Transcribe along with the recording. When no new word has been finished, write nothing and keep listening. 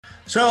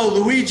So,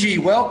 Luigi,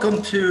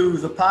 welcome to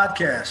the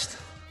podcast.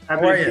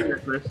 Happy to be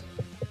here, Chris.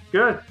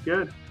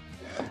 Good.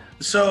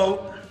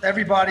 So,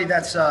 everybody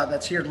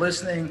that's here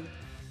listening,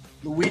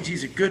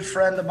 Luigi's a good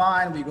friend of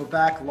mine. We go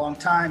back a long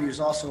time. He was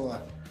also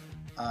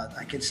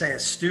I can say a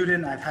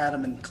student. I've had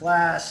him in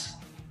class.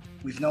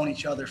 We've known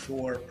each other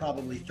for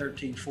probably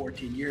 13,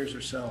 14 years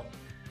or so.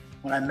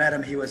 When I met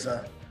him, he was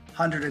a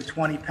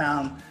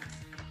 120-pound,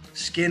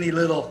 skinny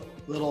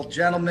little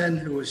gentleman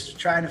who was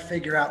trying to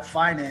figure out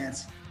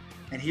finance.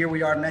 And here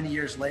we are many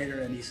years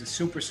later, and he's a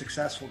super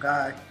successful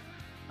guy.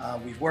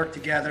 We've worked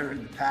together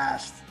in the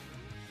past,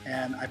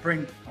 and I'm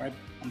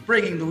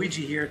bringing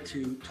Luigi here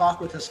to talk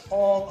with us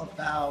all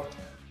about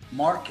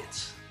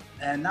markets,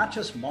 and not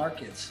just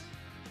markets,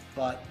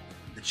 but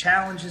the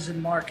challenges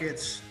in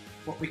markets,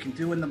 what we can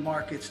do in the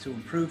markets to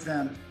improve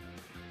them.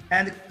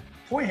 And the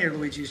point here,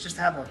 Luigi, is just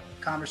to have a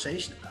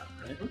conversation about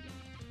it, right?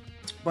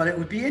 But it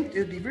would be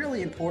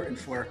really important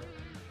for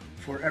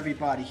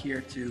everybody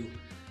here to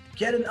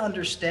get an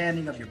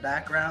understanding of your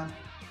background,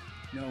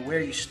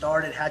 where you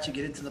started, how'd you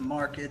get into the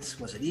markets?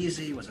 Was it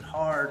easy? Was it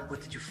hard? What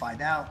did you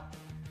find out?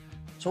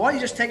 So why don't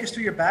you just take us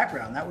through your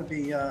background? That would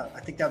be, I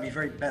think that would be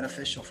very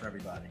beneficial for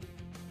everybody.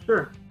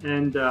 Sure.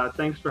 And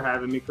thanks for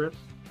having me, Chris.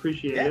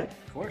 Appreciate it.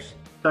 Of course.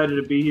 Excited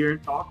to be here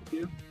and talk with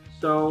you.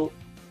 So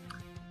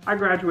I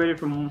graduated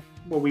from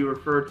what we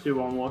refer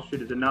to on Wall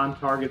Street as a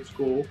non-target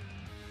school,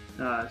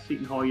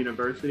 Seton Hall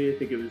University. I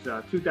think it was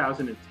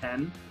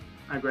 2010.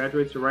 I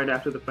graduated, so right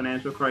after the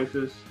financial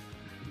crisis.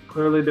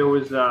 Clearly there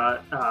was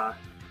not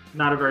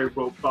a very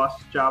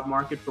robust job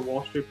market for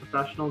Wall Street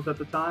professionals at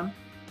the time.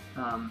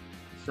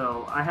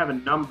 So I have a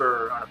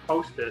number on a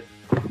Post-it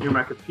near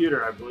my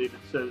computer. I believe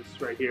it says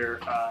right here,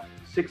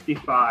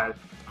 65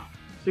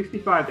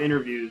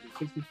 interviews and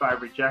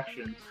 65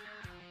 rejections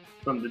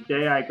from the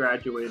day I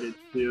graduated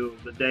to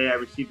the day I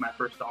received my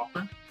first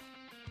offer.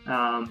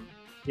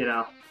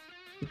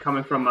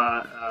 Coming from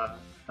a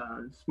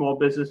small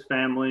business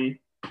family,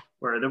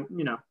 where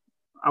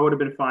I would have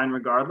been fine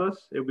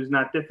regardless. It was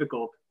not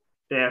difficult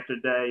day after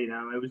day.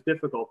 It was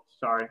difficult.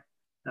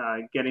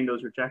 Getting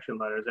those rejection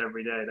letters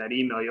every day. That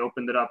email, you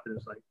opened it up and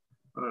it's like,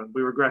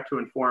 we regret to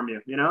inform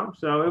you.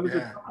 So it was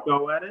a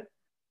go at it.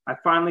 I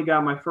finally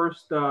got my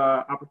first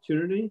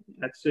opportunity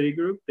at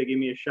Citigroup. They gave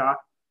me a shot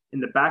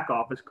in the back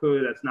office.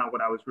 Clearly, that's not what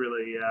I was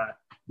really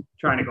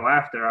trying to go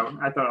after.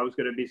 I thought I was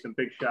going to be some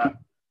big shot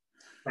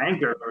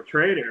banker or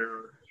trader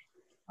or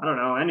I don't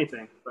know,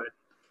 anything, but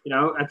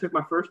I took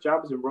my first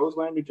job was in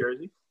Roseland, New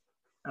Jersey.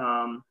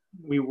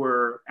 We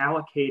were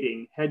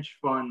allocating hedge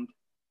fund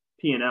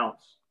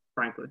P&Ls,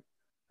 frankly.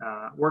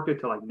 Worked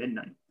until like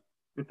midnight.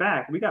 In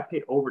fact, we got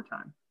paid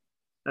overtime.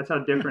 That's how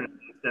different it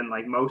is than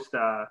like most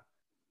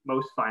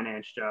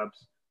finance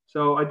jobs.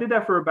 So I did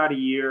that for about a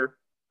year.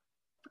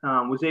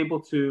 Was able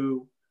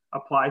to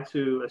apply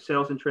to a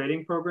sales and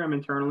trading program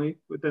internally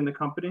within the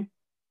company.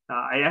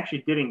 I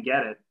actually didn't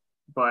get it,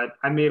 but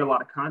I made a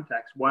lot of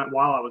contacts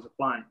while I was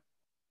applying.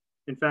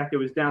 In fact, it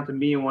was down to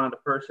me and one other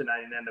person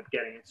I didn't end up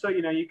getting it. So,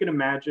 you can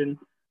imagine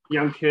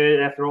young kid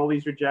after all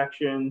these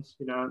rejections,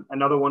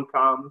 another one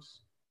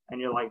comes and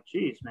you're like,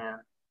 geez, man,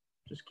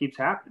 it just keeps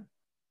happening.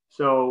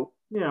 So,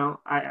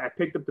 I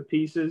picked up the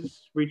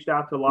pieces, reached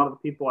out to a lot of the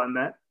people I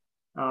met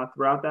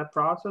throughout that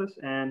process.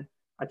 And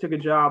I took a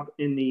job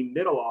in the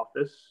middle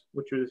office,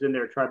 which was in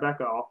their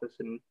Tribeca office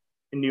in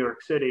New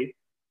York City.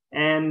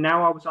 And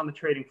now I was on the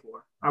trading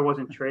floor. I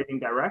wasn't trading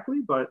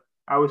directly, but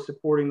I was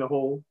supporting the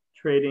whole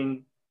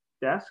trading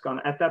desk.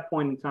 At that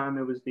point in time,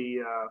 it was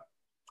the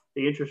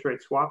interest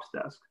rate swaps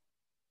desk.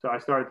 So I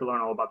started to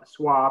learn all about the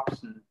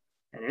swaps and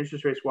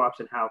interest rate swaps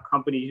and how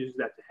companies use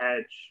that to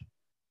hedge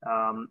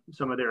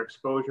some of their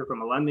exposure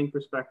from a lending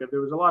perspective. There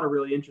was a lot of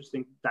really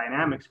interesting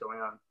dynamics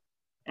going on.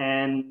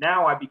 And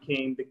now I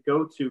became the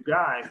go-to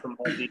guy from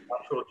all the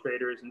actual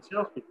traders and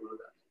salespeople with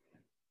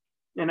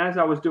that. And as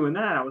I was doing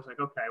that, I was like,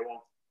 okay,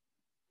 well,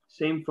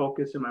 same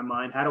focus in my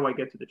mind. How do I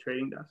get to the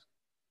trading desk?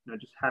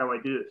 Just how do I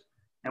do this?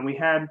 And we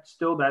had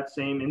still that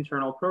same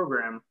internal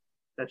program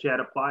that you had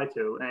applied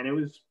to. And it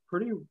was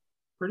pretty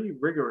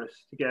rigorous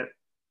to get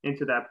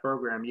into that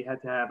program. You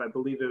had to have, I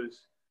believe it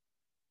was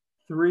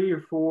 3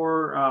 or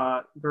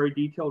 4 very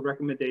detailed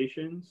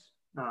recommendations.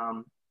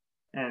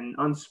 And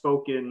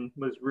unspoken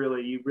was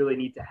you really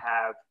need to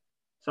have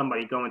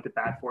somebody going to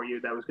bat for you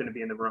that was going to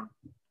be in the room.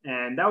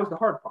 And that was the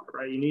hard part,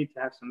 right? You need to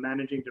have some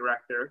managing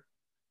director.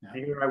 Yeah.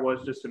 And here I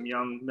was, just some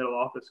young middle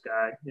office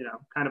guy,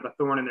 kind of a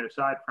thorn in their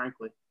side,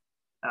 frankly.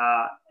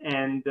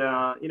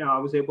 I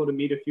was able to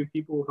meet a few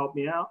people who helped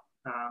me out,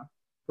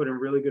 put in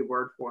really good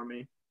word for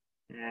me,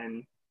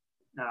 and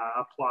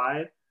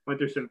applied. Went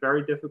through some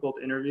very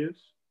difficult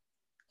interviews,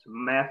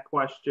 some math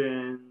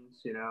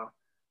questions.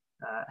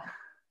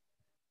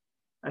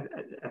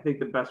 I think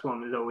the best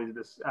one was always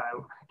this. I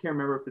can't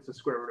remember if it's a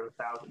square root of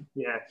 1,000.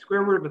 Yeah,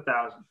 square root of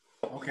 1,000.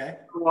 Okay.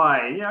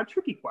 Why?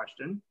 Tricky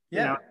question.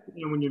 Yeah.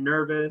 When you're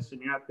nervous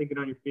and you're not thinking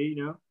on your feet,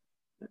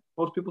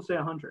 most people say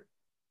 100,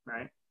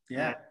 right?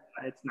 Yeah.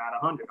 And it's not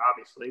 100,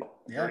 obviously.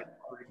 Yeah.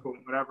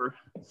 Whatever.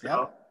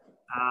 So,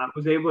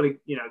 was able to,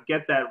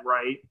 get that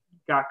right,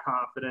 got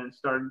confident,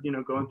 started,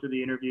 going through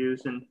the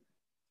interviews,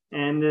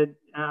 and it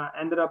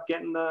ended up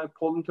getting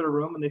pulled into the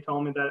room, and they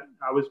told me that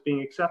I was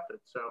being accepted.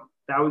 So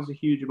that was a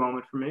huge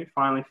moment for me.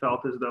 Finally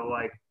felt as though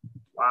like,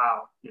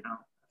 wow,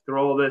 after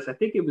all this, I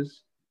think it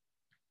was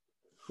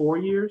 4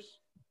 years.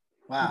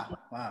 Wow.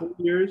 4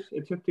 years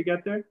it took to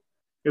get there.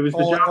 It was the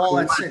all job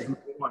at City.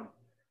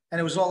 And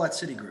it was all at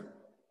Citigroup.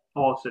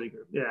 All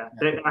Citigroup, yeah.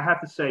 I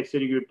have to say,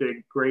 Citigroup did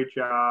a great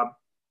job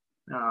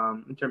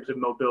in terms of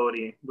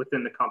mobility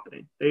within the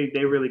company.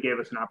 They really gave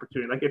us an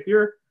opportunity. Like this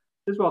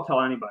is what I'll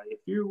tell anybody, if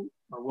you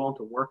are willing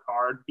to work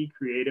hard, be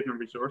creative and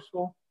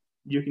resourceful,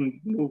 you can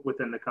move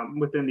within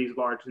within these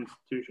large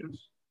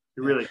institutions.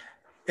 It really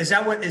is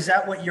that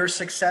what your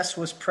success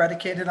was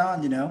predicated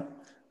on,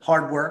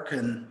 hard work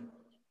and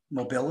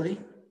mobility?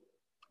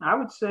 I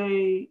would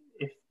say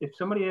if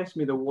somebody asked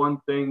me the one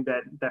thing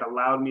that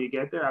allowed me to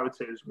get there, I would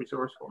say it was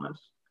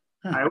resourcefulness.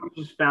 I always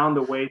just found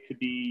a way to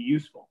be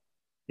useful.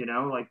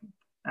 Like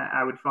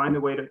I would find a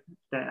way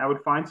I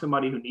would find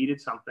somebody who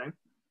needed something,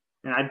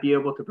 and I'd be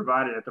able to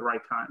provide it at the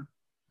right time.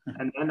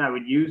 And then I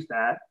would use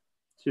that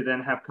to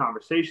then have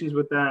conversations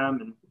with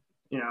them and,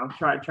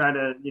 try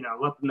to,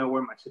 let them know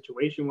where my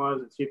situation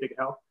was and see if they could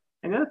help.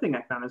 And the other thing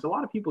I found is a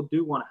lot of people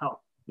do want to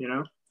help,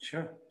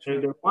 Sure. They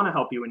want to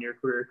help you in your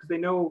career because they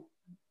know,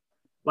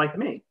 like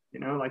me,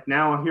 like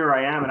now here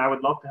I am and I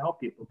would love to help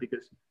people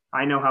because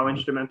I know how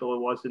instrumental it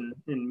was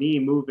in me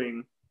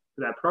moving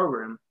to that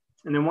program.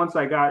 And then once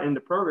I got in the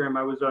program,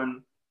 I was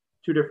on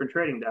 2 different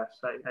trading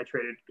desks. I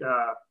traded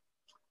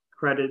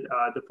credit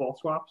default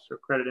swaps or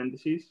credit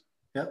indices,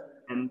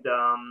 and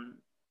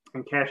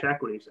cash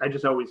equities. I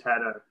just always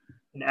had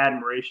an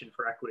admiration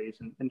for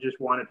equities and just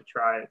wanted to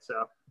try it.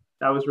 So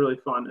that was really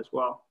fun as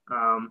well.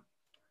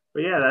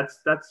 But yeah,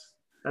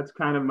 that's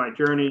kind of my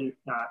journey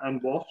on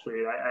Wall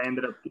Street. I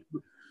ended up,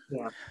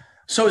 yeah.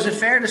 So is it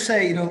fair to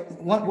say,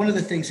 one of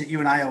the things that you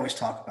and I always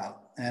talk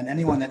about, and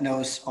anyone that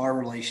knows our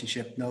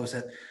relationship knows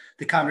that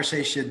the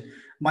conversation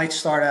might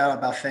start out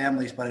about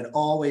families, but it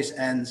always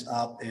ends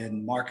up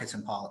in markets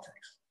and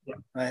politics,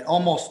 right?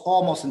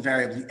 Almost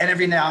invariably. And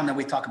every now and then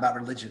we talk about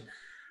religion.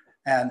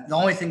 And the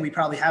only thing we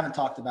probably haven't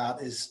talked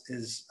about is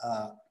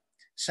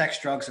sex,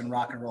 drugs, and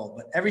rock and roll.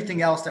 But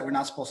everything else that we're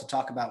not supposed to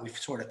talk about, we've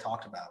sort of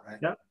talked about, right?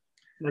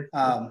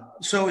 Yep.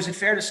 So is it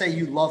fair to say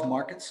you love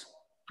markets?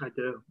 I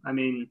do. I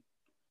mean,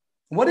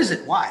 what is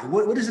it? Why?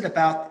 What is it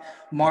about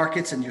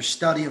markets and your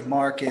study of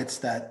markets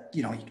that,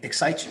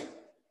 excites you?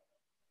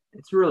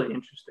 It's really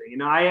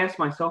interesting. I ask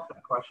myself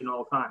that question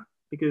all the time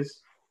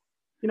because,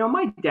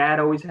 my dad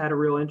always had a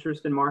real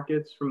interest in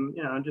markets from,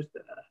 just,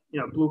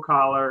 blue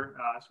collar,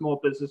 small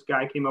business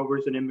guy, came over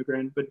as an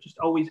immigrant, but just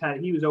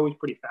he was always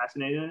pretty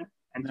fascinated in it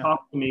and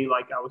talked to me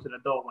like I was an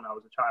adult when I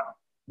was a child.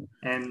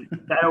 And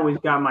that always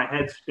got my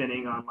head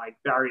spinning on like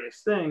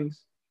various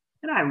things.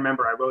 And I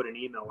remember I wrote an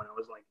email when I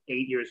was like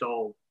 8 years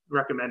old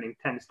recommending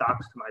 10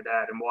 stocks to my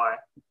dad and why,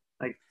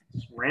 like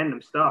just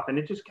random stuff. And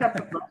it just kept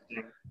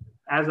progressing.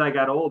 As I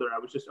got older, I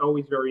was just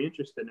always very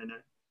interested in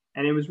it.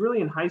 And it was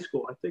really in high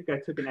school. I think I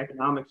took an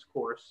economics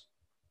course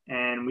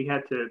and we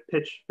had to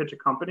pitch a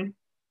company.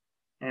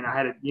 And I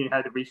had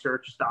to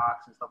research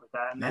stocks and stuff like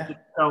that. And I just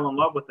fell in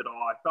love with it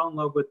all. I fell in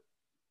love with,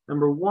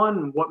 number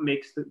one, what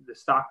makes the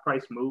stock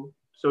price move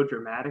so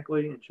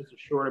dramatically in just a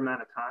short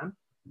amount of time,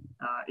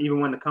 even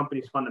when the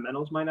company's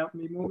fundamentals might not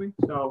be moving.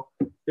 So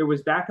there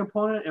was that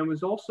component, and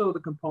was also the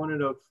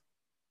component of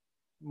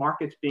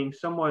markets being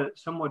somewhat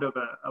of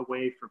a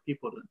way for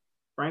people to,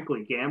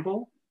 frankly,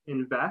 gamble,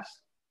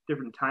 invest,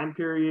 different time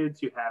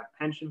periods. You have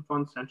pension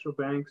funds, central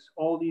banks,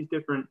 all these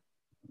different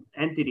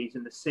entities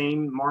in the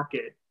same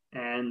market.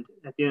 And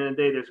at the end of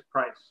the day, there's a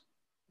price,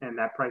 and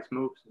that price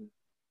moves. And,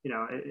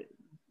 it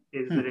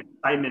is an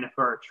excitement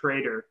for a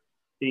trader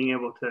being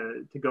able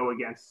to go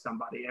against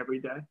somebody every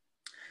day.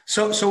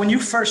 So when you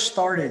first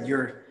started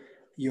your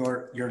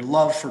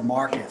love for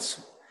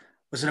markets,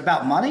 was it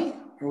about money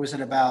or was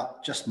it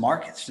about just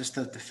markets? Just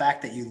the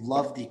fact that you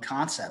love the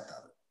concept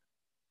of it?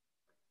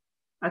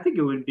 I think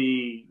it would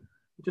be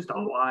just a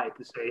lie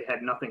to say it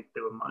had nothing to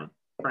do with money,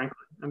 frankly.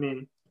 I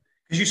mean,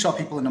 because you saw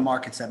people in the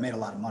markets that made a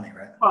lot of money,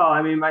 right? Well,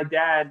 I mean, my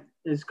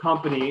dad's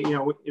company,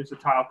 it was a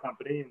tile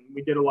company, and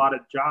we did a lot of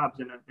jobs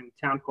in a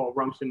town called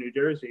Rumson, New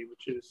Jersey,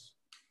 which is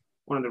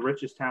one of the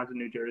richest towns in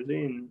New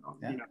Jersey, and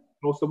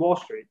most of Wall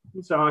Street.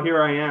 And so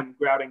here I am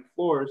grouting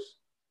floors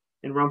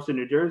in Rumson,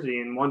 New Jersey,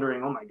 and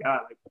wondering, oh my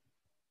God, like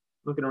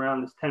looking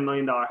around this $10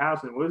 million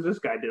house, and what does this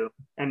guy do?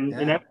 And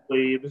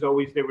inevitably, it was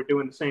always they were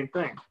doing the same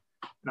thing.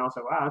 And I was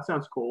like, wow, that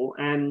sounds cool.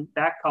 And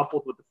that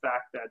coupled with the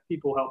fact that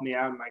people helped me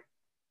out, like,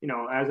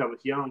 as I was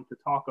young, to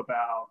talk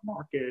about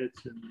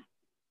markets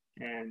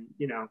and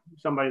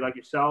somebody like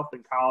yourself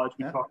in college,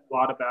 we talked a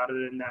lot about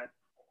it in that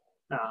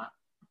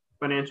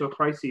financial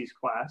crises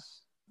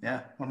class.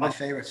 Yeah, one of my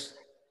favorites.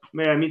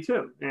 Yeah, me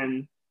too.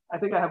 And I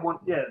think I have one.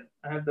 Yeah,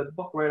 I have the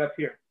book right up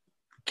here.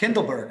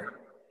 Kindleberger.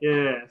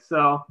 Yeah.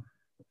 So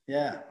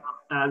yeah,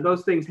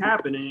 those things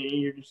happen, and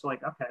you're just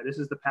like, okay, this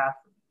is the path.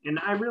 And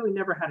I really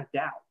never had a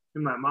doubt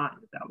in my mind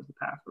that was the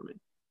path for me.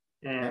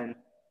 And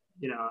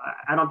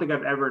I don't think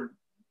I've ever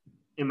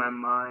in my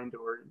mind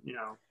or,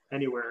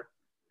 anywhere,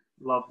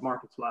 love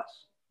markets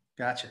less.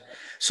 Gotcha.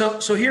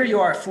 So here you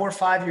are 4 or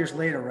 5 years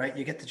later, right?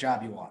 You get the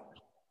job you want.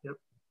 Yep.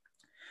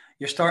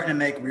 You're starting to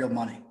make real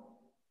money.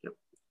 Yep.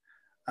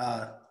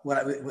 What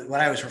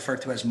I always refer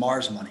to as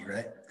Mars money,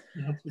 right?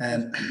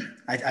 And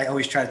I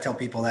always try to tell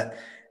people that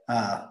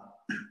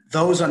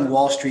those on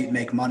Wall Street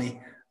make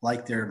money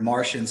like they're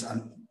Martians.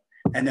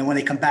 And then when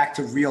they come back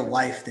to real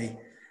life, they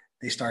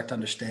start to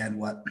understand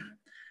what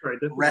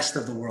the rest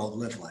of the world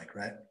live like,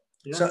 right?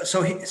 Yeah.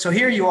 So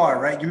here you are,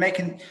 right? You're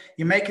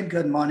making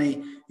good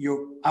money.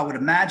 I would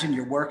imagine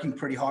you're working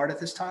pretty hard at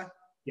this time.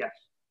 Yes.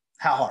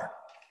 How hard?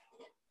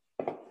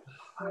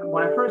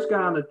 When I first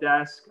got on the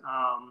desk,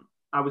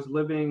 I was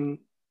living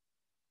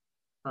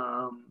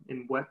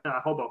in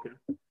Hoboken,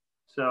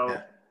 so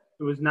yeah.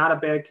 It was not a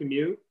bad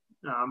commute.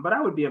 But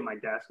I would be at my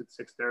desk at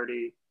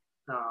 6:30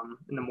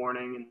 in the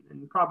morning,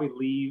 and probably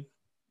leave,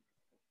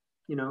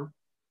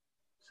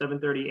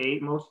 7:30,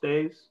 8 most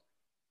days.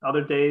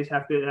 Other days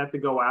have to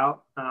go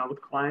out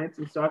with clients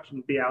and such,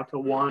 and be out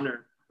till 1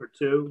 or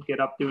 2. Get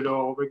up, do it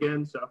all over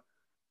again. So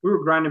we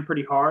were grinding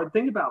pretty hard. The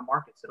thing about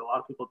markets that a lot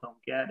of people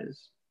don't get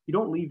is you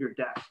don't leave your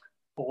desk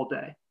all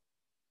day.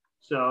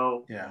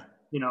 So yeah.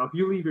 If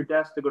you leave your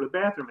desk to go to the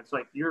bathroom, it's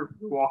like you're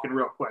walking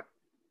real quick,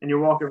 and you're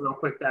walking real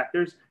quick back.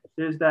 There's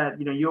that,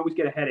 you always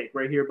get a headache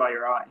right here by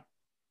your eye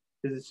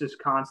because it's just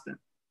constant,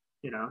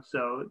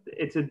 So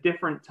it's a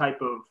different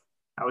type of,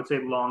 I would say,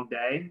 long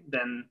day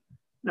than,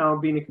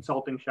 being a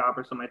consulting shop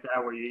or something like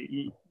that, where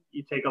you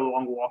take a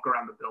long walk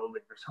around the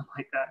building or something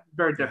like that.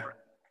 Very different.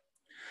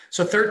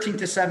 So 13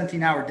 to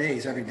 17-hour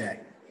days every day,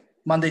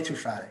 Monday through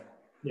Friday.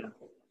 Yeah.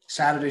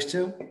 Saturdays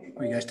too,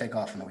 or you guys take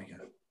off on the weekend?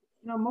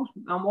 Most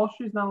on Wall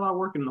Street's not a lot of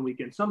working on the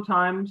weekend.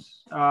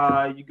 Sometimes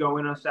you go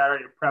in on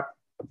Saturday to prep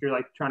if you're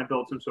like trying to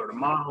build some sort of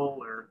model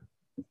or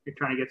you're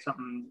trying to get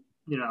something,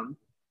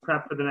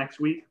 prep for the next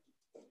week.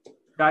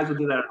 Guys will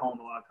do that at home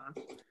a lot of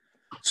times.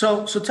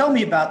 So tell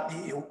me about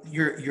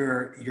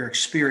your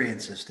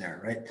experiences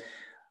there, right?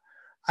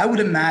 I would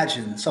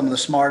imagine some of the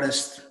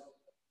smartest,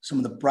 some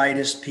of the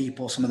brightest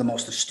people, some of the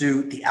most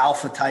astute, the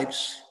alpha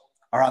types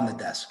are on the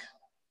desk.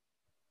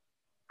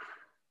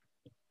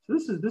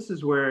 So this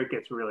is where it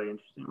gets really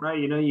interesting, right?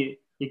 You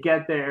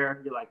get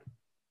there, you're like,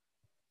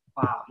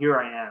 wow, here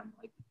I am.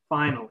 Like,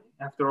 finally,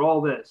 after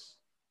all this,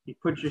 you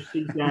put your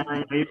seat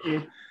down,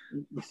 you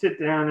sit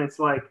down, and it's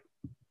like,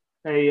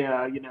 hey,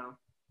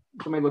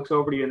 somebody looks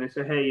over to you and they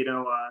say, hey,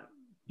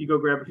 you go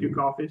grab a few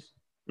coffees,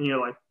 and you're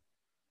like,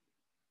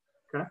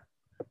 okay,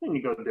 and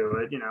you go do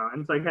it,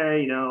 and it's like,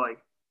 hey,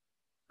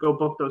 go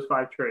book those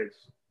 5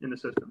 trades in the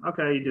system.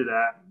 Okay, you do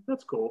that.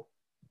 That's cool.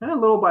 And then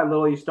little by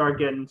little, you start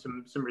getting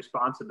some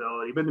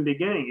responsibility. But in the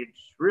beginning, you're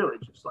just really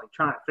just like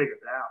trying to figure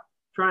it out,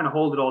 trying to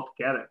hold it all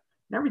together.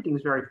 And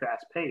everything's very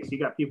fast paced. You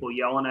got people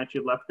yelling at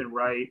you left and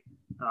right.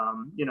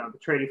 The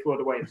trading floor,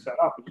 the way it's set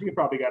up, you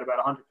probably got about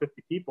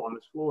 150 people on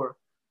this floor.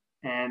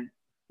 And,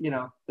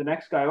 the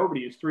next guy over to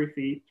you is 3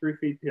 feet to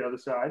the other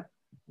side.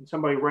 And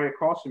somebody right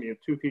across from you,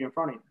 2 feet in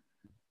front of you,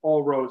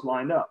 all rows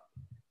lined up.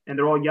 And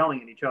they're all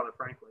yelling at each other,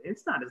 frankly.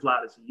 It's not as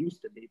loud as it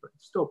used to be, but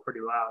it's still pretty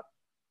loud.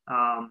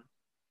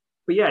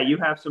 But yeah, you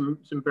have some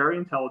very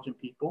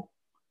intelligent people.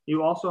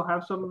 You also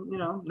have some,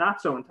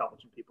 not so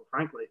intelligent people,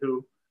 frankly,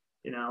 who,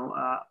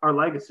 are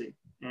legacy.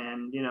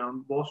 And,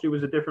 Wall Street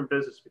was a different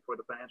business before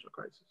the financial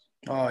crisis.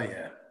 Oh,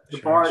 yeah. The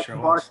bar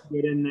to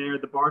get in there,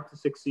 the bar to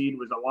succeed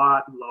was a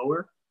lot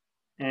lower.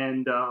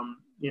 And,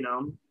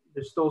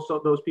 there's still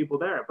those people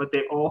there, but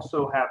they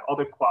also have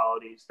other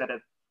qualities that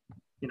have,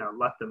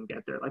 let them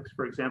get there. Like,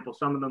 for example,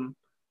 some of them,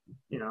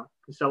 can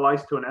sell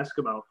ice to an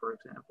Eskimo, for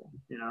example.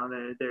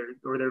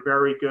 They're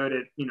very good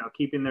at,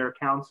 keeping their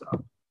accounts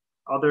up.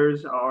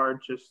 Others are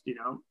just,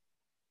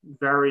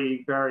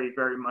 very, very,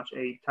 very much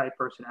A-type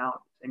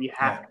personalities. And you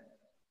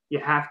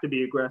have to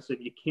be aggressive.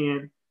 You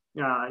can't,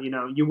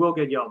 you will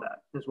get yelled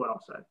at, is what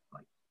I'll say.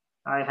 Like,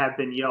 I have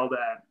been yelled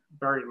at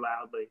very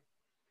loudly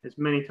as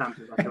many times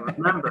as I can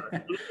remember.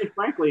 And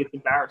frankly, it's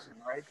embarrassing,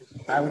 right?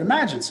 I would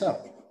imagine so.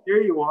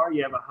 Here you are,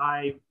 you have a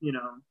high, you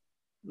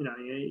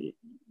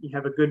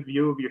have a good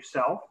view of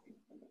yourself,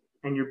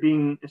 and you're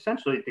being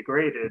essentially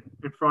degraded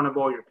in front of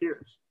all your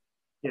peers.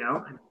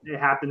 It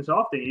happens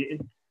often.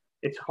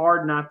 It's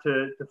hard not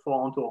to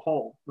fall into a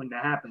hole when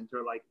that happens,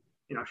 or like,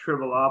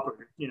 shrivel up,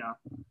 or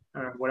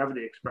or whatever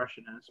the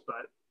expression is.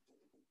 But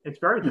it's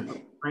very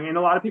difficult, right? And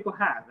a lot of people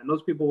have, and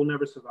those people will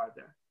never survive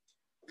there.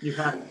 You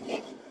have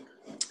to.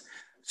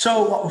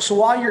 So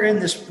while you're in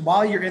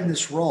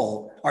this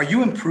role, are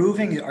you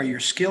improving? Are your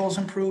skills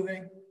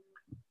improving?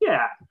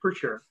 Yeah, for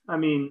sure. I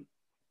mean,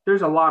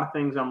 there's a lot of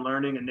things I'm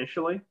learning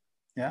initially.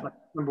 Yeah. Like,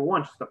 number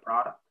one, just the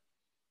product,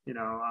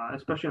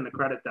 especially on the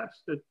credit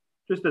desk,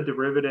 just the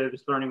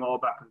derivatives, learning all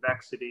about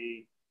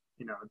convexity,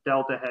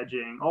 delta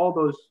hedging, all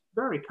those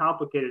very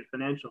complicated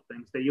financial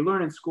things that you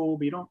learn in school,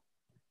 but you don't,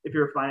 if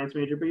you're a finance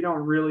major, but you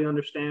don't really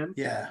understand.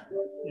 Yeah.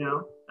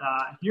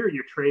 Here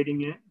you're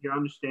trading it, you're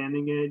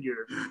understanding it,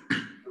 you're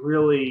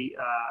really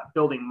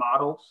building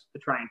models to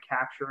try and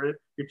capture it.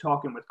 You're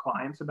talking with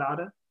clients about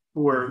it,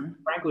 who are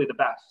frankly the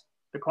best.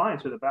 the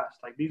clients are the best.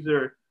 Like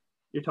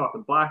you're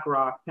talking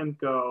BlackRock,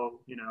 PIMCO,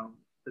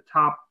 the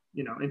top,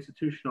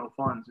 institutional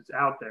funds. It's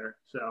out there.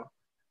 So,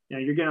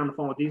 you're getting on the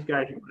phone with these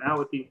guys, you're going out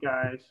with these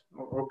guys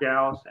or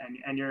gals,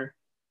 and you're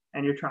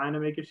trying to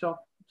make yourself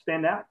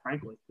stand out,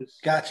 frankly.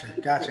 Gotcha.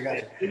 They can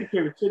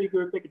trade with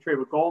Citigroup, they can trade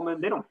with Goldman.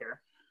 They don't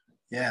care.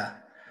 Yeah.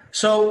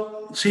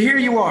 So here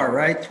you are,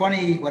 right?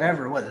 20,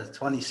 whatever, what is it,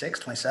 26,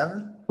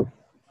 27? At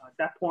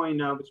that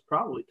point, I was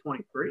probably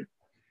 23.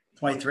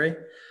 23.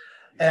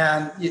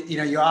 And,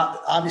 you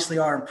obviously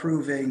are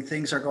improving.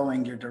 Things are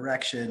going your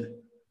direction.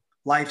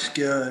 Life's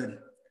good.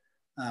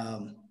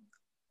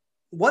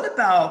 What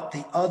about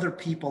the other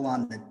people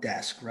on the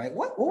desk, right?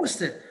 What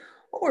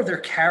were their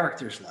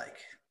characters like?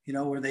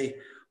 Were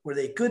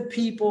they good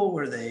people?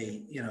 Were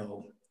they,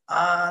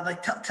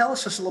 tell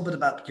us just a little bit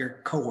about your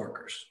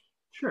coworkers.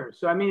 Sure.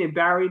 So, it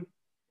varied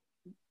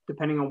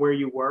depending on where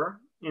you were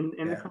in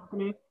the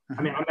company.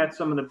 Mm-hmm. I met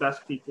some of the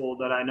best people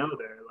that I know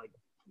there. Like,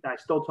 I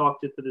still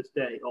talk to this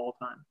day all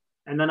the time.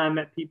 And then I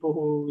met people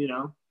who,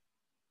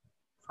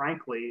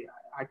 frankly,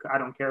 I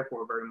don't care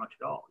for very much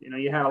at all.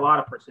 You had a lot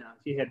of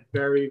personalities. You had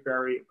very,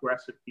 very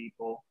aggressive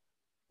people.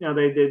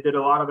 They did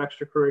a lot of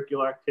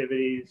extracurricular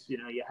activities.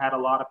 You had a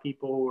lot of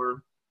people who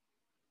were.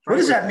 What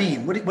does that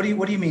mean? What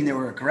do you mean they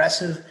were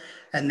aggressive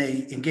and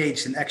they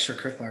engaged in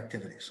extracurricular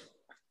activities?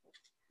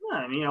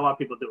 Yeah, a lot of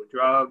people do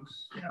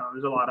drugs.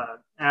 There's a lot of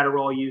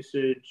Adderall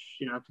usage.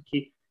 To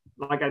keep,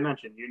 like I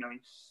mentioned,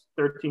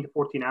 13 to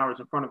 14 hours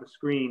in front of a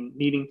screen,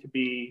 needing to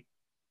be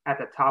at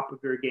the top of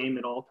your game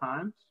at all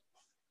times.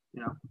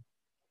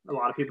 A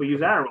lot of people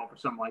use Adderall for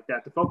something like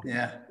that to focus.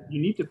 Yeah.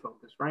 You need to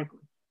focus, frankly.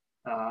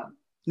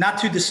 Not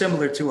too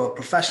dissimilar to a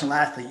professional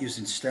athlete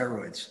using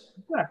steroids.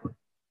 Exactly.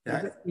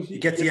 Yeah. You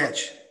get the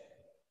edge.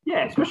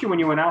 Yeah, especially when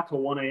you went out till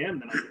 1 a.m.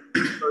 Then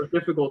it's very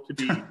difficult to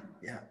be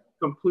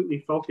completely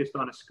focused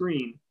on a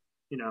screen.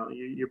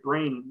 Your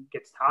brain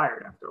gets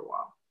tired after a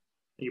while.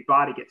 Your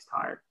body gets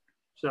tired.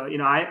 So,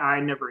 I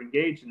never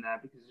engaged in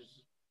that because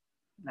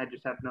I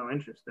just have no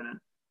interest in it.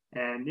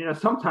 And,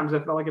 sometimes I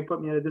felt like it put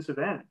me at a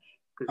disadvantage.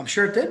 I'm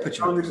sure it did put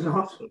you at a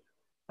disadvantage.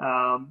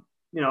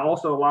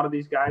 Also a lot of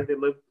these guys, they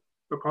live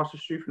across the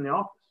street from the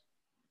office.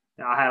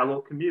 I had a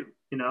little commute,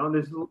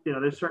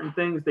 there's certain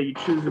things that you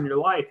choose in your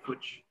life,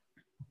 which,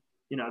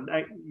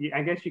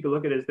 I guess you could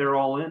look at it as they're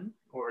all in,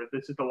 or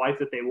this is the life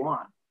that they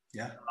want.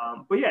 Yeah.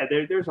 But yeah,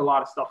 there's a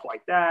lot of stuff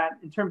like that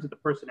in terms of the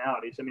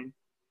personalities.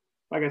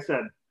 Like I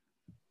said,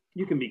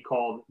 you can be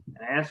called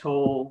an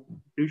asshole,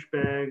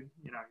 douchebag,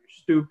 you're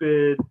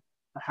stupid.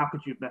 How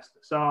could you mess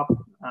this up?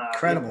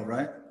 Incredible,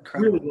 right?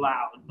 Incredible. Really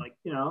loud. Like,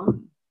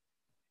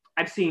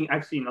 I've seen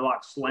a lot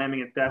of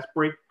slamming at desk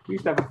break. We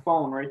used to have a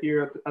phone right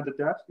here at the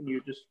desk, and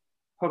you just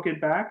hook it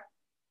back.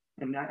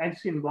 And I've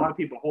seen a lot of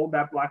people hold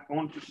that black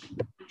phone, just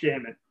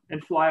jam it,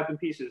 and fly up in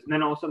pieces. And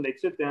then all of a sudden they'd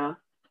sit down,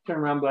 turn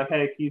around, and be like,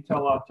 "Hey, can you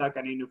tell tech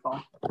I need a new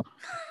phone?"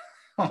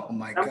 Oh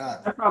my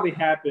God. That probably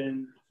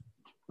happened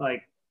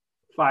like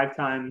five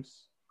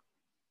times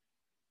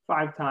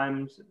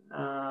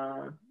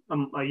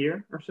a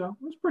year or so.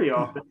 It was pretty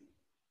often.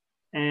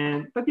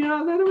 But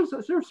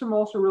there were some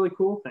also really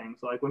cool things.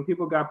 Like when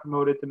people got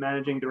promoted to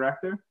managing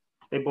director,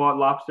 they bought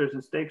lobsters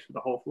and steaks for the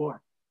whole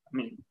floor.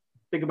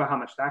 Think about how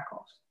much that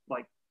costs.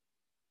 Like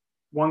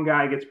one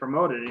guy gets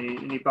promoted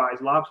and he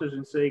buys lobsters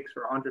and steaks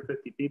for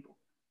 150 people.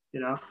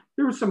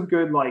 There was some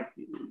good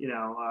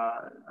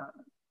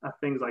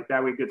things like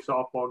that. We had good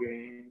softball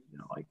games.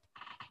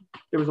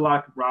 There was a lot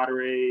of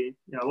camaraderie.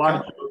 A lot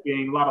of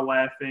joking, a lot of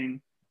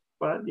laughing.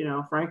 But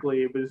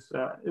frankly, it's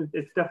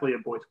definitely a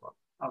boys' club,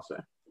 I'll say.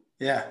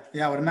 Yeah,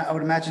 I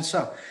would imagine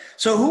so.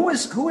 So who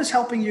was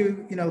helping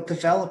you,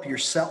 develop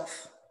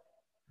yourself?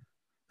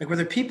 Like, were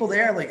there people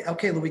there? Like,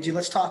 okay, Luigi,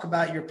 let's talk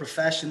about your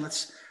profession.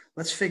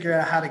 Let's figure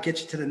out how to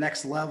get you to the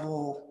next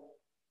level.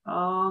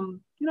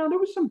 There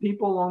was some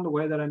people along the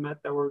way that I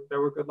met that were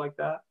good like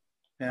that.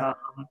 Yeah.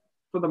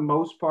 For the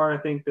most part,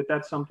 I think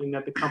that's something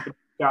that the company's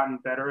gotten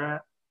better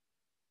at.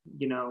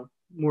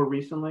 More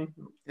recently.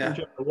 Yeah.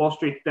 Wall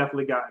Street's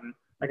definitely gotten,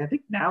 like, I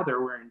think now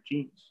they're wearing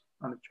jeans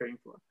on the trading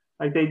floor.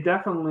 Like,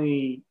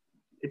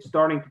 it's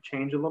starting to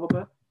change a little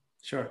bit.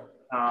 Sure.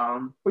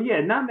 But yeah,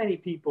 not many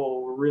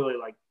people were really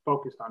like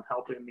focused on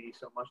helping me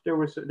so much. There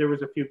was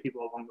a few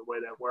people along the way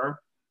that were.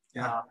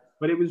 Yeah.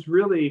 But it was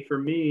really, for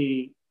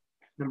me,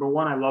 number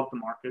one, I love the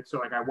market. So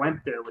like I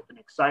went there with an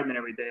excitement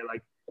every day.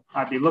 Like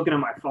I'd be looking at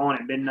my phone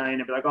at midnight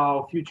and I'd be like,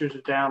 oh, futures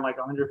are down like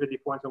 150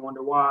 points. I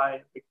wonder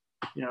why. Like,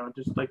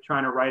 just like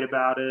trying to write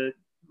about it,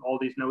 all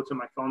these notes on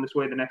my phone. This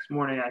way the next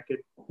morning I could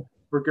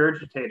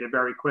regurgitate it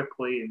very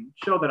quickly and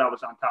show that I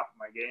was on top of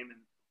my game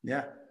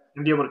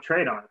and be able to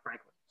trade on it,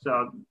 frankly.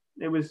 So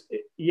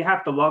you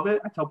have to love it.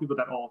 I tell people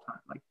that all the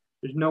time. Like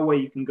there's no way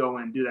you can go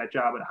in and do that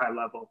job at a high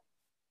level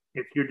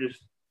if you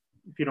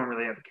don't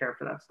really have to care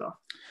for that stuff.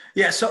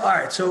 Yeah. So, all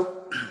right.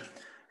 So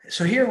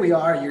here we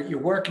are, you're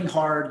working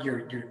hard,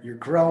 you're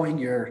growing,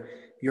 you're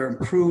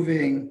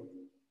improving.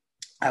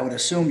 I would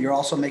assume you're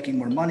also making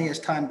more money as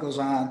time goes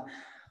on.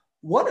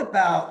 What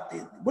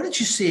did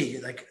you see,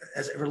 like,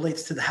 as it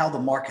relates to how the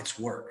markets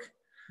work?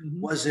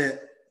 Mm-hmm. Was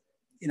it,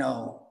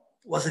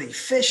 was it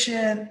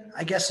efficient?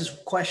 I guess his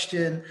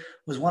question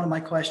was one of my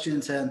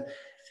questions. And,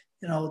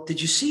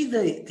 did you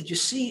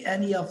see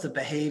any of the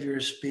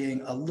behaviors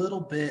being a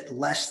little bit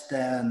less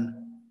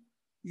than,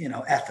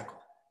 ethical?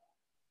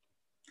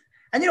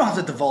 And you don't have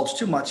to divulge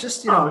too much.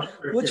 Just, Sure,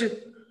 what's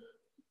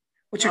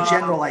your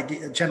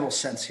general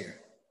sense here?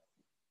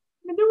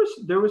 I mean,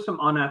 there was some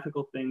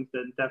unethical things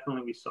that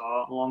definitely we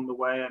saw along the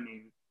way. I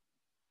mean,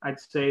 I'd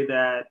say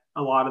that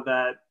a lot of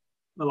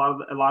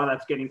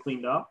that's getting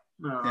cleaned up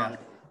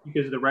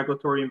because the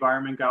regulatory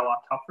environment got a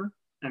lot tougher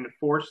and it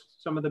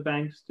forced some of the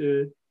banks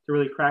to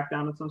really crack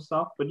down on some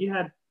stuff. But you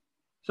had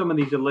some of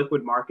these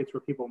illiquid markets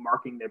where people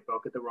marking their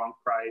book at the wrong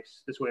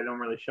price. This way, they don't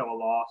really show a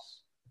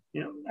loss.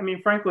 I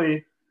mean,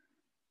 frankly,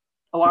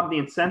 a lot of the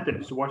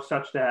incentives were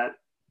such that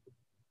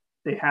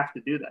they have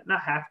to do that.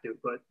 Not have to,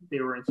 but they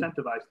were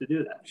incentivized to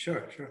do that.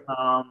 Sure.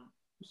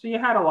 So you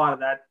had a lot of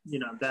that,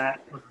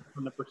 that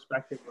from the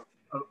perspective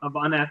of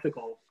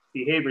unethical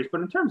behaviors.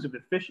 But in terms of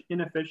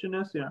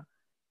inefficientness,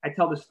 I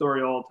tell this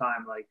story all the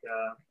time. Like,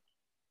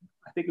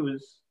 I think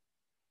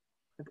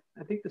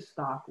the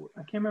stock,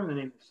 I can't remember the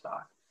name of the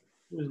stock.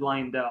 It was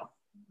Lyondell.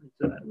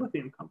 It's a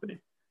lithium company.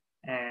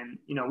 And,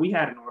 we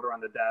had an order on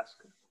the desk,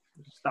 it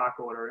was a stock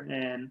order.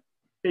 And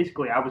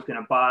basically I was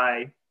going to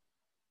buy,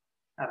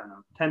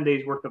 10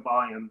 days worth of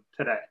volume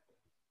today.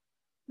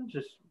 It's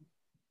just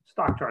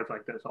stock charts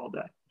like this all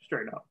day,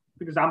 straight up,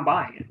 because I'm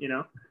buying it,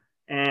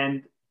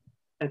 And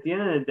at the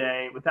end of the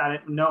day, without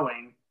it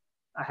knowing,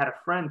 I had a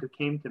friend who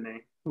came to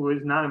me who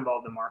was not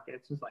involved in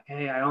markets. He's like,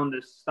 hey, I own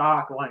this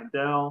stock,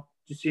 Lyondell.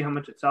 Did you see how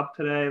much it's up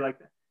today? Like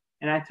that.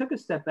 And I took a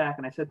step back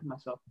and I said to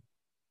myself,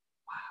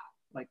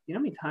 wow, like, how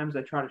many times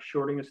I tried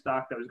shorting a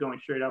stock that was going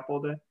straight up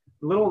all day?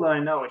 Little did I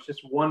know, it's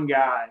just one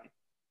guy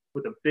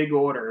with a big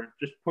order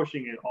just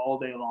pushing it all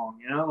day long,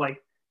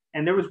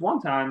 and there was one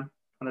time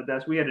on the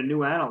desk, we had a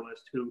new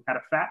analyst who had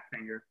a fat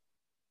finger,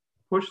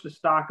 pushed the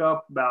stock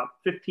up about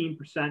 15%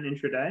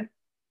 intraday,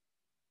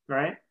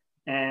 right?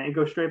 And it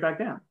goes straight back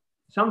down.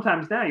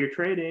 Sometimes now you're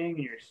trading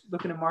and you're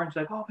looking at margins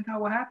like, oh my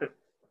God, what happened?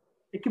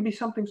 It could be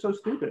something so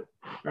stupid,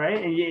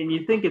 right? And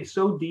you think it's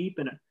so deep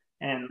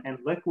and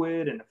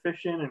liquid and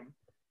efficient.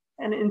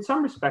 And in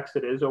some respects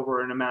it is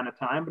over an amount of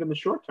time, but in the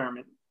short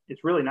term,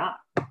 it's really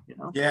not,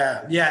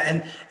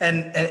 Yeah.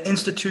 And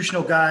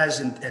institutional guys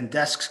and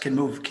desks can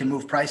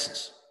move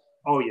prices.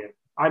 Oh yeah.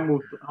 I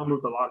moved a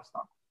lot of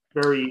stuff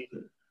very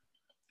easily.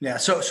 Yeah.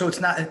 So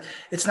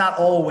it's not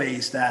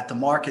always that the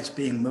market's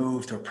being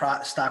moved or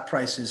stock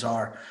prices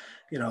are,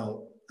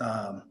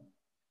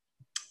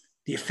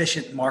 the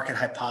efficient market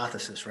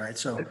hypothesis, right?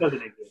 So it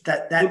doesn't exist.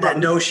 that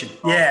notion.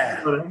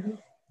 Yeah.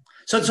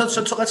 So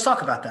let's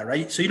talk about that,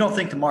 right? So you don't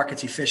think the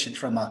market's efficient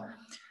from a,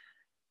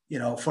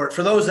 for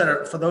those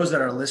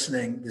that are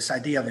listening, this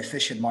idea of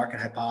efficient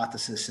market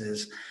hypothesis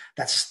is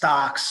that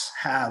stocks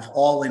have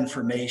all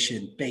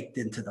information baked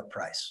into the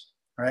price,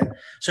 right?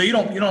 So you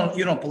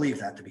don't believe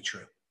that to be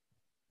true.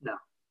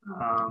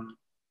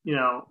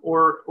 No,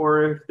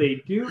 or if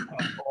they do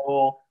have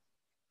all,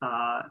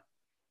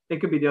 it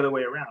could be the other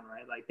way around,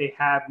 right? Like they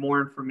have more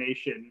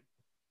information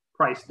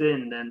priced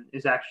in than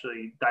is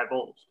actually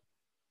divulged,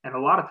 and a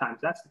lot of times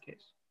that's the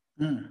case,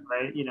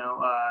 right?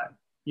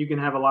 You can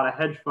have a lot of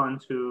hedge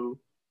funds who,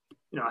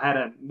 had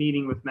a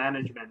meeting with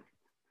management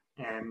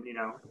and,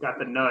 got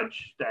the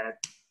nudge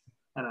that,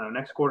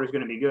 next quarter is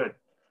going to be good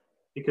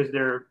because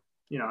they're,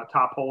 a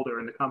top holder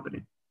in the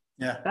company.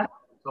 Yeah. That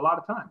happens a lot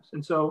of times.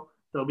 And so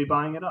they'll be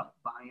buying it up.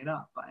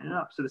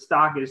 So the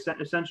stock is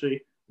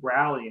essentially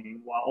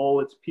rallying while all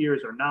its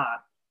peers are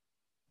not.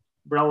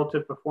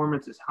 Relative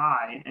performance is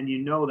high and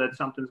that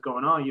something's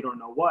going on. You don't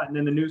know what. And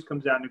then the news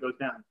comes out and it goes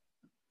down.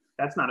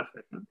 That's not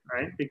efficient,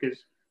 right?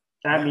 Because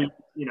that means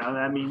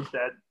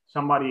that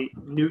somebody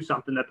knew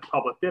something that the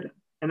public didn't.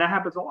 And that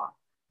happens a lot.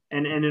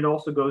 And it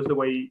also goes the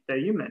way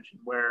that you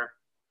mentioned where,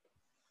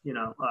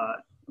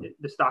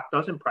 the stock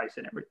doesn't price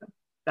in everything.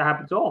 That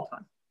happens all the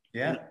time.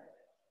 Yeah.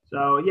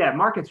 So yeah,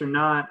 markets are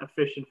not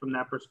efficient from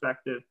that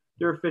perspective.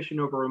 They're efficient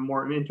over a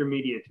more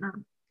intermediate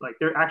term. Like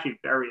they're actually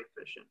very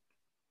efficient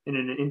in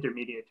an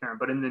intermediate term,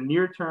 but in the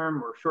near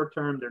term or short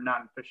term, they're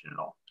not efficient at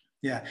all.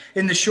 Yeah.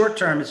 In the short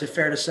term, is it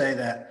fair to say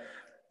that,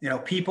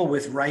 people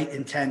with right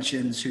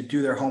intentions who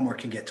do their homework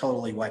can get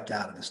totally wiped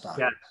out of the stock?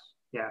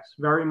 Yes,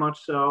 very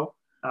much so.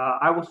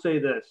 I will say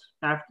this.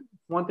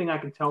 One thing I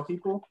can tell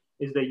people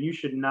is that you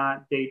should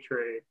not day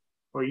trade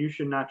or you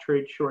should not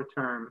trade short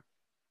term,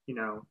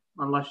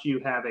 unless you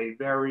have a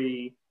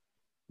very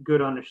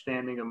good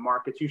understanding of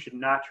markets. You should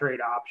not trade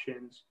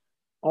options.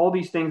 All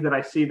these things that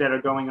I see that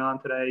are going on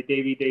today,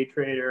 Davey Day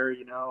Trader,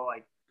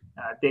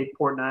 Dave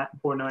Portnoy,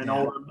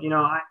 all of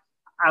them,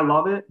 I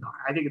love it.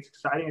 I think it's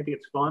exciting. I think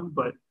it's fun,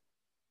 but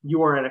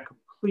you are at a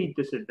complete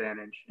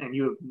disadvantage and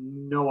you have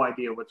no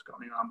idea what's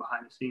going on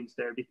behind the scenes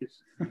there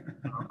because,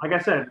 like I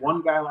said,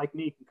 one guy like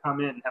me can come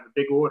in and have a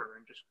big order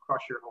and just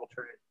crush your whole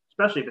trade,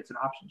 especially if it's an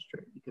options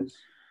trade because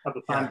of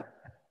the time.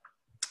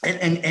 Yeah.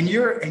 And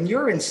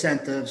your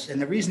incentives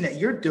and the reason that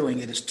you're doing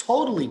it is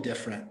totally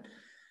different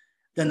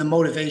than the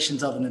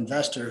motivations of an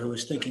investor who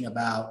is thinking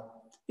about,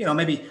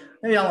 maybe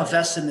I'll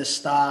invest in this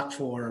stock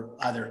for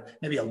either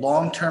maybe a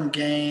long-term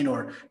gain,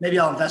 or maybe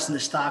I'll invest in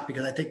this stock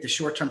because I think the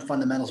short-term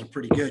fundamentals are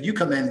pretty good. You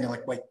come in and you're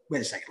like, wait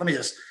a second,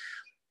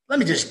 let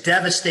me just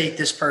devastate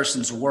this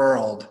person's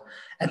world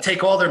and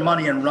take all their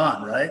money and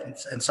run, right?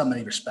 In so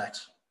many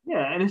respects.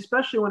 Yeah, and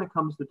especially when it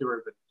comes to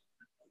derivatives,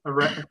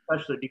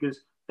 especially because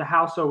the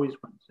house always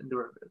wins in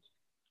derivatives.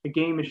 The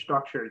game is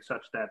structured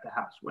such that the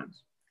house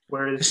wins.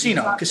 Whereas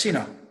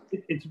casino,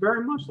 it's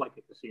very much like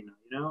a casino,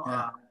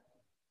 Yeah.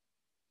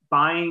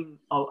 Buying,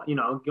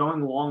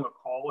 going long a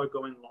call or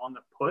going long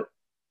a put,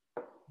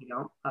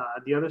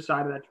 the other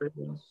side of that trade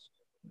is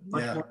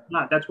much more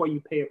not. That's why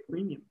you pay a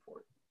premium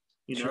for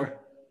it, Sure.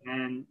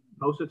 And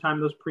most of the time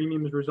those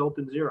premiums result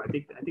in zero. I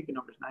think the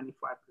number is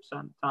 95%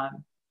 of the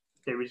time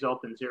they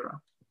result in zero.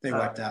 They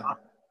wiped out.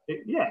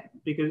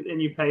 Because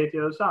you pay it the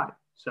other side.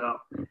 So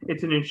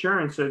it's an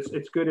insurance. So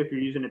it's good if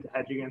you're using it to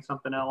hedge against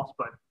something else.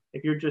 But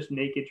if you're just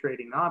naked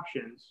trading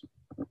options,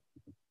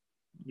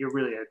 you're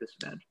really at a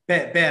disadvantage.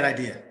 Bad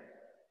idea.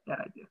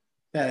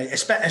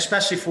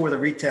 Especially for the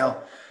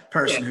retail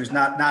person who's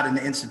not in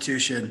the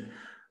institution.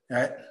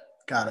 Right?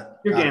 Got it.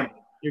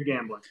 You're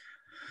gambling.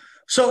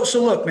 So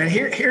look, man.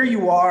 Here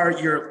you are.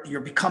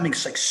 You're becoming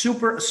like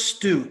super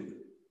astute,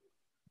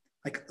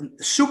 like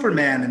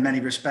Superman in many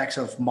respects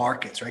of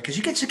markets, right? Because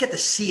you get to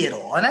see it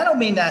all, and I don't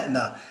mean that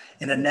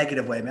in a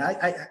negative way, man.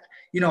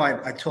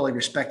 I totally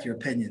respect your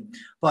opinion,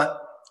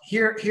 but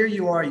here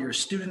you are. You're a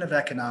student of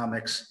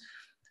economics,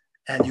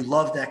 and you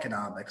loved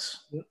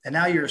economics, and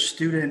now you're a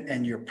student,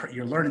 and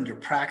you're learning your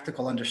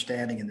practical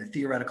understanding and the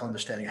theoretical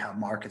understanding of how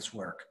markets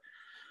work.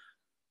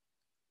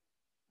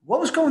 What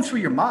was going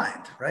through your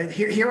mind, right?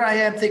 Here I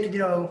am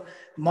thinking,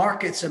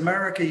 markets,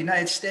 America,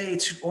 United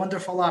States,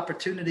 wonderful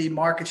opportunity,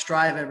 markets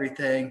drive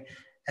everything.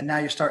 And now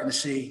you're starting to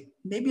see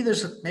maybe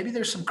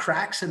there's some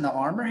cracks in the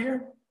armor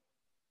here.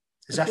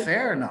 Is that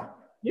fair or no?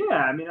 Yeah,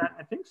 I mean,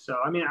 I think so.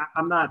 I mean,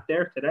 I'm not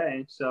there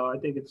today, so I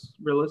think it's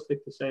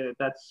realistic to say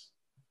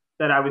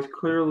that I was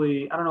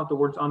clearly, I don't know if the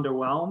word's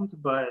underwhelmed,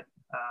 but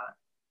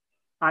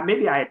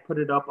maybe I had put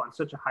it up on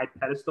such a high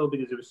pedestal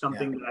because it was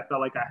something that I felt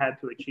like I had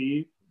to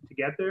achieve to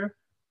get there.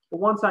 But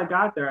once I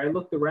got there, I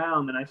looked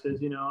around and I says,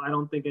 I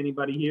don't think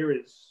anybody here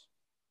is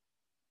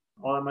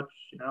all that much,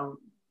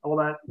 all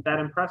that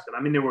impressive.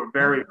 I mean, there were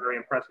very, very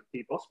impressive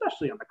people,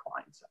 especially on the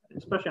client side,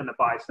 especially on the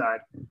buy side.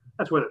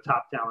 That's where the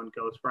top talent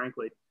goes,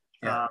 frankly.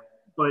 Yeah.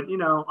 But,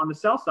 on the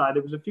sell side,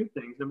 there was a few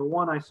things. Number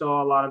one, I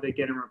saw a lot of it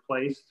getting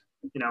replaced,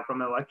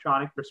 from an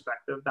electronic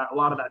perspective, that a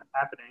lot of that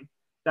happening.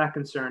 That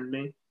concerned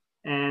me.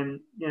 And,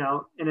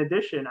 in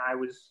addition, I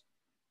was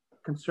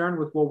concerned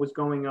with what was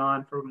going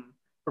on from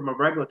a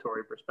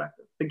regulatory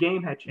perspective. The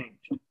game had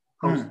changed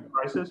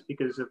post-crisis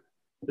because of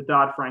the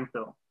Dodd-Frank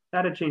bill.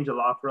 That had changed a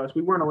lot for us.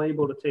 We weren't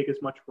able to take as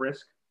much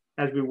risk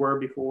as we were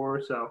before.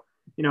 So,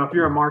 if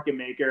you're a market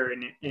maker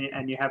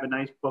and you have a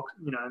nice book,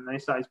 a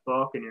nice size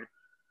book, and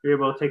you're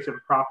able to take some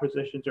prop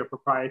positions or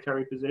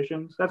proprietary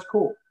positions, that's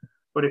cool.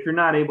 But if you're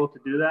not able to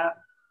do that,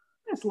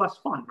 it's less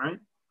fun, right?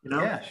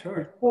 Yeah,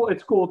 sure.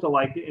 It's cool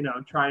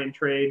to try and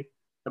trade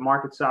the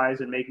market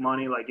size and make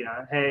money,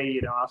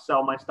 hey, I'll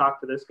sell my stock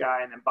to this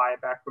guy and then buy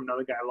it back from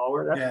another guy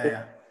lower. That's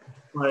cool.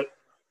 But,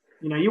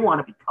 you want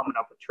to be coming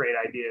up with trade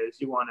ideas.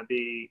 You want to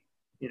be,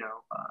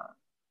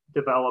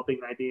 developing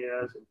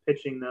ideas and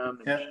pitching them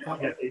and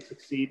showing that they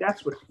succeed.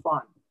 That's what's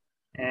fun.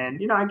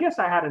 And, I guess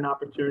I had an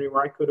opportunity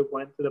where I could have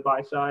went to the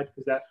buy side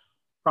because that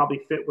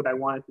probably fit what I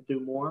wanted to do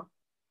more.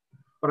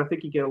 But I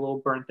think you get a little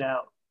burnt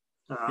out.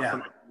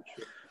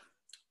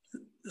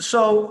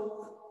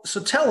 So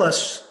tell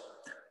us,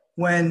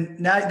 when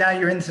now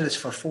you're into this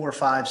for 4,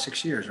 5,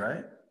 6 years,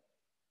 right?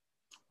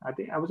 I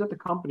think I was at the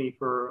company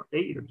for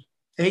 8 years.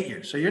 8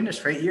 years. So you're in this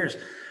for 8 years.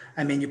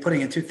 I mean, you're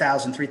putting in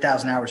 2,000,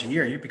 3,000 hours a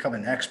year. You're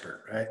becoming an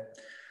expert, right?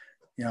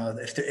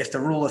 If the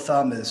rule of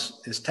thumb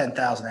is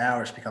 10,000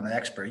 hours to become an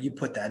expert, you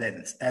put that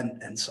in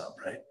and some,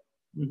 right?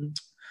 Mm-hmm.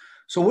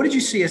 So what did you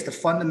see as the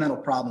fundamental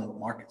problem with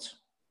markets?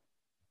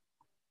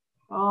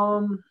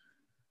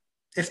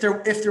 If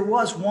there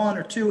was one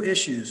or two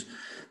issues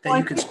that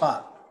you could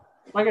spot.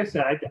 Like I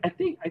said, I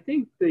think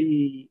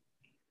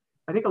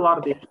a lot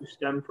of the issues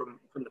stem from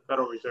the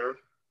Federal Reserve.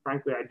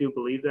 Frankly, I do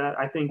believe that.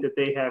 I think that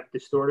they have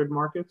distorted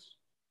markets.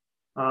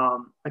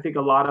 I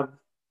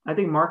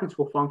think markets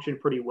will function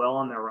pretty well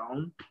on their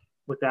own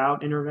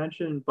without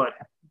intervention, but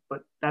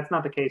that's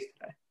not the case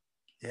today.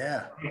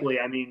 Yeah. Frankly,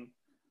 I mean,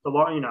 the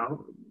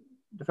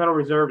Federal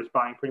Reserve is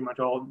buying pretty much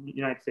all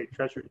United States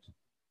treasuries.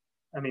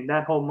 I mean,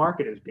 that whole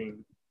market is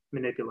being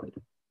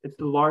manipulated. It's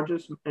the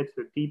largest, it's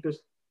the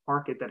deepest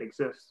market that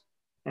exists,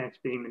 and it's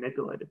being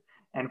manipulated.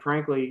 And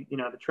frankly, the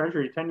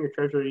 10-year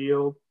treasury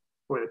yield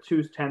or the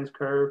 2s-10s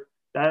curve,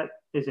 that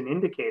is an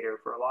indicator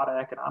for a lot of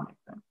economic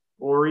things,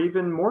 or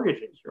even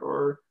mortgages,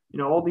 or,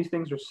 all these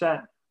things are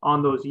set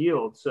on those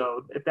yields.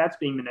 So if that's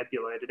being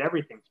manipulated,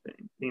 everything's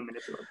being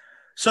manipulated.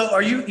 So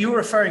are you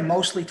referring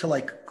mostly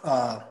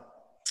to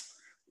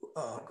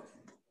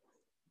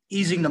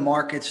easing the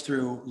markets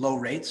through low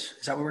rates?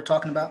 Is that what we're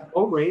talking about?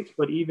 Low rates,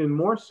 but even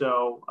more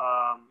so,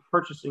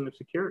 purchasing of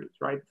securities,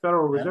 right? The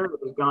Federal Reserve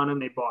has gone in,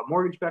 they bought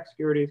mortgage-backed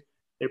securities,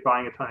 they're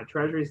buying a ton of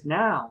treasuries.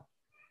 Now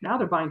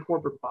they're buying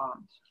corporate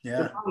bonds. Yeah.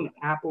 They're buying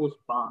Apple's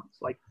bonds.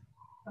 Like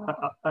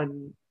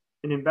an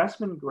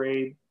investment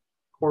grade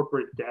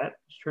corporate debt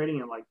is trading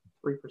at like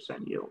 3%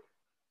 yield.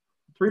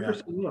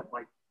 3% yield.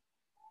 Like,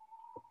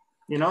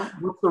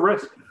 what's the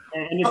risk?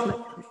 And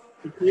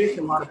it creates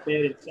a lot of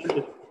bad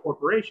incentives for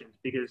corporations,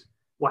 because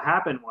what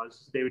happened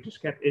was they would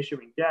just kept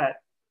issuing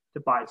debt to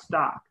buy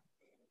stock,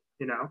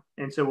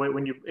 And so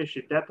when you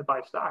issue debt to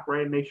buy stock,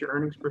 right, it makes your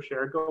earnings per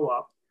share go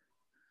up,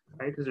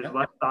 right, because there's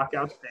less stock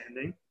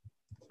outstanding.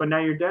 But now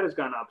your debt has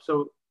gone up.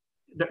 So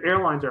the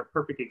airlines are a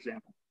perfect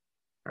example,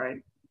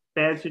 right?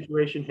 Bad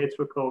situation hits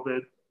with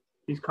COVID.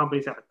 These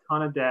companies have a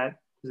ton of debt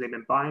because they've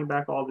been buying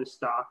back all this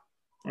stock.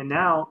 And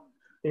now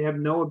they have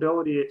no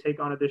ability to take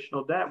on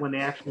additional debt when they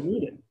actually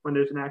need it, when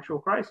there's an actual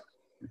crisis.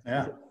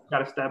 Yeah. Got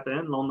to step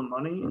in, loan the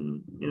money,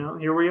 and,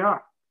 here we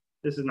are.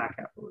 This is not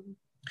capitalism.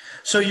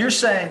 So you're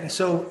saying,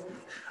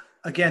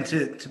 again,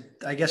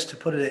 I guess to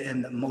put it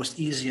in the most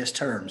easiest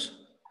terms,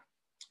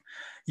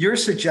 you're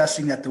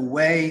suggesting that the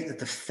way that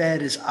the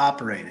Fed is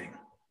operating,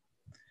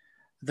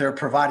 they're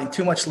providing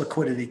too much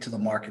liquidity to the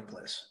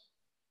marketplace.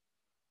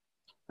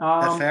 Is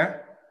that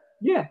fair?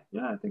 Yeah,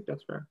 I think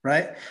that's fair.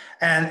 Right.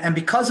 And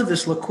because of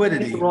this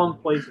liquidity, the wrong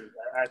places,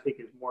 I think,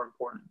 is more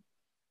important.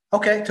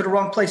 Okay, to the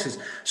wrong places.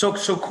 So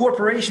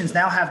corporations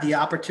now have the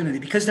opportunity,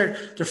 because they're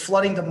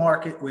flooding the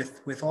market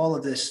with all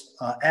of this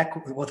I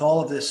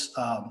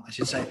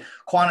should say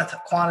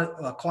quantifiable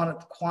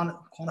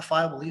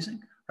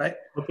easing, right?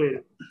 Okay.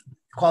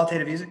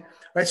 Qualitative easing,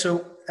 right?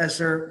 So as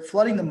they're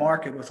flooding the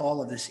market with all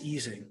of this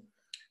easing,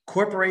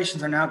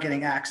 corporations are now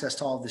getting access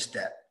to all this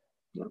debt.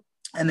 Yep.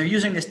 And they're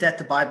using this debt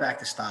to buy back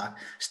the stock.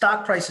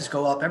 Stock prices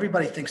go up.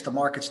 Everybody thinks the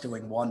market's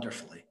doing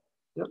wonderfully.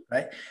 Yep.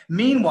 Right.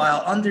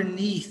 Meanwhile,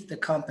 underneath the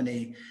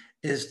company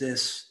is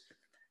this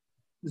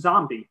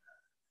zombie.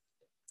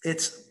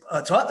 It's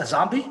what, a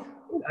zombie?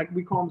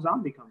 We call them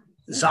zombie companies.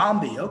 Yeah.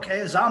 Zombie. Okay.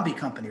 A zombie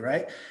company.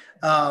 Right.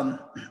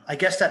 I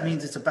guess that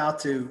means it's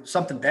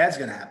something bad's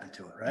going to happen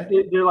to it. Right.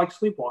 They're like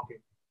sleepwalking.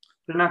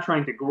 They're not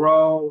trying to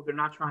grow. They're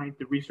not trying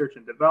to research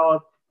and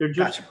develop. They're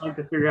just trying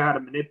to figure out how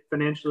to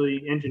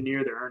financially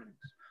engineer their earnings.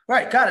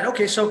 Right. Got it.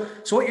 Okay. So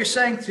what you're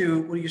saying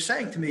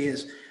to me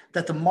is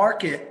that the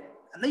market,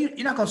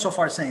 you're not going so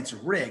far as saying it's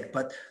rigged,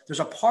 but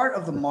there's a part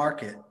of the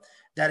market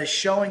that is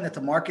showing that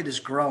the market is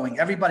growing.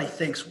 Everybody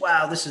thinks,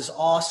 wow, this is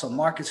awesome.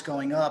 Market's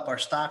going up, our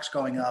stock's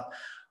going up.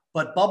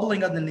 But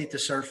bubbling underneath the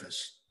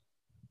surface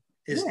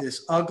is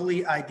this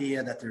ugly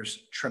idea that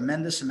there's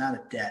tremendous amount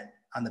of debt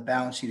on the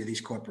balance sheet of these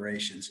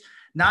corporations.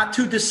 Not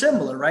too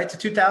dissimilar, right, to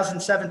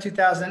 2007,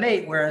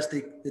 2008, whereas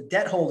the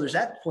debt holders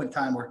at that point in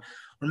time were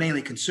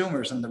mainly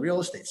consumers on the real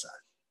estate side.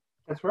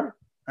 That's right.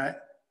 Right?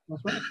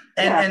 That's right.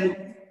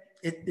 And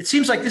it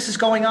seems like this is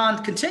going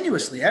on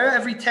continuously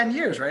every 10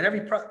 years, right?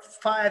 Every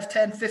 5,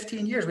 10,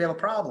 15 years, we have a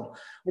problem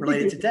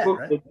related to debt,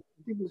 right?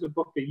 I think there's a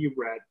book that you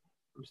read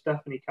from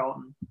Stephanie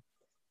Kelton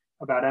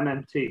about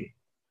MMT,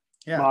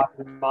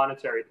 modern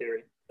monetary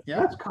theory. Yeah.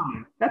 That's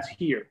coming. That's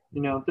here.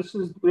 This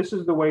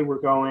is the way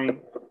we're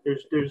going.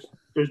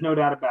 There's no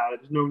doubt about it.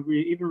 There's no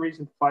even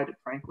reason to fight it,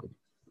 frankly.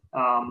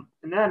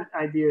 And that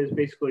idea is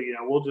basically,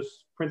 we'll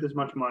just print as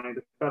much money.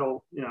 The Fed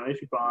will,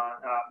 issue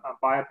bond,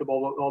 buy up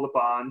all the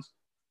bonds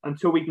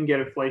until we can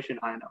get inflation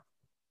high enough,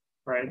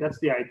 right? That's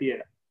the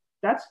idea.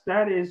 That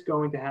is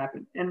going to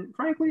happen. And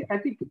frankly, I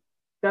think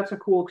that's a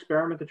cool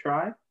experiment to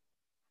try,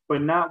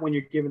 but not when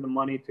you're giving the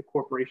money to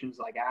corporations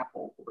like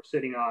Apple who are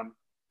sitting on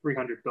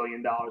 $300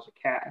 billion of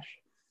cash.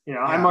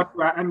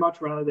 I'd much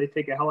rather they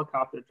take a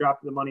helicopter, drop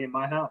the money in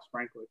my house,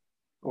 frankly,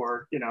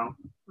 or,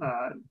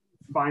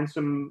 find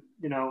some,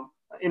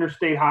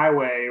 interstate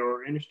highway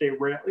or interstate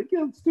rail.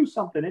 Let's do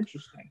something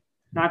interesting,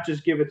 not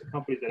just give it to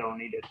companies that don't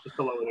need it, just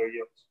to lower their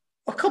yields.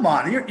 Well, come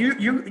on. You're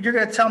going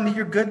to tell me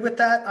you're good with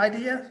that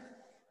idea?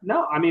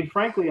 No, I mean,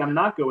 frankly, I'm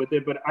not good with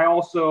it. But I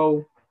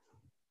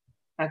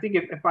think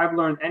if I've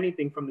learned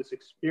anything from this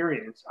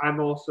experience, I'm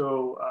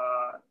also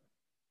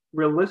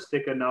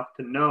realistic enough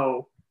to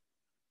know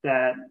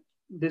that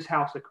this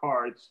house of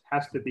cards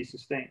has to be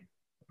sustained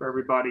for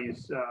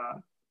everybody's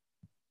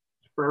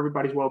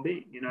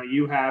well-being.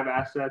 You have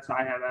assets,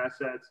 I have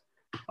assets.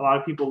 A lot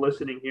of people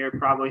listening here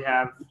probably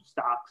have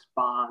stocks,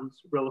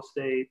 bonds, real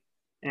estate,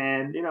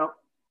 and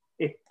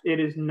it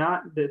is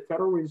not the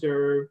Federal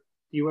Reserve,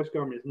 the U.S.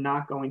 government is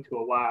not going to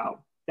allow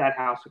that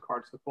house of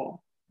cards to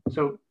fall.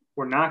 So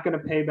we're not going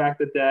to pay back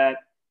the debt.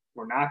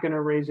 We're not going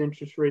to raise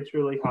interest rates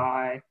really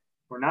high.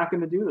 We're not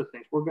going to do those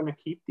things. We're going to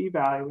keep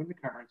devaluing the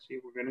currency.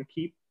 We're going to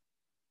keep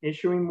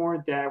issuing more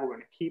debt. We're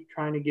going to keep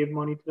trying to give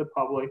money to the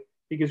public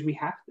because we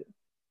have to.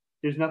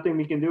 There's nothing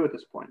we can do at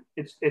this point.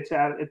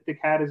 The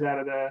cat is out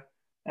of the.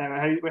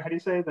 How do you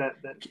say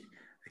that? The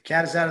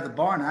cat is out of the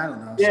barn. I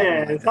don't know.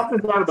 Yeah,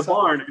 something's out of the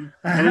barn,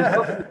 and there's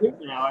nothing to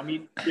do now. I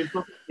mean,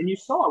 and you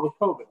saw it with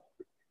COVID.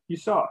 You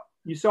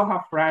saw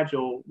how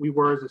fragile we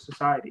were as a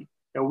society.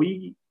 That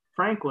we,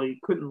 frankly,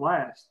 couldn't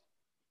last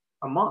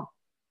a month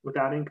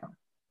without income.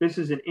 This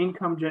is an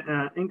income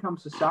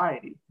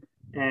society.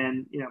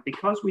 And,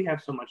 because we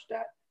have so much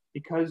debt,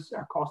 because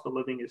our cost of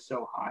living is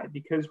so high,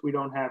 because we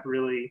don't have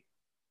really,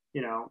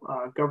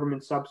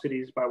 government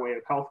subsidies by way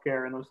of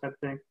healthcare and those type of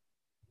things,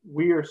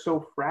 we are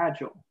so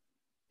fragile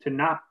to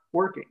not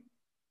working,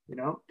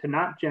 to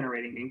not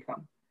generating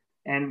income.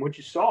 And what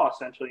you saw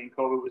essentially in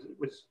COVID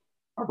was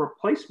a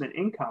replacement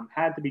income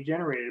had to be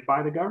generated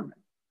by the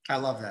government. I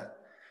love that.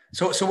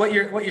 So what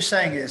you're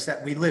saying is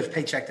that we live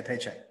paycheck to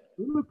paycheck.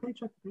 We live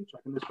paycheck to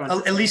paycheck in this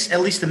country.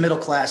 At least the middle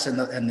class and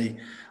the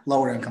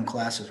lower income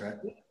classes, right?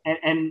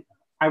 And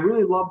I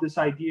really love this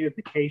idea of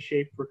the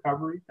K-shaped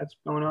recovery that's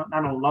going on.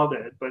 I don't love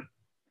it, but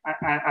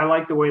I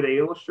like the way they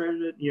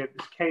illustrated it. You have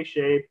this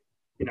K-shape.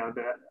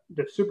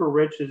 The super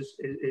rich is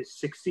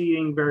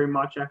succeeding very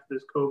much after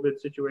this COVID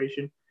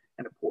situation,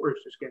 and the poor is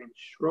just getting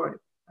destroyed.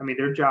 I mean,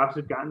 their jobs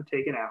have gotten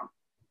taken out.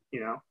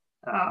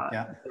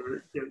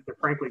 They're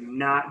frankly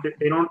not.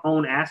 They don't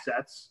own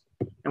assets,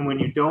 and when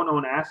you don't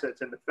own assets,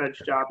 and the Fed's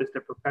job is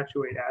to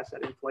perpetuate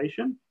asset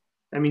inflation,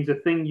 that means the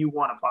thing you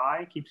want to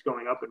buy keeps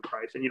going up in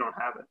price, and you don't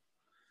have it.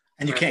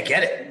 And you can't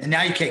get it. And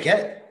now you can't get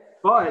it.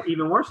 But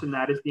even worse than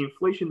that is the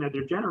inflation that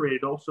they're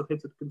generated also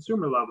hits at the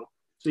consumer level.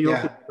 So you'll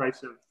see the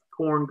price of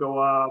corn go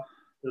up.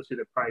 You'll see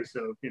the price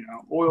of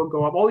oil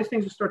go up. All these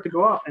things will start to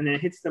go up, and then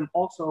it hits them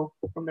also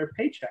from their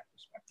paycheck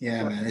perspective.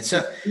 Yeah, so man. It's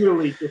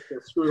really just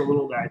a screw the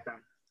little guy thing.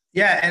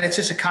 Yeah, and it's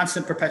just a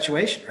constant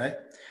perpetuation, right?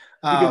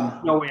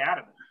 There's no way out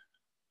of it.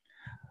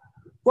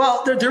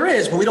 Well, there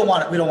is, but we don't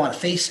want to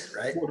face it,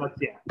 right? Well,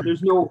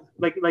 there's no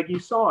like you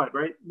saw it,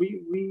 right?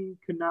 We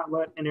could not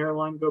let an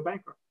airline go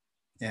bankrupt.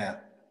 Yeah,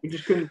 we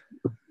just couldn't.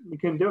 We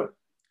couldn't do it.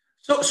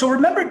 So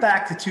remember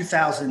back to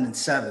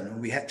 2007 when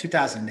we had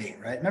 2008,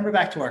 right? Remember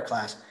back to our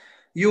class,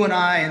 you and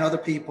I and other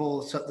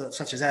people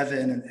such as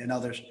Evan and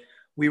others,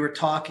 we were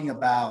talking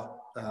about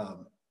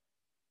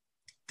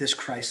this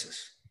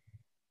crisis,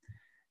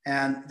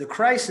 and the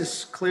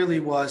crisis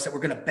clearly was that we're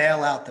going to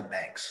bail out the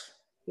banks.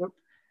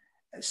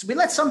 So we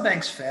let some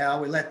banks fail.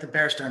 We let the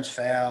Bear Stearns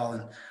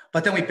fail,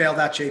 but then we bailed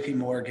out J.P.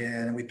 Morgan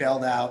and we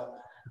bailed out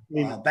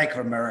Bank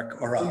of America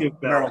or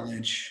Merrill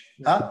Lynch.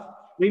 Huh?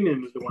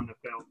 Lehman was the one that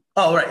failed.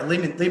 Oh, right.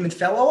 Lehman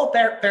fell. Oh,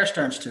 Bear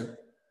Stearns too.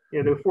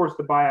 Yeah, they were forced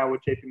to buy out with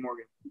J.P.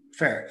 Morgan.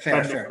 Fair.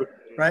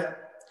 Right?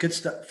 Good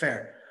stuff.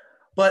 Fair.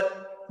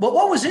 But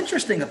what was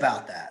interesting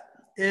about that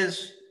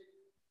is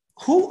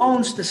who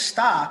owns the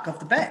stock of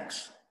the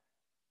banks?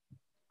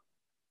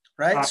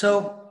 Right?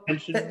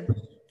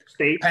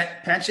 State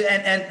pension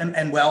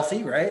and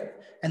wealthy, right?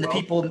 And the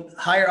people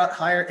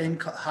higher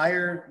income,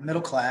 higher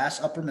middle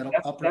class, upper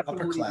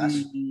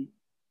class.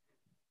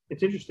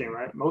 It's interesting,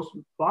 right? A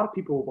lot of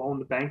people will own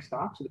the bank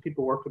stocks, so the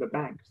people work for the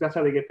bank because that's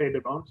how they get paid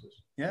their bonuses.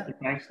 Yeah, the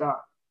bank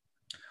stock.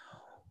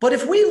 But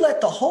if we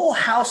let the whole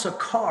house of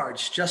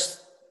cards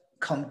just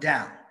come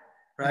down,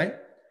 right?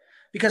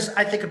 Because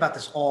I think about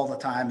this all the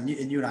time,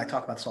 and you and I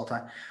talk about this all the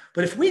time.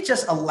 But if we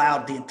just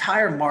allowed the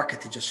entire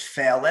market to just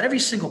fail, let every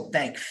single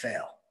bank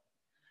fail,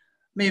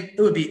 I mean,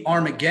 it would be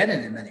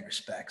Armageddon in many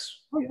respects.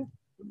 Oh, yeah.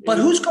 But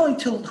who's going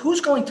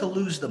to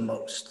lose the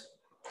most?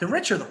 The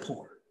rich or the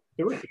poor?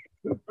 The rich.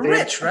 The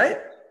rich, right?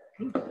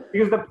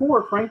 Because the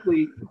poor,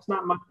 frankly, it's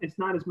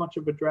not as much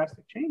of a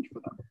drastic change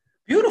for them.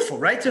 Beautiful,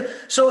 right?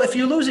 So if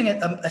you're losing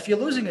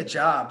a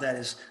job that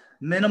is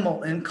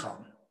minimal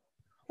income,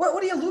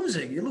 what are you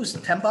losing? You're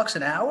losing $10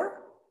 an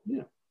hour?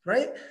 Yeah.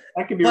 Right?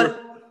 That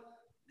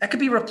could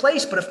be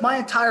replaced, but if my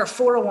entire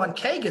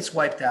 401k gets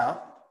wiped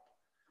out,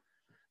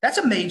 that's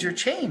a major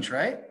change,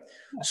 right?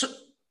 Yeah.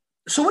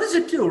 So what does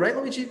it do, right,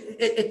 Luigi?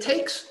 It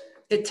takes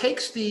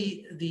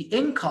the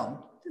income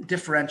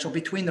differential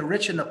between the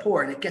rich and the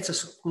poor, and it gets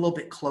us a little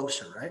bit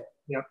closer, right?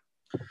 Yeah.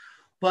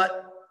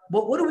 But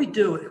what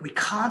do? We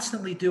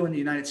constantly do in the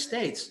United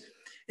States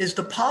is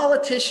the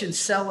politicians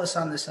sell us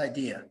on this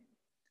idea,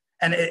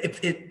 and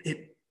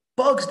it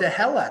bugs the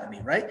hell out of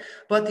me, right?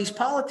 But these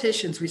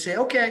politicians, we say,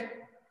 okay,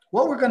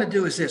 what we're going to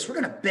do is this. We're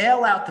going to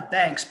bail out the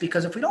banks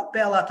because if we don't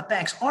bail out the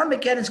banks,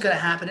 Armageddon's going to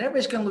happen.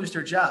 Everybody's going to lose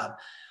their job.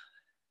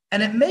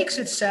 And it makes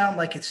it sound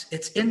like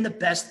it's in the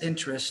best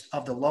interest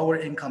of the lower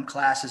income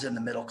classes and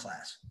the middle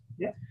class.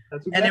 Yeah.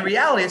 And in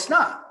reality, it's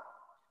not.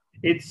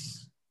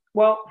 It's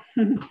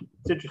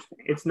interesting.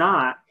 It's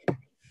not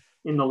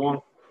in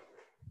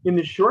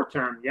the short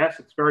term. Yes,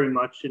 it's very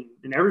much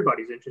in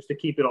everybody's interest to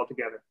keep it all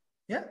together.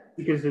 Yeah.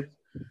 Because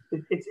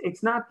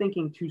it's not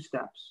thinking two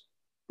steps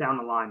down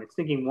the line. It's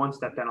thinking one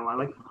step down the line.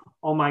 Like,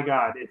 oh my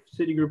God, if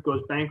Citigroup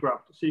goes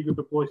bankrupt, Citigroup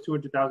employs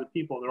 200,000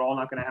 people, they're all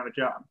not going to have a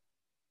job.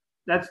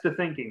 That's the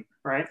thinking,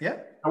 right? Yeah.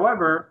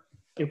 However,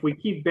 if we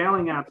keep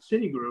bailing out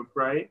Citigroup,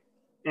 right,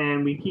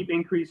 and we keep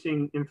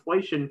increasing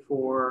inflation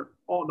for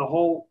the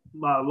whole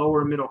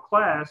lower middle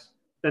class,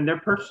 then their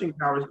purchasing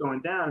power is going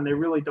down, and they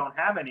really don't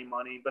have any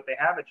money, but they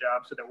have a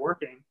job, so they're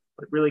working,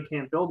 but really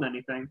can't build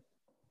anything.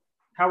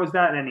 How is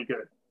that any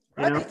good?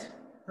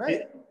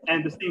 Right.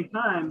 And at the same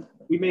time,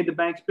 we made the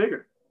banks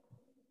bigger,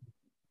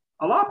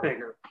 a lot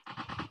bigger.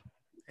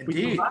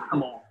 Indeed. We got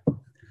them all.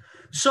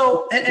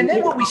 So, and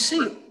then what we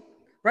see,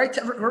 right?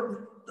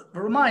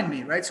 Remind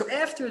me, right? So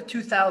after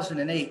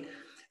 2008,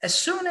 as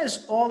soon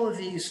as all of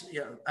these,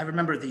 I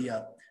remember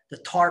the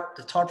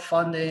TARP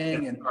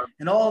funding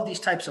and all of these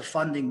types of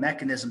funding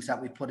mechanisms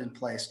that we put in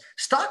place,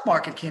 stock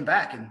market came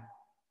back in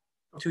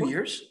 2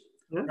 years,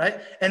 right?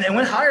 And it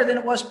went higher than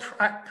it was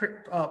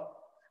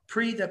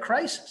pre the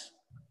crisis.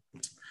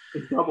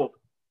 It doubled.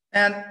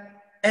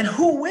 And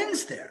who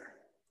wins there?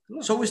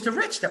 Yeah. So it was the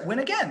rich that win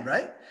again,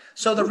 right?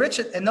 So the rich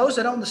and those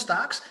that own the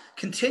stocks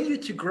continue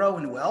to grow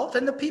in wealth,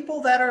 and the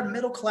people that are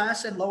middle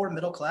class and lower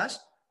middle class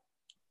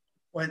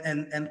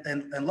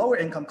and lower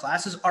income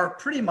classes are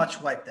pretty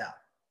much wiped out.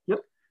 Yep,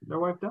 they're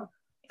wiped out.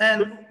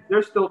 And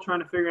they're still trying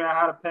to figure out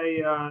how to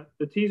pay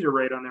the teaser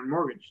rate on their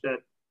mortgage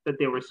that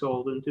they were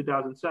sold in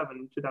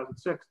 2007,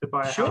 2006 to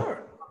buy a house.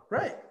 Sure,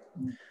 right.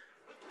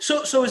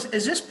 So is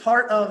this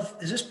part of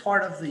the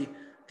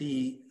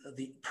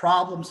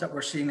problems that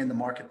we're seeing in the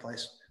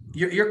marketplace?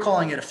 You're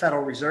calling it a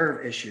Federal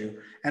Reserve issue,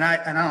 and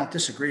I don't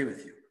disagree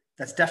with you.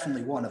 That's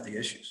definitely one of the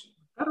issues.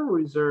 Federal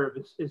Reserve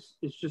is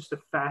just a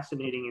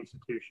fascinating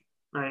institution,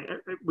 right?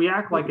 We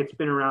act like it's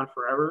been around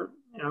forever.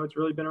 It's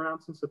really been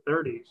around since the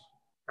 30s,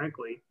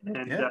 frankly,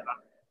 and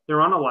they're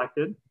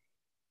unelected,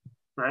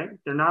 right?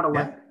 They're not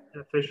elected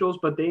officials,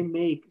 but they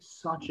make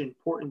such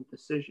important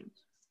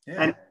decisions.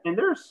 Yeah. And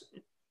there's,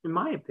 in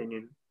my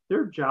opinion,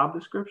 their job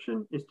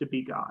description is to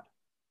be God.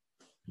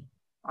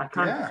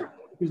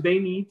 Because they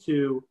need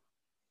to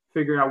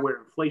figure out where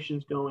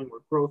inflation's going,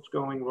 where growth's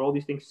going, where all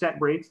these things, set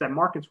rates that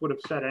markets would have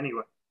set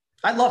anyway.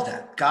 I love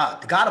that.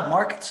 God, the God of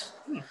markets.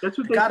 Yeah, that's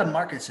what the God of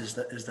markets is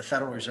the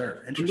Federal Reserve.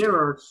 Interesting. And there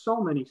are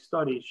so many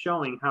studies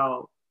showing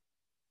how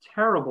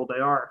terrible they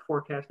are at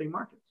forecasting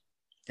markets.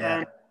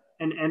 Yeah.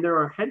 And there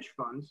are hedge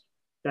funds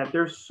that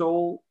their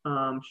sole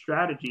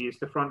strategy is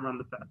to front run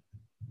the Fed.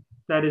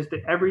 That is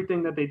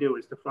everything that they do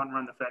is to front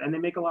run the Fed, and they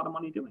make a lot of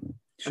money doing it.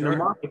 Sure. And the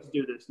markets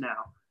do this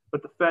now,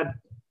 but the Fed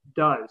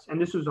does, and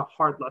this was a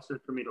hard lesson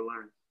for me to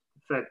learn.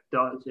 The Fed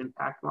does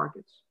impact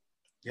markets.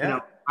 Yeah.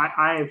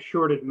 I have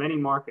shorted many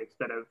markets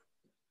that have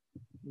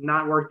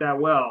not worked that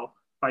well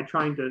by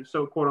trying to,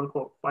 quote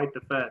unquote, fight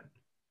the Fed.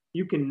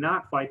 You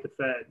cannot fight the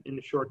Fed in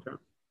the short term.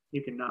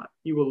 You cannot.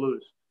 You will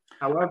lose.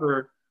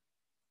 However,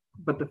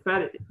 but the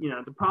Fed,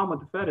 the problem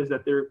with the Fed is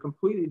that they're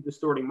completely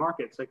distorting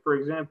markets. Like, for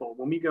example,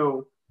 when we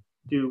go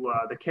do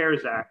the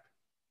CARES Act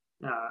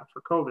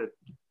for COVID,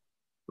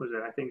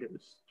 I think it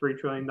was $3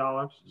 trillion,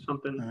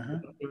 something. Uh-huh.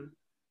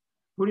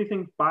 Who do you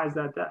think buys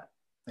that debt?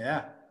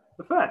 Yeah.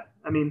 The Fed.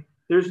 I mean,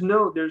 there's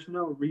no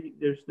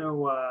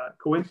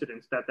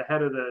coincidence that the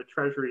head of the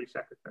Treasury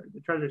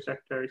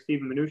Secretary,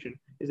 Stephen Mnuchin,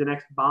 is an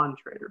ex-bond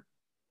trader.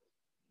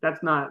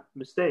 That's not a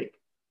mistake.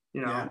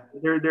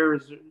 There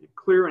is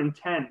clear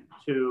intent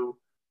to,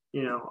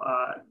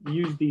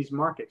 use these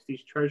markets,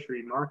 these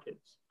Treasury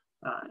markets,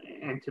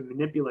 and to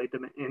manipulate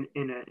them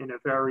in a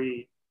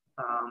very,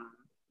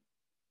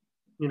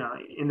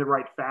 in the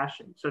right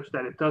fashion, such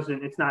that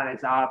it's not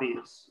as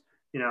obvious.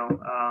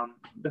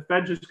 The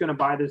Fed's just going to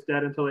buy this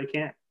debt until they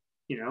can.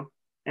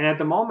 And at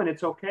the moment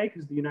it's okay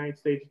because the United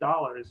States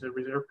dollar is the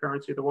reserve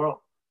currency of the world.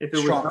 If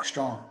it was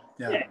strong.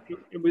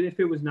 If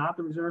it was not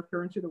the reserve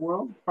currency of the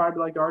world, probably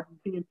like the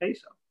Argentinian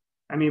peso.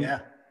 I mean,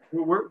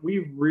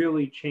 we've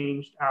really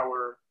changed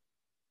our.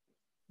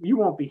 You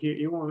won't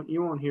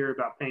hear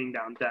about paying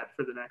down debt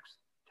for the next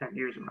 10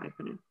 years, in my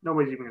opinion.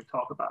 Nobody's even going to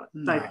talk about it.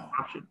 It's not even an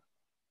option.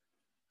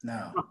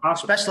 No,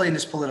 especially in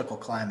this political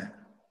climate.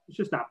 It's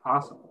just not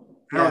possible.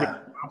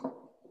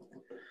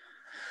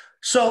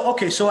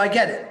 So I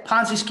get it.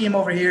 Ponzi scheme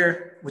over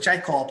here, which I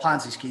call a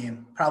Ponzi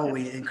scheme,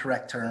 probably an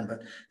incorrect term,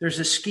 but there's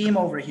a scheme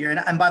over here.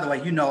 And by the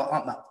way, I'm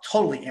not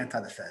totally anti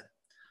the Fed.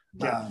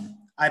 Yeah.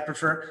 I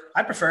prefer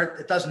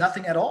it does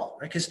nothing at all,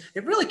 right? Because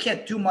it really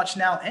can't do much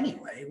now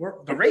anyway.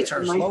 The rates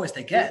are as low as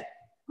they get.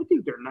 I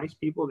think they're nice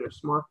people. They're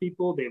smart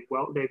people. They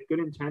have good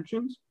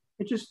intentions.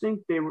 I just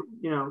think they were,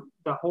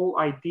 the whole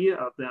idea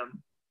of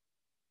them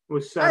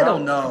was set up. I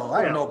don't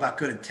know about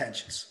good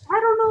intentions. I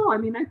don't know. I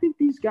mean, I think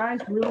these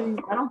guys really.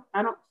 I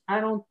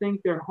don't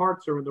think their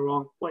hearts are in the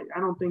wrong place. I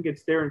don't think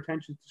it's their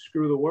intention to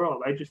screw the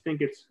world. I just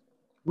think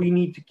we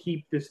need to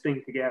keep this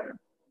thing together.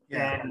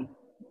 Yeah.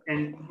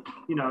 And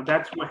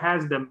that's what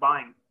has them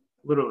buying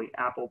literally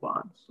Apple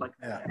bonds. Like,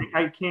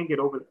 I can't get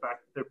over the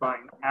fact that they're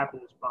buying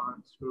Apple's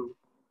bonds, who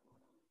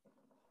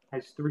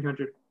has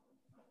 $300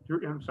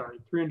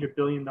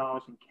 billion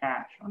in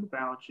cash on the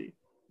balance sheet.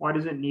 Why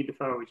does it need the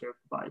Federal Reserve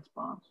to buy its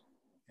bonds?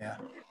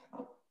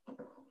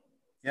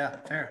 Yeah,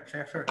 fair.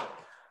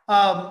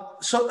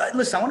 So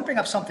listen, I want to bring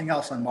up something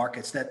else on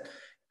markets that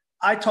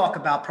I talk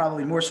about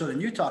probably more so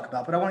than you talk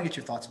about, but I want to get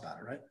your thoughts about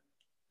it, right?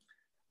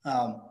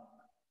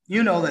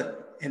 That,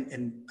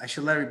 and I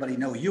should let everybody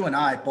know, you and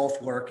I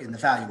both work in the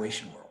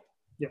valuation world.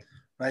 Yeah.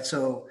 Right.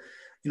 So,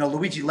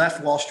 Luigi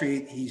left Wall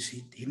Street.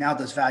 He now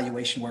does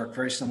valuation work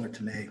very similar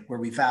to me, where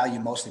we value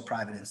mostly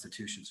private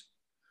institutions.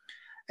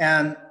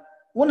 And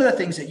one of the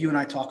things that you and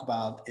I talk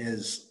about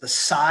is the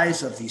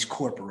size of these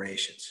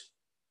corporations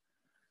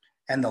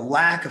and the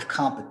lack of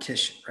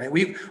competition, right?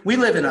 We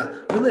live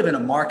in a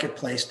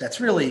marketplace that's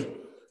really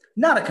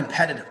not a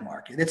competitive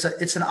market.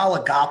 It's an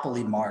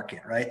oligopoly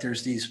market, right?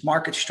 There's these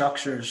market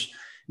structures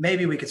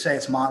maybe we could say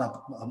it's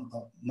mono,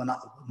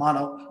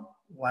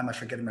 why am I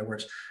forgetting my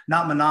words?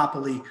 Not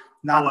monopoly,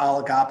 not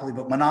oligopoly,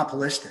 but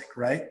monopolistic,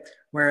 right?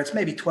 Where it's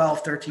maybe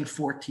 12, 13,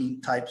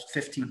 14 types,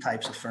 15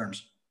 types of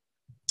firms.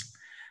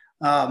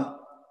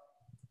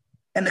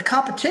 And the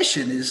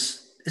competition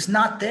is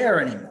not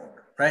there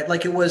anymore, right?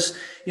 Like it was,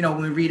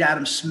 when we read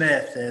Adam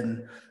Smith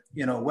and,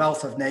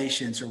 Wealth of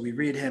Nations, or we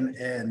read him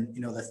in,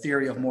 the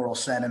Theory of Moral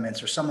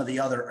Sentiments, or some of the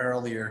other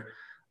earlier,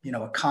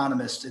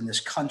 economists in this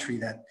country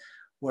that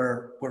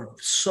were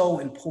so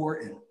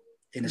important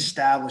in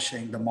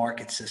establishing the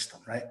market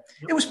system, right?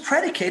 Yep. It was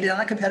predicated on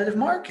a competitive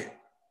market.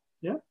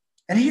 Yeah.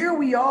 And here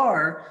we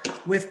are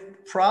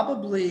with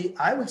probably,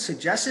 I would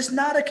suggest, it's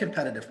not a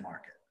competitive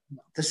market.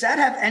 Does that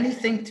have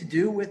anything to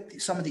do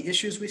with some of the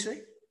issues we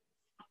see?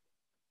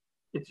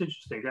 It's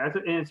interesting.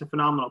 And it's a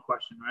phenomenal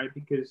question, right?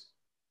 Because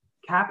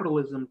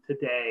capitalism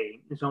today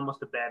is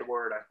almost a bad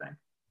word, I think.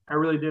 I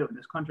really do. In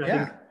this country, I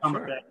think it's become a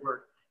bad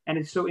word. And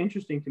it's so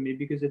interesting to me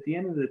because at the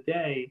end of the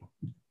day,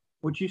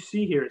 what you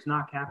see here is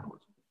not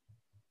capitalism.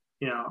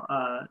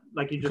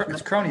 Like you just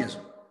it's cronyism.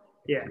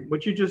 Yeah.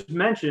 What you just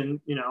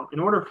mentioned, in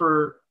order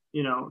for,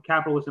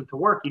 capitalism to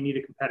work, you need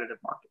a competitive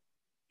market.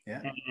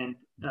 Yeah. And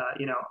I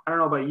don't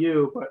know about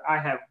you, but I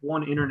have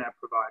one internet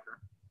provider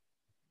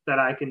that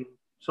I can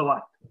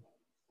select.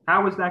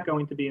 How is that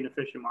going to be an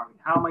efficient market?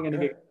 How am I going to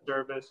get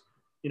service?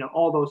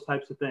 All those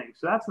types of things.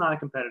 So that's not a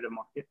competitive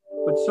market,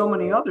 but so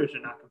many others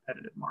are not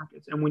competitive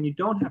markets. And when you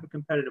don't have a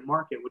competitive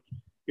market,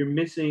 you're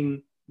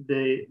missing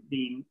the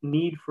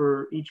need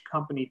for each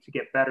company to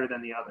get better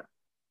than the other.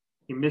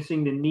 You're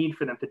missing the need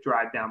for them to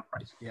drive down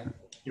prices. Yeah.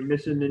 You're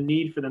missing the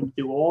need for them to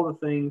do all the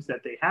things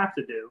that they have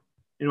to do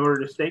in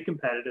order to stay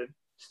competitive,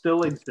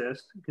 still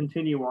exist,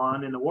 continue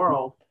on in the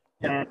world.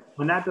 Yeah. And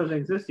when that doesn't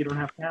exist, you don't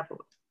have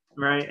capitalism,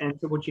 right? And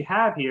so what you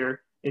have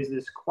here is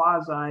this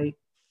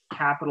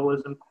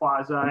quasi-capitalism,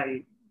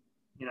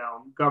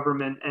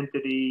 government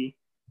entity,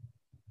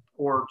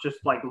 or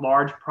just like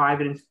large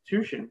private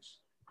institutions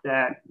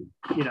that,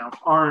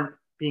 aren't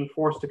being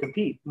forced to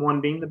compete. One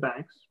being the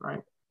banks,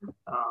 right?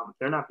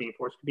 They're not being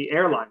forced to be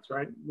airlines,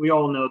 right? We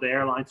all know the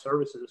airline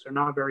services are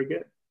not very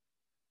good.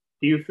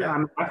 Do you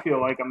feel? I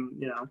feel like I'm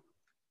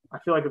a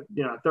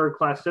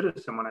third-class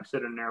citizen when I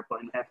sit in an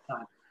airplane half the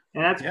time,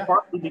 and that's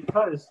partly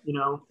because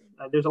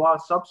there's a lot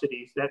of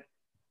subsidies that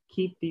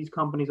keep these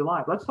companies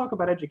alive. Let's talk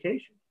about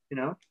education.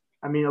 A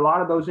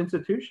lot of those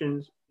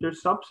institutions,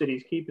 there's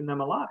subsidies keeping them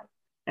alive,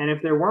 and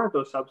if there weren't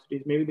those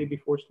subsidies, maybe they'd be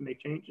forced to make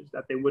changes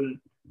that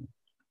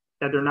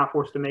they're not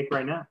forced to make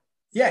right now.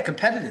 Yeah,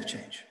 competitive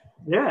change.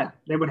 Yeah,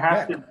 they would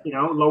have to,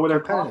 lower their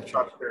cost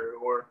structure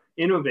or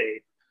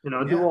innovate,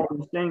 do all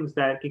these things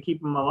that can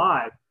keep them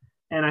alive.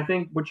 And I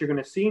think what you're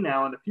going to see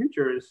now in the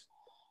future is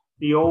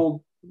the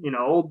old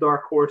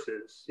dark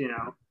horses,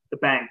 the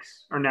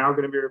banks are now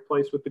going to be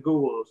replaced with the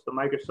Googles, the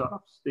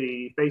Microsofts,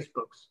 the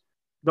Facebooks.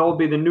 They'll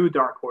be the new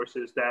dark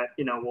horses that,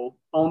 will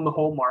own the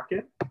whole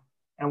market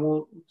and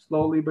will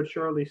slowly but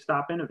surely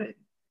stop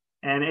innovating.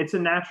 And it's a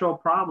natural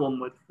problem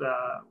with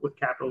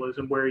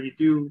capitalism where you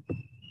do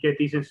get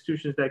these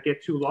institutions that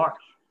get too large.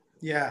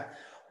 Yeah.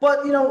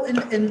 But,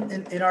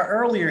 in our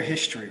earlier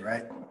history,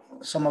 right,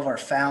 some of our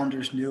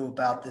founders knew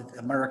about the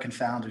American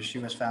founders,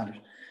 U.S. founders.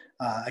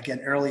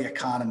 Again, early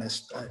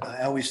economists,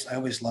 I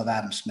always love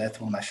Adam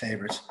Smith, one of my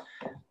favorites,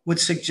 would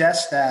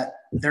suggest that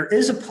there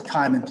is a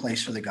time and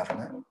place for the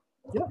government.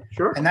 Yeah,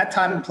 sure. And that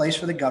time and place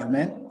for the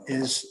government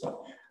is,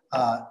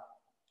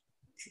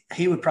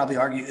 he would probably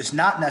argue, is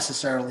not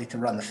necessarily to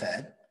run the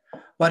Fed,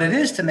 but it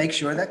is to make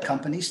sure that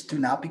companies do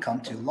not become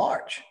too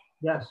large.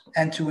 Yes.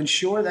 And to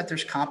ensure that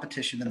there's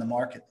competition in the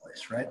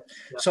marketplace, right?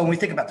 Yeah. So when we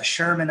think about the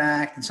Sherman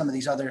Act and some of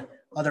these other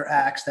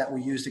acts that were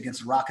used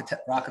against the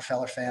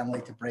Rockefeller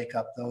family to break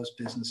up those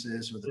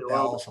businesses, or the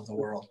Bells of the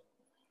world,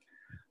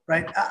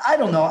 right? I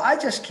don't know. I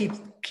just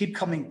keep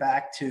coming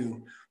back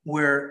to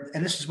where,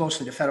 and this is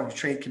mostly the Federal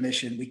Trade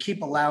Commission, we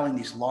keep allowing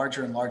these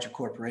larger and larger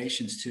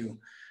corporations to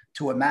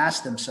amass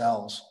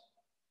themselves,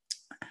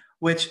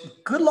 which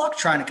good luck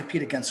trying to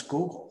compete against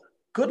Google.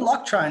 Good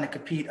luck trying to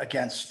compete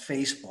against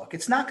Facebook.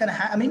 It's not going to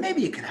happen.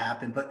 Maybe it could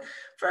happen, but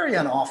very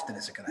unoften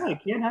is it going to happen.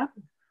 It can't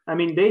happen.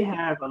 They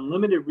have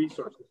unlimited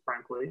resources,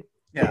 frankly.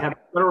 Yeah. They have the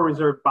Federal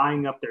Reserve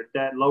buying up their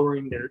debt,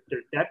 lowering their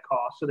debt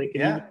costs so they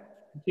can even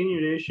continue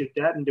to issue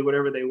debt and do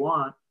whatever they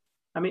want.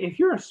 If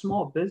you're a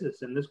small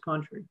business in this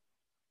country,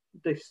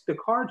 the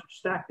cards are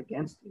stacked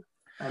against you.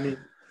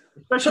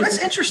 So that's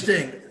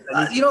interesting.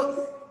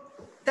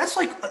 That's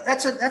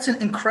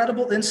an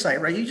incredible insight,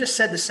 right? You just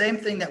said the same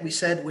thing that we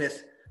said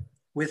with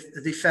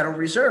the Federal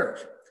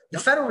Reserve. The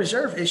Federal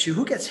Reserve issue,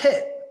 who gets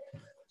hit?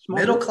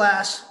 Middle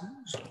class,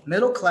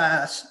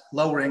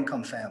 lower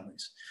income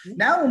families.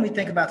 Now, when we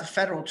think about the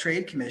Federal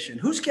Trade Commission,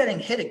 who's getting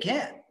hit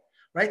again,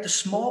 right? The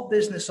small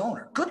business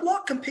owner. Good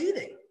luck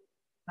competing.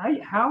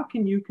 How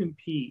can you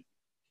compete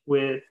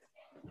with,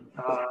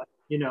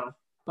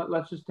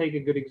 let's just take a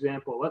good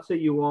example. Let's say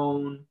you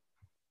own,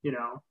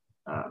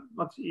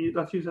 let's use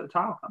a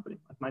tile company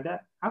like my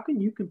dad. How can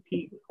you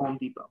compete with Home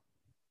Depot?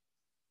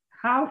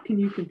 How can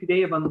you compete?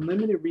 They have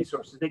unlimited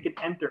resources. They can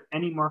enter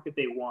any market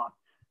they want.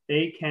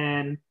 They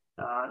can,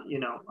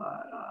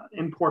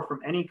 import from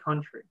any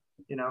country.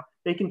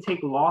 They can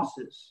take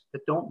losses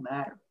that don't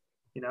matter.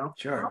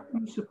 Sure. How are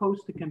you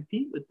supposed to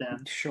compete with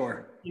them?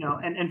 Sure.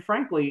 And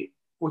frankly,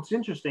 what's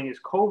interesting is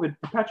COVID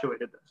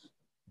perpetuated this.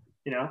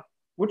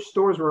 Which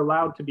stores were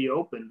allowed to be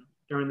open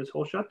during this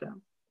whole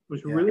shutdown? It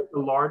was really the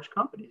large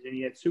companies, and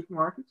you had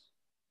supermarkets,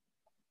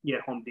 you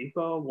had Home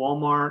Depot,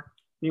 Walmart.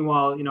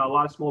 Meanwhile, a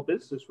lot of small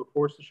businesses were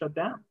forced to shut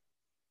down.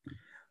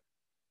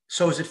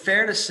 So is it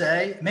fair to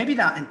say, maybe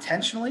not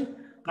intentionally,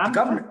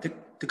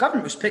 the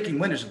government was picking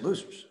winners and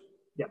losers?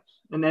 Yes,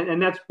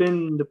 and that's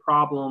been the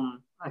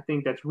problem. I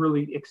think that's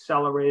really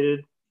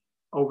accelerated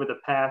over the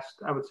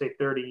past, I would say,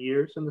 30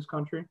 years in this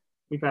country.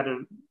 We've had a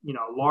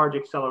large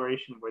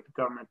acceleration with the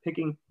government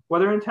picking,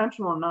 whether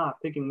intentional or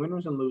not, picking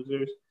winners and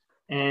losers,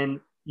 and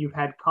you've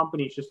had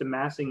companies just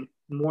amassing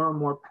more and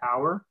more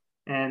power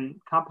and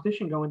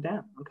competition going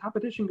down. When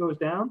competition goes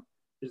down,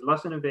 there's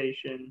less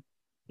innovation.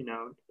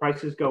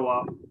 Prices go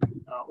up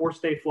or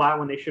stay flat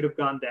when they should have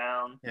gone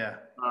down. Yeah.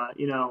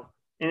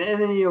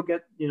 And then you'll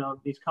get,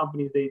 these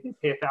companies, they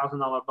pay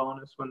 $1,000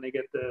 bonus when they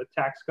get the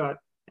tax cut,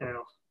 and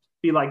it'll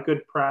be like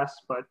good press.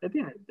 But at the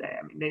end of the day,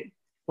 I mean,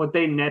 what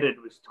they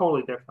netted was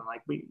totally different.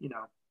 Like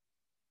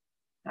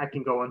I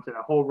can go into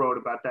the whole road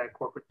about that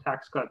corporate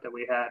tax cut that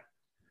we had,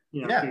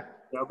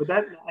 but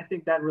I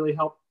think that really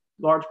helped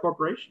large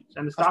corporations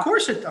and the stock. Of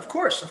course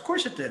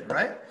it did,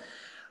 right?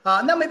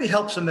 And that maybe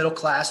helps the middle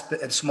class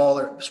and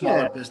smaller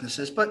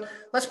businesses. But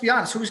let's be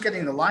honest, who's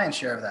getting the lion's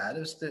share of that?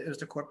 It was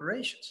the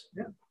corporations.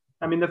 Yeah.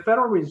 I mean, the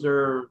Federal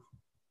Reserve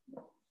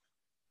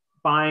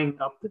buying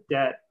up the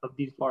debt of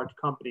these large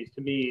companies,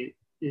 to me,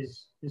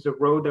 is a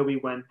road that we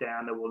went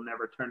down that we'll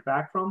never turn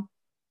back from.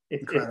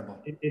 Incredible.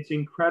 It's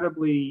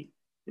incredibly.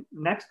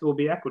 Next will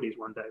be equities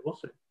one day. We'll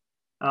see.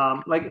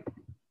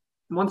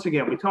 Once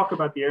again, we talk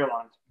about the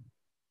airlines.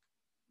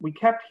 We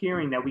kept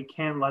hearing that we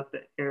can't let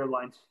the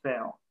airlines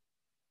fail.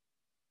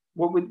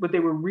 What they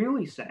were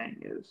really saying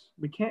is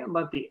we can't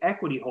let the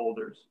equity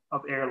holders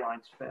of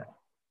airlines fail.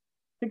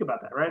 Think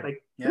about that, right?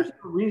 There's a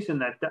reason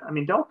that,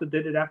 Delta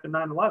did it after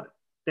 9/11.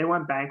 They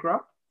went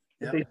bankrupt,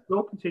 but they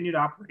still continued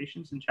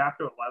operations in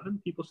Chapter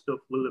 11. People still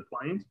flew the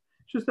planes.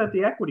 It's just that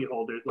the equity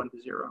holders went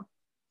to zero.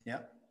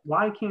 Yeah.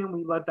 Why can't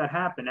we let that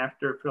happen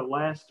after, for the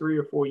last 3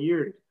 or 4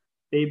 years,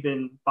 they've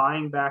been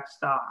buying back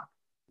stock?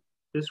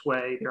 This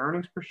way, their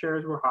earnings per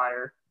shares were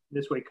higher.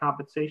 This way,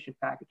 compensation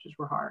packages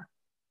were higher.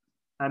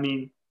 I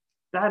mean,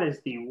 that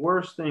is the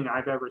worst thing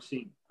I've ever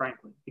seen,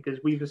 frankly, because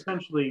we've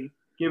essentially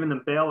given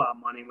them bailout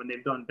money when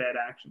they've done bad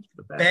actions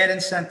for the bad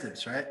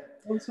incentives, right?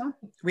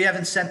 Incentives. We have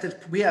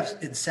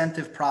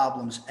incentive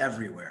problems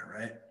everywhere,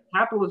 right?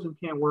 Capitalism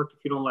can't work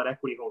if you don't let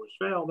equity holders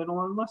fail. They don't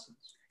learn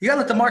lessons. You got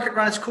to let the market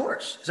run its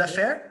course. Is that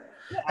fair?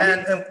 Yeah,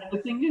 and the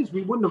thing is,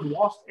 we wouldn't have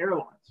lost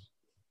airlines.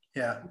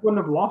 Yeah. We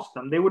wouldn't have lost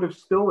them. They would have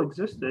still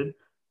existed.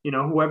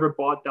 Whoever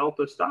bought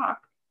Delta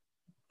stock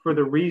for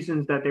the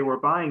reasons that they were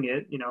buying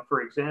it,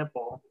 for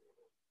example,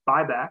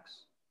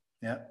 buybacks,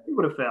 it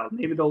would have failed.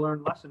 Maybe they'll learn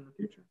a lesson in the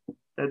future.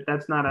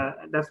 That's not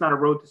a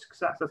road to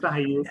success. That's not how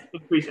you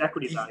increase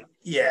equity value.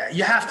 Yeah,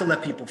 you have to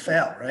let people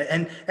fail, right?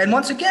 And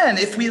once again,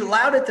 if we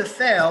allowed it to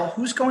fail,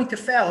 who's going to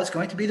fail? It's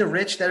going to be the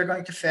rich that are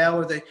going to fail,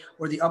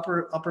 or the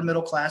upper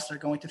middle class that are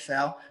going to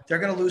fail. They're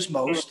going to lose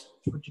most.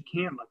 But you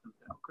can't let them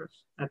fail,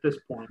 Chris. At this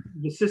point,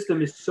 the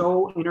system is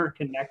so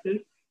interconnected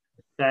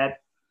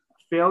that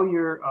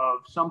failure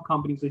of some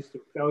companies leads to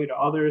failure to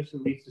others.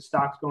 It leads to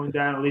stocks going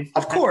down. It leads to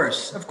of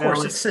course,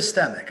 it's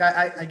systemic.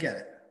 I get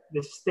it.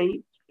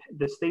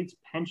 The state's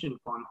pension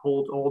fund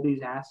holds all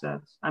these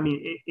assets. I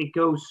mean, it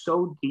goes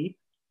so deep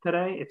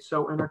today. It's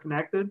so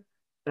interconnected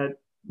that,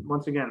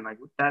 once again,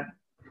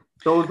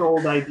 those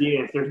old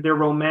ideas, they're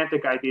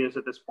romantic ideas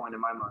at this point in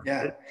my mind.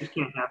 Yeah. It just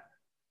can't happen.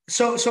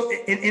 So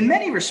in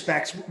many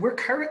respects, we're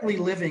currently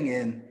living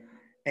in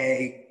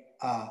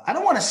I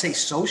don't want to say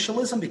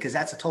socialism because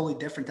that's a totally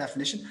different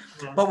definition,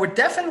 but we're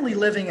definitely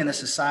living in a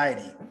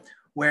society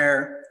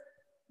where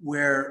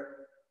we're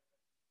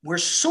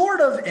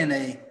sort of in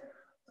a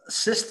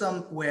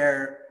system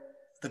where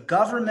the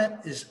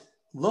government is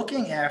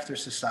looking after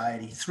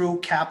society through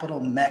capital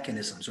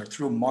mechanisms or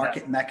through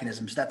market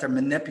mechanisms that they're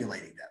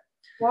manipulating them.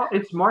 Well,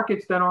 it's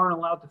markets that aren't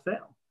allowed to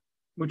fail,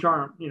 which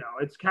aren't,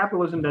 it's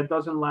capitalism that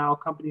doesn't allow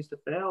companies to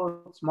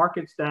fail. It's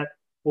markets that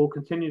will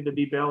continue to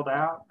be bailed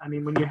out. I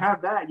mean, when you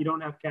have that, you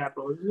don't have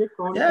capital.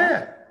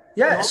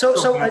 Yeah. So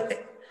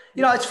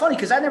it's funny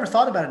because I never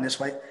thought about it in this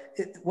way.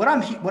 What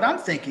I'm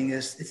thinking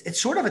is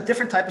it's sort of a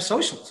different type of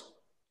socialism.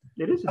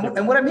 It is,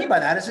 and what I mean by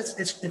that is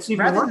it's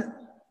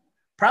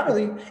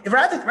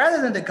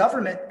rather than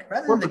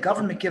the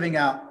government giving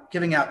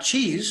out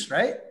cheese,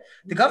 right?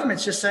 The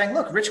government's just saying,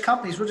 look, rich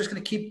companies, we'll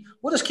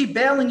just keep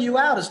bailing you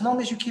out as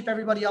long as you keep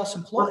everybody else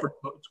employed.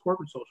 It's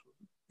corporate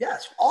socialism. Yeah,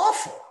 it's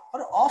awful. What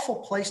an awful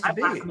place to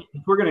be.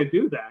 If we're going to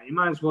do that, you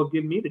might as well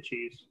give me the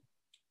cheese.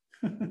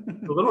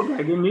 The little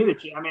guy, give me the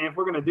cheese. I mean, if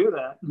we're going to do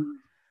that.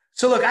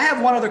 So look, I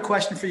have one other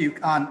question for you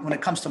on when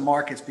it comes to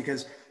markets,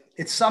 because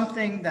it's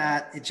something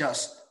that it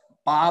just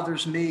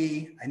bothers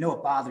me. I know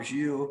it bothers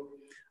you,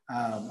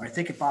 or I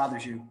think it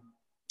bothers you,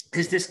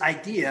 is this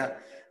idea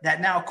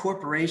that now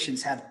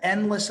corporations have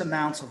endless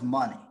amounts of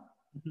money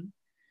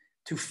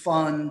to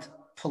fund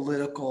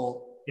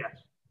political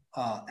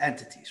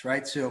entities,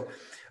 right? So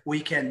we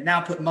can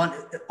now put money,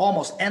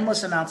 almost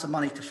endless amounts of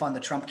money to fund the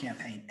Trump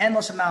campaign,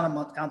 endless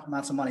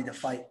amounts of money to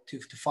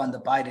fund the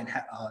Biden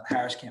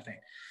Harris campaign.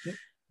 Yep.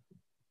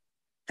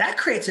 That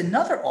creates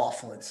another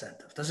awful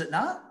incentive, does it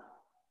not?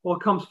 Well,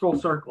 it comes full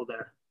circle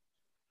there,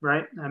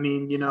 right? I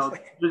mean, you know,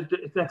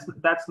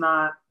 that's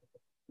not.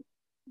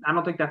 I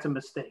don't think that's a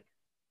mistake,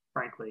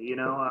 frankly. You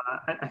know,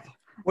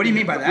 what do you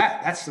mean by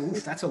that?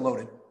 That's a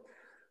loaded.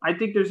 I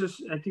think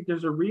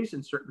there's a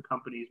reason certain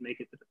companies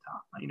make it to the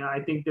top. You know,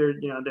 I think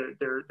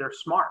they're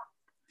smart.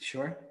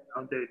 Sure.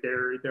 You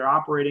know, they're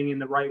operating in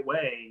the right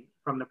way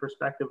from the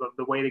perspective of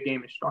the way the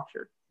game is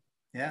structured.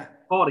 Yeah.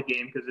 Call it a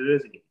game because it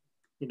is a game.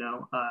 You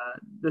know,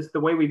 the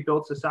way we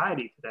built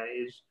society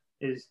today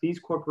is these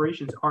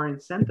corporations are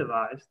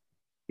incentivized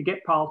to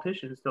get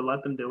politicians to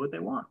let them do what they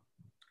want.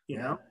 You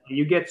know, and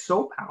you get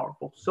so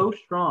powerful, so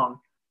strong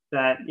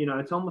that, you know,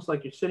 it's almost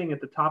like you're sitting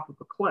at the top of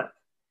a cliff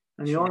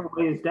and the only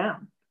way is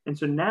down. And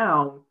so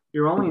now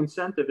your only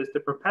incentive is to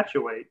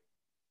perpetuate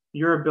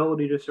your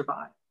ability to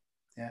survive.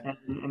 Yeah.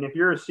 And if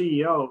you're a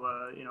CEO of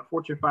a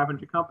Fortune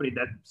 500 company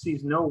that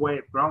sees no way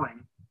of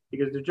growing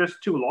because they're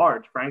just too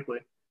large, frankly,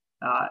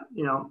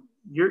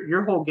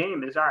 your whole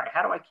game is, all right,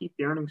 how do I keep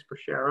the earnings per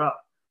share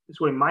up? This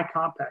way my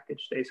comp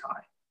package stays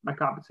high, my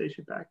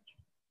compensation package.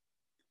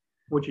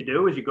 What you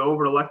do is you go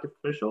over to elected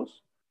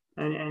officials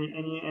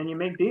and you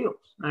make deals.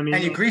 I mean,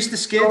 and you grease the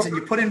skids and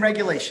you put in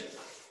regulation.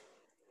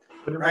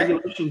 Put in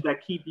regulations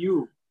that keep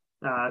you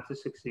to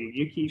succeed.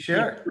 You keep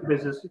your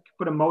business. You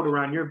put a moat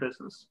around your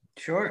business.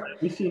 Sure.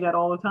 We see that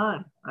all the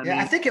time. I mean,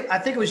 I think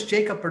it was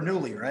Jacob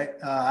Bernoulli, right?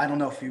 I don't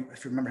know if you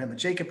remember him, but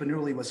Jacob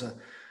Bernoulli was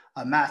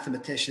a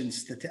mathematician,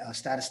 a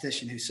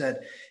statistician who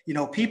said, you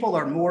know, people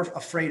are more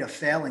afraid of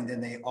failing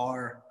than they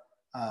are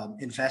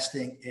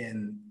investing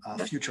in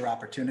future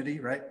opportunity,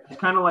 right? It's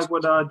kind of like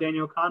what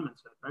Daniel Kahneman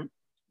said, right?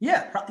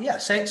 Yeah,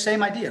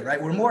 same idea,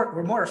 right? We're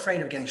more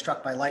afraid of getting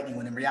struck by lightning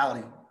when in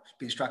reality,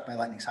 being struck by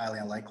lightning is highly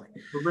unlikely.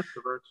 We're risk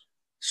averse.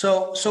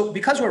 So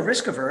because we're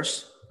risk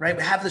averse, right?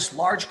 We have this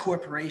large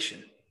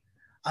corporation.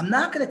 I'm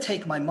not going to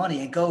take my money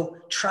and go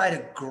try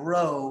to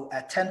grow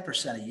at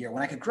 10% a year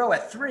when I could grow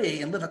at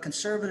 3% and live a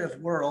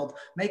conservative world,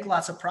 make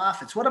lots of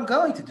profits. What I'm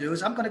going to do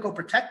is I'm going to go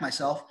protect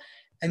myself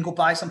and go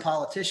buy some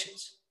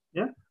politicians.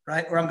 Yeah.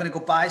 Right. Or I'm going to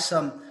go buy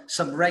some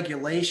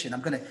regulation. I'm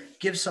going to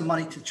give some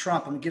money to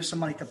Trump. I'm going to give some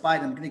money to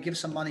Biden. I'm going to give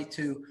some money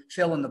to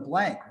fill in the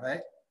blank.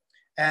 Right.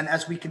 And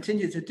as we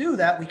continue to do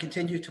that, we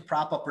continue to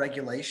prop up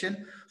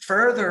regulation,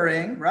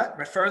 furthering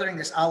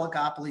this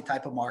oligopoly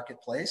type of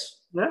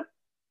marketplace. Yeah.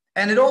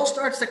 And it all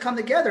starts to come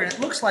together. And it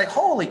looks like,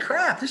 holy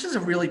crap, this is a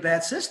really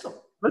bad system.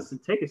 Listen,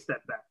 take a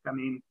step back. I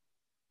mean,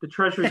 the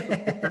Treasury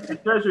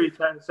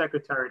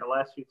Secretary the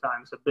last few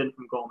times have been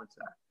from Goldman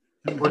Sachs.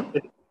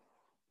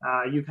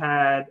 Mm-hmm. You've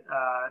had,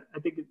 I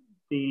think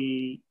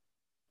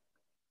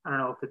I don't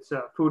know if it's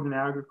Food and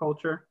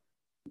Agriculture,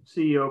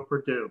 CEO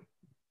Purdue.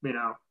 You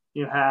know,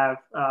 you have,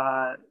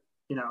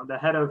 the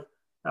head of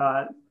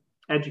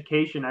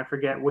education. I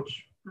forget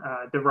which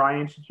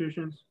DeVry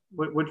institutions.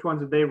 Which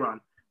ones did they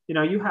run? You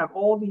know, you have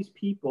all these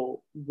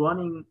people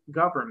running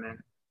government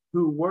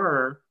who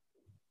were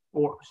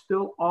or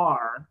still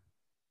are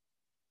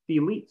the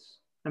elites.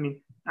 I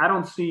mean, I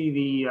don't see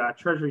the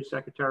Treasury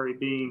Secretary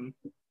being,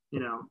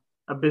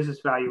 a business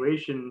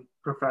valuation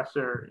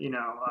professor,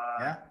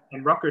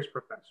 and Rutgers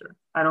professor.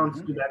 I don't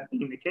see that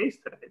being the case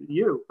today.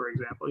 You, for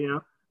example,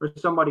 or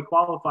somebody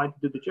qualified to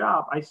do the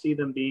job, I see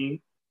them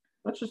being,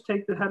 let's just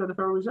take the head of the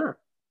Federal Reserve,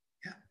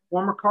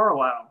 former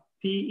Carlyle,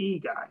 PE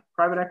guy,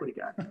 private equity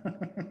guy.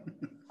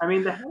 I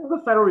mean, the head of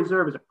the Federal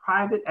Reserve is a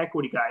private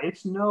equity guy.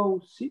 It's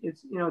no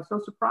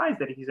surprise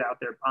that he's out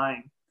there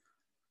buying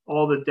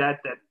all the debt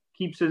that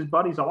keeps his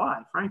buddies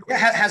alive, frankly.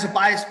 Yeah, has a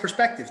biased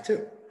perspective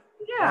too.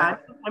 Yeah, right?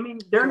 I mean,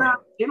 they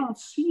don't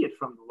see it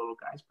from the little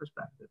guy's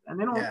perspective. And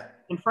they don't,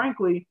 and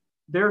frankly,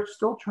 they're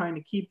still trying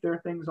to keep their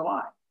things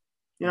alive.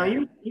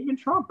 Even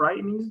Trump, right?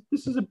 I mean,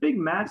 this is a big,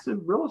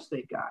 massive real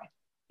estate guy.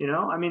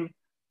 I mean,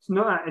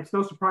 it's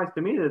no surprise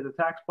to me that the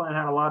tax plan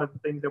had a lot of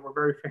things that were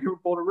very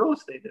favorable to real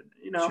estate.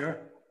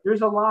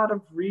 There's a lot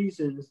of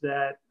reasons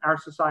that our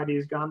society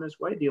has gone this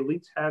way. The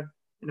elites have,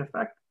 in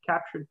effect,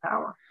 captured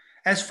power.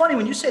 And it's funny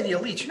when you say the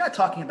elites, you're not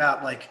talking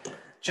about like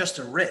just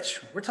the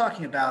rich. We're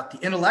talking about the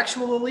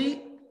intellectual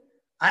elite.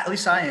 At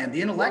least I am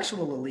the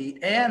intellectual elite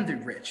and the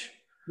rich.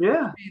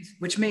 Yeah.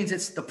 Which means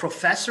it's the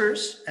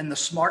professors and the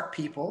smart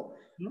people,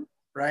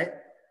 right?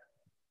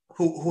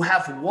 Who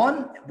have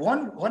one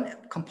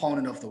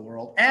component of the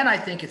world, and I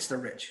think it's the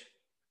rich.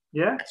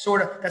 Yeah.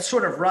 That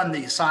sort of run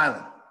the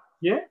asylum.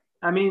 Yeah.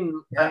 I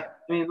mean,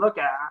 look,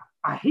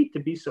 I hate to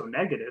be so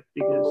negative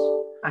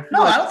because I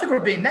don't think we're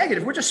being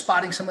negative. We're just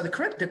spotting some of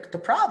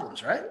the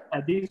problems, right?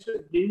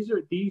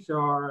 These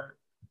are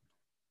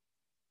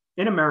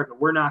in America.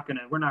 We're not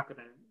gonna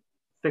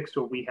fix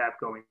what we have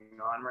going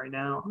on right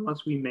now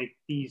unless we make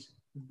these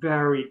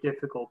very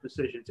difficult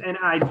decisions. And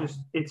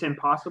it's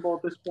impossible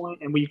at this point.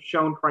 And we've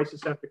shown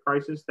crisis after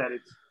crisis that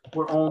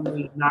we're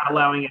only not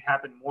allowing it to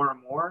happen more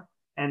and more.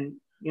 And,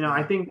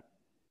 I think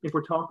if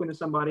we're talking to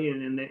somebody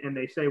and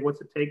they say, what's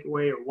the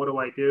takeaway or what do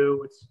I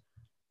do? I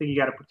think you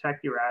got to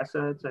protect your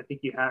assets. I think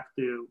you have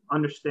to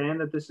understand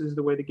that this is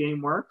the way the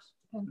game works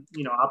and,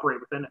 operate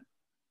within it.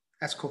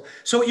 That's cool.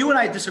 So you and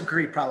I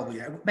disagree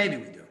probably. Maybe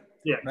we do.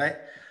 Yeah. Right.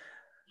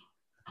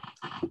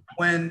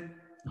 When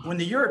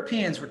the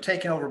Europeans were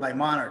taken over by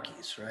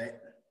monarchies, right?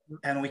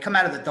 And we come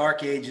out of the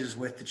Dark Ages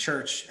with the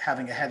church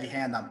having a heavy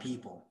hand on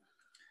people.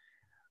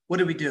 What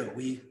did we do?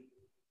 We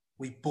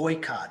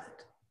boycotted,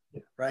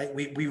 right?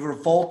 We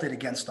revolted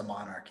against the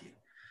monarchy.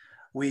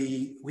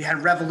 We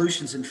had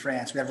revolutions in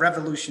France. We had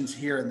revolutions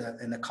here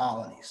in the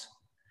colonies.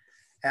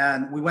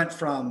 And we went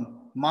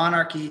from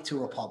monarchy to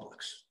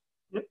republics.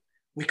 Yep.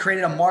 We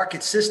created a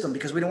market system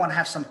because we didn't want to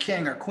have some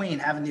king or queen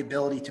having the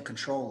ability to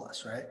control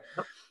us, right?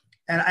 Yep.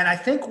 And I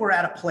think we're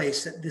at a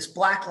place that this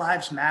Black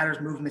Lives Matters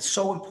movement is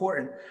so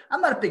important.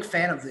 I'm not a big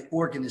fan of the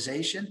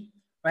organization,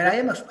 right?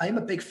 I am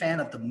a big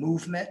fan of the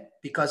movement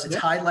because it's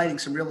highlighting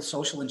some real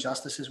social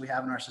injustices we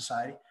have in our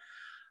society.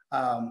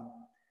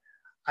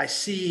 I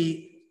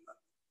see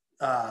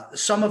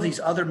some of these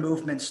other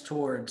movements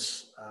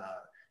towards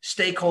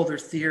stakeholder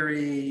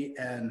theory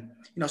and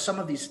some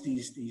of these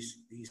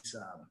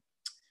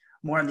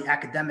more on the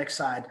academic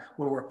side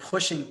where we're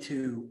pushing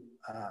to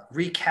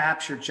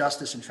recapture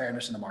justice and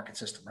fairness in the market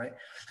system, right?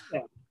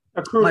 Yeah.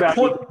 Accrue value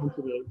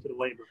to the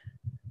labor.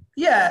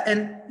 Yeah,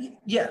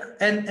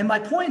 and my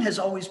point has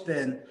always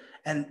been,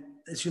 and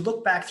as you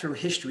look back through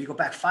history, you go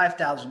back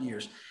 5,000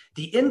 years,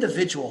 the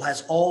individual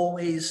has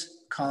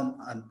always come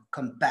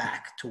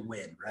back to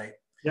win, right?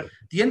 Yep.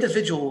 The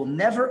individual will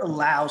never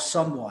allow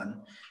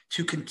someone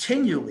to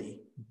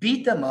continually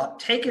beat them up,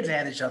 take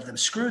advantage of them,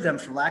 screw them,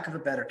 for lack of a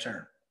better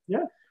term.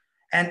 Yeah.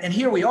 And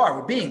here we are,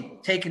 we're being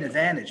taken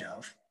advantage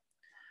of.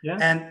 Yeah.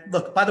 And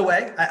look, by the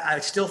way, I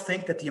still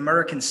think that the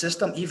American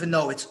system, even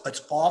though it's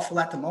awful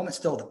at the moment,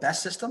 still the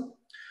best system.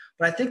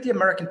 But I think the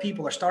American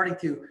people are starting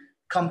to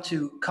come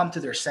to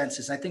their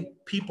senses. I think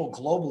people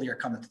globally are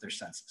coming to their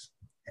senses.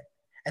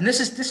 And this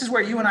is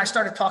where you and I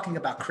started talking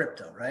about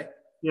crypto, right?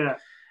 Yeah.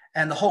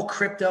 And the whole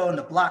crypto and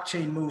the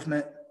blockchain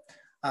movement.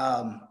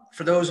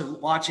 For those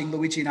watching,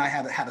 Luigi and I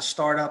have a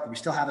startup. We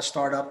still have a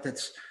startup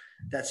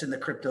that's in the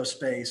crypto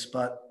space,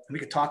 but we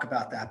could talk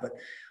about that. But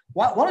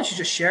why don't you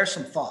just share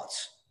some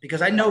thoughts?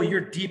 Because I know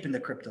you're deep in the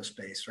crypto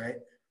space, right?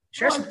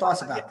 Share some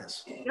thoughts about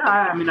this. Yeah,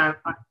 I mean,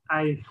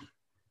 I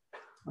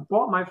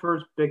bought my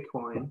first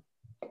Bitcoin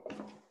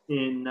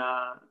in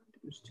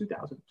it was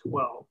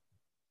 2012.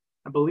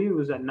 I believe it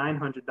was at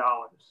 $900,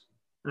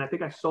 and I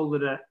think I sold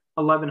it at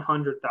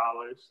 $1,100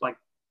 like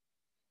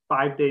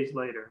 5 days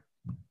later,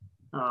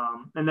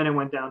 and then it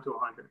went down to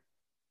 100.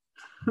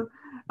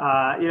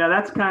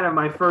 That's kind of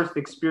my first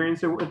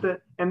experience with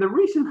it. And the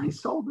reason I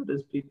sold it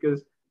is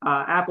because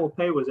Apple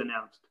Pay was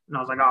announced. And I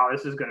was like, oh,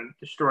 this is going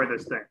to destroy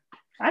this thing.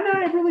 And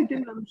I really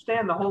didn't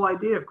understand the whole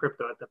idea of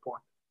crypto at that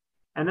point.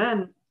 And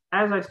then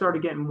as I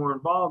started getting more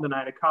involved, and I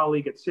had a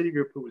colleague at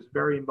Citigroup who was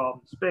very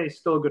involved in space,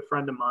 still a good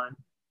friend of mine,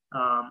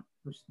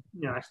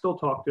 I still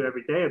talk to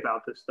every day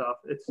about this stuff.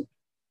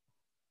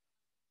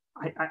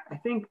 I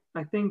think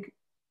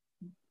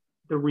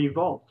the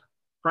revolt,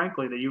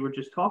 frankly, that you were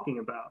just talking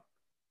about,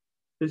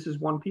 this is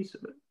one piece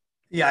of it.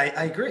 Yeah,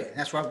 I agree.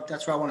 That's why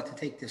I wanted to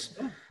take this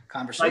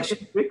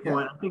conversation. Like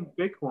Bitcoin, I think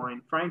Bitcoin,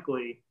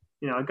 frankly,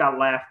 it got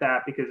laughed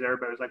at because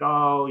everybody was like,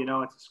 oh,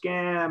 it's a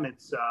scam.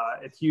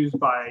 It's used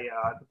by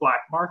the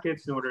black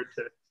markets in order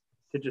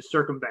to just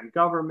circumvent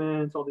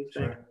governments, all these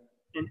things.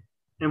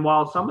 And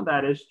while some of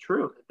that is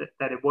true,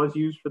 that it was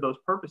used for those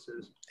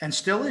purposes. And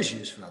still is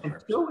used for those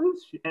purposes. Still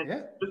is,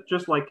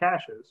 just like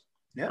cash is.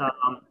 Yeah.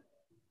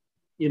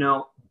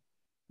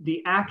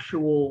 The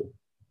actual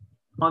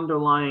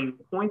underlying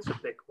points of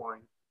Bitcoin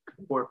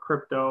or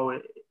crypto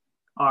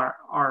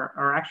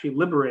are actually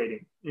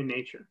liberating in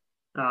nature.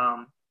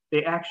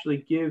 They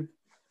actually give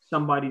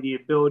somebody the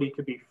ability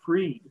to be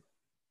freed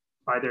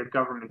by their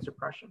government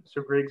suppression.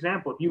 So, for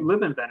example, if you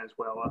live in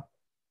Venezuela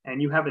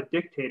and you have a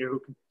dictator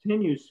who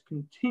continues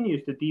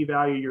to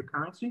devalue your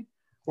currency,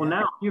 well,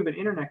 now if you have an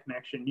internet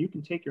connection, you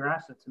can take your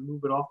assets and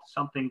move it off to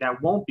something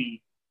that won't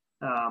be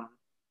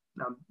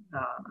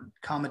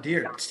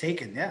commandeered. It's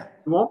taken, yeah.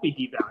 It won't be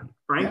devalued,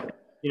 frankly.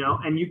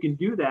 And you can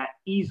do that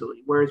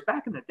easily. Whereas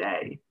back in the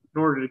day,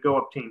 in order to go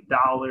obtain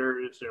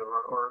dollars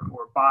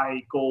or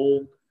buy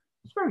gold,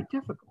 it's very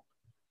difficult.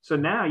 So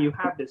now you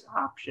have this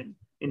option.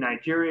 In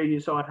Nigeria, you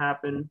saw it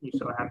happen. You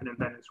saw it happen in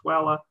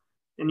Venezuela.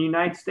 In the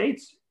United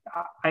States,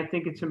 I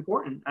think it's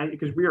important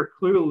because we've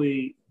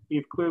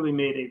clearly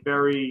made a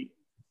very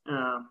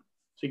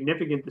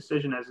significant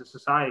decision as a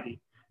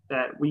society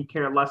that we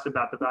care less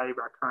about the value of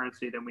our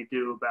currency than we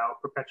do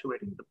about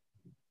perpetuating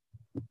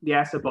the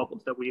asset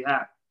bubbles that we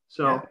have.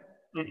 So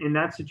in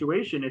that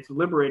situation, it's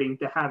liberating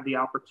to have the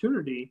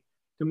opportunity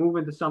to move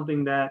into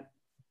something that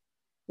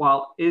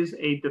while is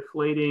a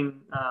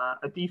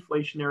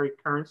deflationary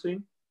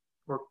currency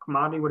or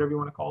commodity, whatever you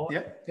want to call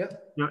it. Yeah.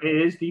 It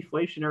is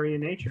deflationary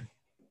in nature.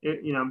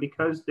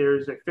 Because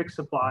there's a fixed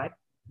supply,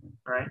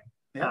 right?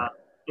 Yeah.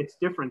 It's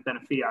different than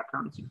a fiat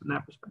currency from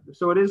that perspective.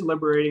 So it is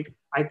liberating.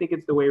 I think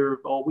it's the way we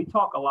evolve. We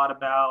talk a lot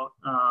about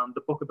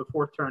the book of the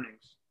four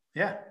turnings.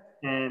 Yeah.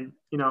 And,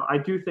 I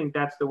do think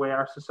that's the way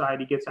our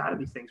society gets out of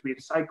these things. We have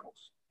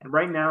cycles. And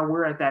right now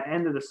we're at that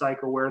end of the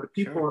cycle where the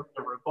people are going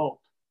to revolt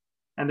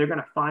and they're going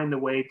to find a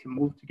way to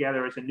move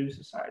together as a new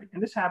society.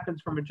 And this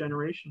happens from a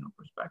generational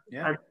perspective.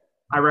 Yeah.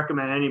 I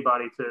recommend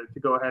anybody to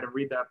go ahead and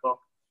read that book.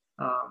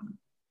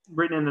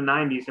 Written in the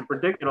 90s and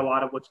predicted a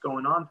lot of what's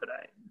going on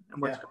today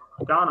and what's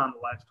gone on the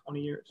last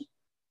 20 years.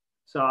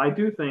 So I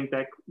do think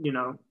that,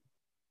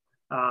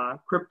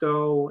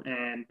 crypto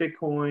and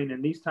Bitcoin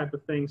and these type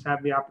of things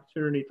have the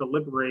opportunity to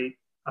liberate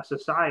a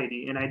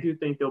society. And I do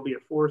think there'll be a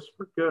force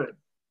for good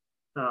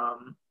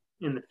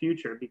in the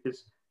future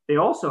because they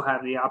also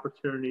have the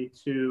opportunity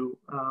to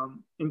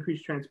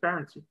increase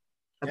transparency.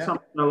 That's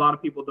something a lot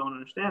of people don't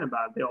understand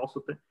about it.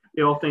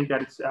 They all think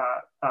that it's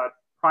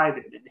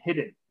private and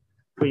hidden.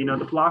 But,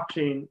 the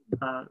blockchain,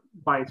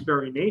 by its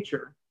very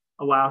nature,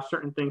 allows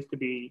certain things to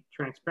be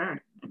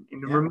transparent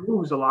and it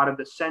removes a lot of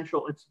the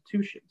central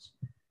institutions.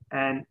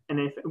 And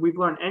if we've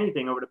learned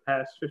anything over the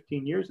past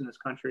 15 years in this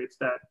country, it's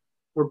that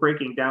we're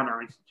breaking down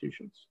our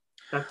institutions.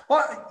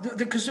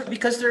 Because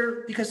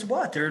they're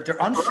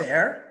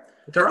unfair.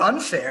 They're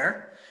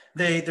unfair.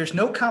 There's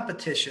no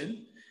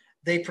competition.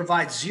 They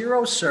provide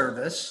zero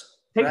service.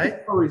 Take right? the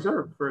Federal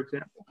Reserve, for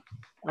example.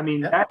 I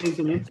mean, that is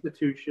an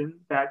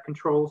institution that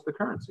controls the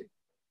currency.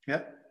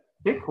 Yep.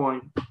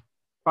 Bitcoin,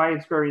 by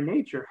its very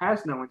nature,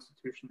 has no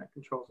institution that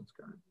controls its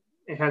currency.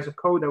 It has a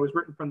code that was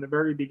written from the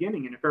very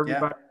beginning. And if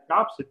everybody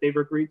adopts it, they've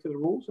agreed to the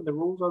rules, and the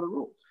rules are the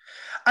rules.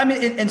 I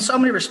mean, in so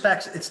many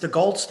respects, it's the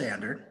gold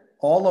standard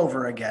all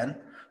over again.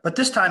 But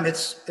this time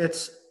it's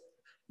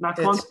not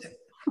clunky.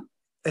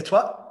 It's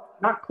what?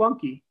 Not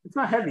clunky. It's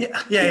not heavy.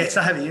 Yeah, it's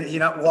not heavy. You're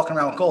not walking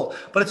around with gold.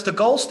 But it's the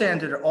gold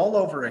standard all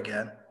over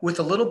again with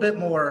a little bit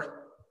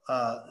more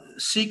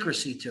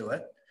secrecy to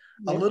it.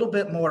 A little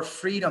bit more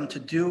freedom to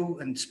do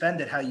and spend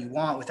it how you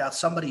want without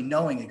somebody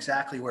knowing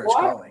exactly where it's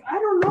going. I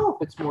don't know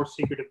if it's more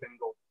secretive than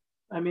gold.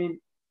 I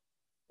mean,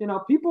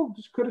 people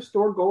just could have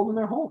stored gold in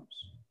their homes.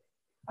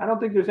 I don't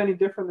think there's any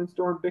different than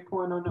storing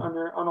Bitcoin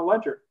on a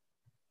ledger.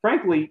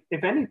 Frankly,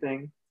 if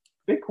anything,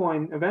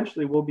 Bitcoin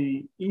eventually will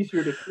be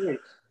easier to trace.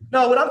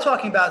 No, what I'm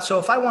talking about, so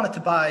if I wanted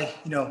to buy,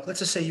 let's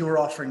just say you were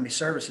offering me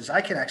services,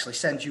 I can actually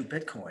send you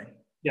Bitcoin.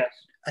 Yes.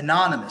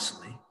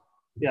 Anonymously.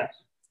 Yes.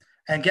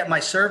 And get my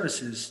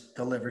services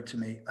delivered to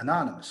me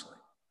anonymously.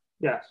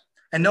 Yes.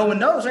 And no one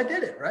knows I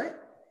did it, right?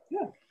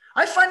 Yeah.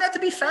 I find that to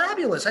be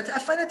fabulous. I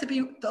find that to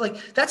be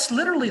that's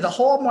literally the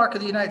hallmark of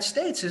the United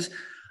States is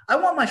I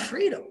want my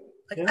freedom.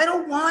 I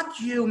don't want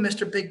you,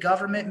 Mr. Big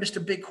Government,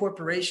 Mr. Big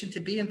Corporation, to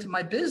be into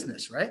my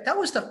business, right? That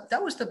was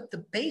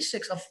the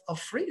basics of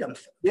freedom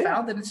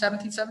founded in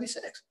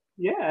 1776.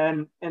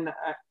 Yeah, and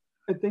I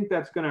think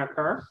that's going to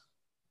occur.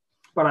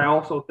 But I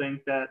also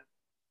think that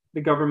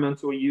the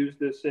governments will use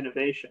this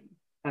innovation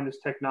and this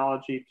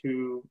technology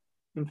to,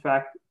 in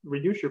fact,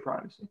 reduce your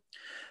privacy.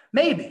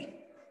 Maybe,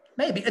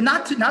 and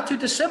not too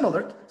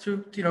dissimilar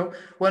to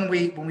when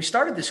we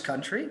started this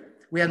country,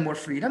 we had more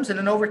freedoms, and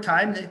then over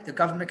time the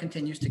government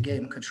continues to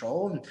gain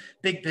control, and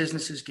big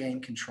businesses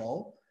gain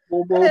control,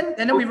 and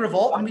then we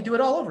revolt and we do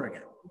it all over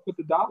again. Put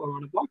the dollar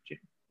on a blockchain,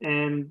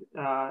 and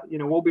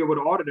we'll be able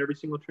to audit every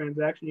single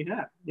transaction you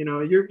have.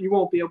 You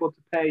won't be able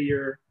to pay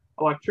your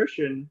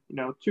electrician,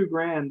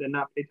 $2,000 and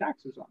not pay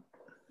taxes on it.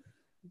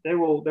 They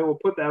will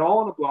put that all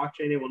on a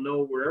blockchain. They will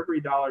know where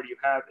every dollar you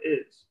have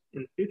is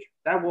in the future.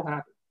 That will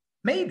happen.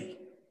 Maybe.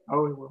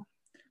 Oh, it will.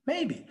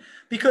 Maybe.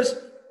 Because,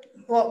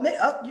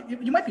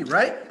 you might be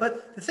right,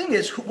 but the thing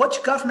is,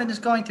 which government is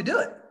going to do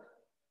it?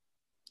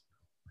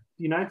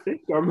 The United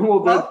States government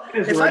will do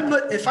it.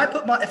 If I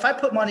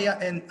put money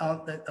in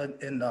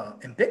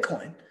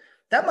Bitcoin,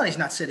 that money's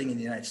not sitting in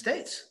the United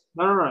States.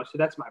 No. So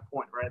that's my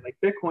point, right? Like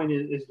Bitcoin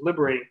is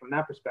liberating from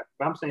that perspective.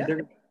 I'm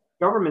saying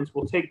governments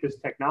will take this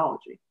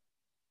technology,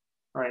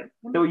 right?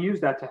 They'll use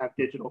that to have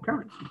digital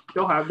currency.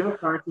 They'll have their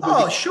currency.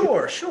 Oh,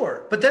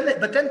 sure. But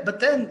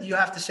then you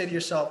have to say to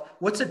yourself,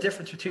 what's the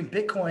difference between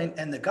Bitcoin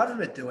and the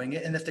government doing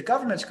it? And if the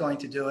government's going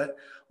to do it,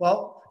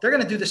 well, they're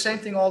going to do the same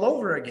thing all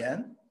over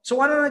again. So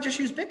why don't I just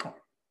use Bitcoin?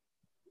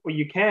 Well,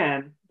 you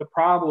can. The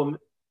problem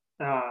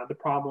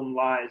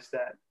lies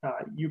that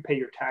you pay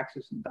your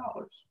taxes in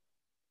dollars.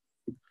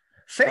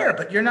 Fair,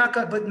 but you're not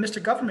going. But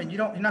Mr. Government, you're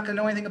not going to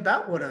know anything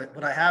about what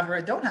I have or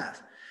I don't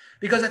have,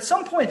 because at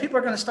some point people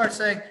are going to start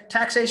saying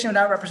taxation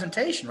without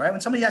representation, right?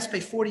 When somebody has to pay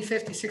 40,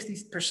 50,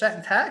 60%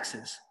 in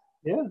taxes.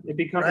 Yeah,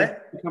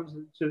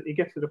 it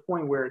gets to the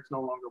point where it's no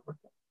longer worth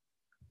it.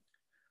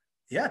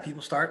 Yeah,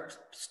 people start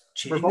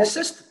cheating the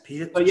system.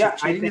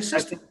 I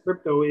think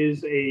crypto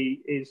is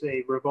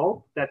a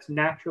revolt that's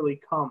naturally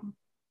come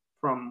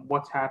from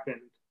what's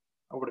happened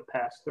over the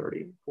past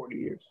 30, 40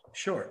 years.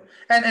 Sure.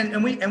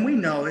 And we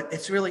know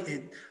it's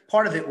really,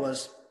 part of it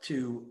was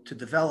to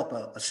develop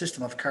a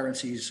system of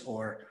currencies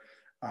or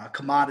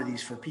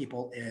commodities for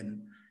people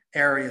in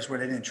areas where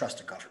they didn't trust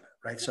the government,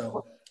 right?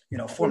 So,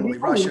 formerly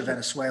Russia,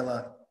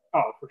 Venezuela.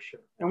 Oh, for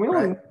sure. And we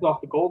only moved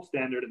off the gold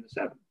standard in the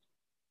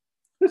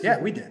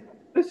 70s. We did.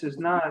 This is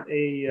not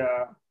a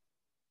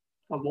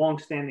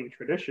long-standing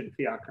tradition,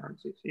 fiat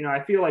currencies. I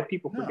feel like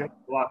people forget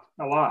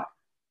a lot.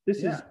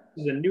 This is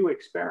a new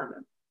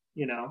experiment,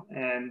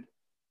 and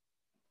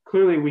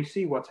clearly we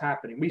see what's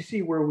happening. We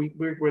see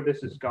where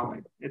this is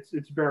going.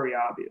 It's very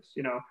obvious.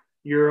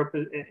 Europe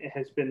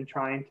has been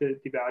trying to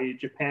devalue.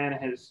 Japan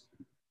has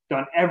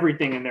done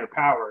everything in their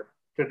power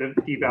to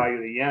devalue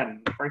the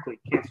yen. And frankly,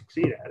 can't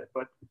succeed at it.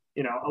 But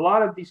a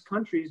lot of these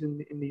countries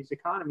in these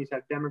economies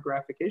have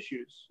demographic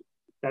issues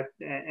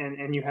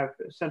and you have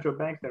central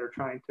banks that are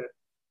trying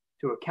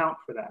to account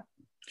for that.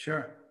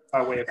 Sure.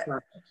 By way of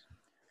currencies.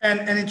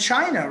 And in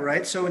China,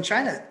 right? So in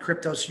China,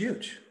 crypto's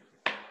huge.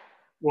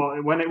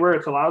 Well, where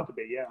it's allowed to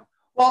be, yeah.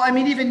 Well, I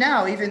mean, even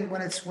now, even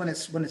when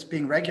it's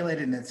being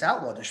regulated and it's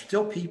outlawed, there's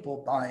still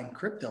people buying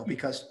crypto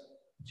because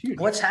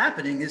what's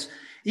happening is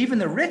even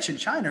the rich in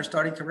China are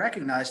starting to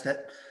recognize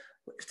that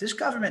if this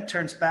government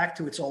turns back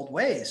to its old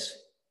ways,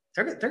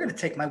 they're going to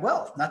take my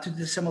wealth, not too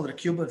dissimilar to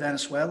Cuba,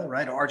 Venezuela,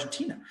 right, or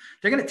Argentina.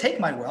 They're going to take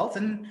my wealth,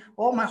 and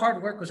all my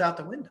hard work was out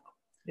the window.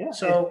 Yeah,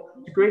 so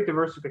it's a great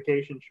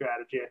diversification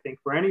strategy, I think,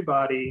 for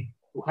anybody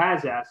who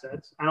has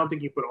assets. I don't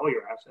think you put all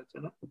your assets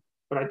in it,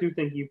 but I do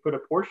think you put a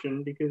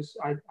portion because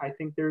I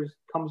think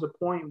comes a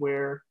point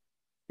where,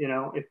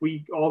 if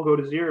we all go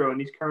to zero and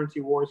these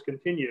currency wars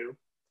continue,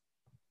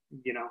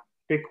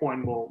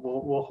 Bitcoin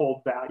will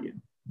hold value.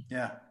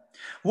 Yeah.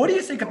 What do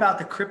you think about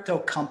the crypto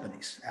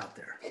companies out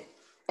there?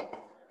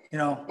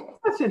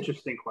 That's an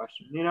interesting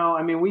question.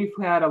 We've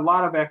had a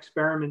lot of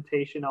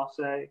experimentation, I'll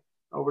say,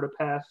 over the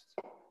past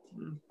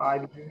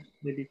 5 years,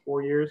 maybe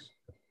 4 years.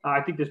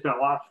 I think there's been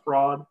a lot of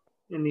fraud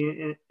there's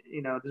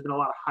been a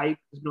lot of hype.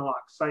 There's been a lot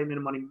of excitement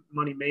and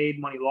money made,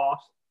 money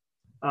lost.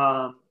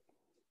 But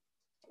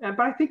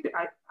I think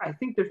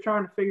they're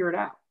trying to figure it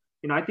out.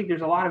 I think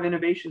there's a lot of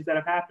innovations that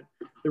have happened.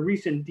 The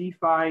recent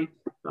DeFi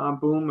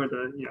boom or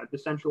the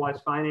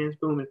decentralized finance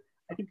boom,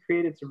 I think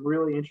created some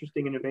really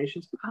interesting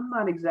innovations. I'm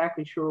not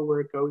exactly sure where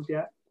it goes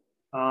yet.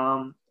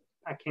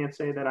 I can't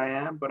say that I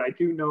am, but I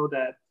do know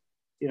that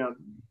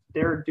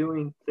they're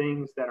doing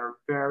things that are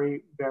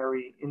very,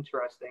 very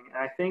interesting. And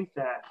I think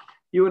that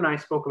you and I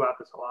spoke about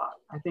this a lot.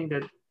 I think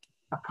that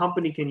a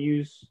company can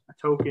use a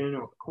token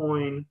or a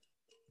coin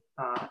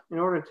in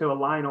order to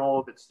align all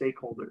of its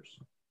stakeholders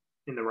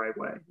in the right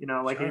way.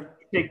 Sure. You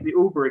take the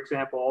Uber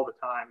example all the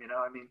time.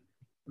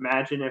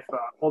 Imagine if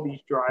all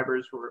these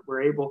drivers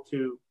were able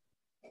to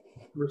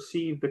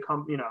receive the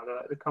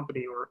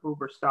company or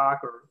Uber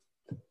stock or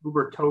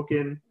Uber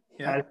token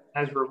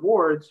as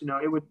rewards.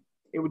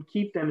 It would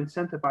keep them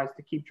incentivized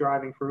to keep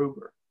driving for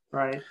Uber,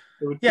 right?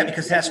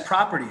 Because it has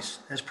properties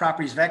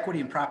of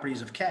equity and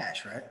properties of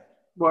cash, right?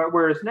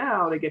 Whereas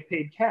now they get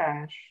paid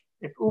cash.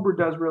 If Uber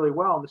does really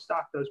well and the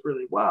stock does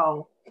really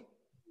well,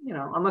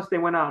 unless they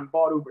went out and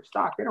bought Uber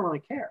stock, they don't really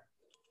care.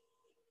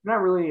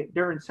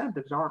 Their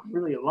incentives aren't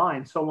really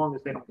aligned so long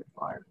as they don't get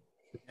fired.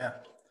 Yeah.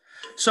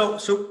 So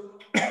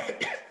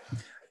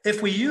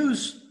if we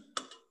use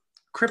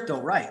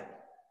crypto right,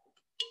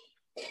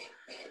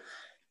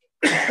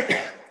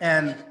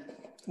 and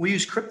we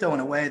use crypto in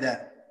a way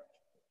that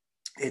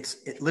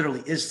it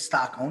literally is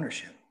stock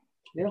ownership.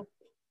 Yeah.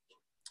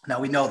 Now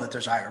we know that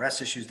there's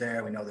IRS issues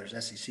there. We know there's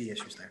SEC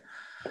issues there.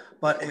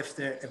 But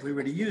if we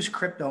were to use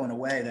crypto in a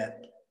way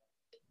that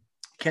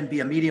can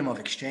be a medium of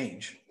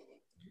exchange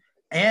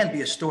and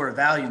be a store of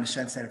value in the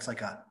sense that it's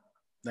like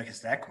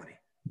it's equity.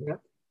 Yeah.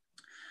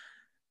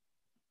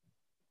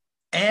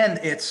 And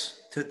it's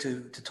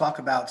to talk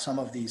about some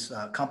of these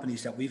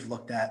companies that we've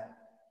looked at,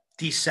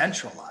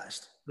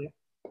 decentralized,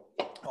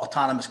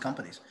 autonomous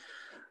companies.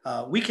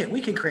 We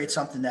can create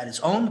something that is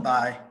owned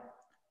by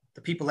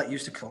the people that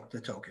use the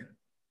token,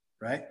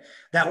 right?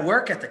 That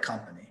work at the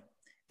company.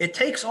 It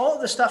takes all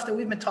the stuff that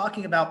we've been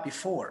talking about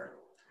before,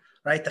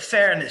 right? The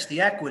fairness, the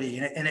equity,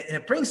 and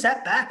it brings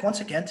that back once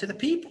again to the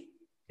people.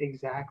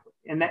 Exactly,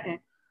 and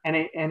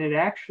it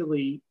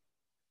actually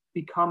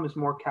becomes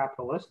more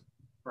capitalistic,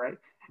 right?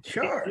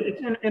 Sure.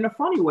 It's in a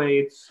funny way.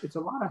 It's a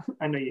lot of.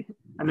 I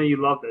know you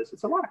love this.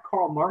 It's a lot of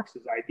Karl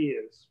Marx's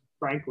ideas,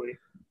 frankly,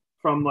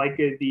 from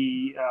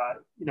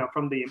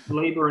from the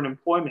labor and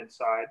employment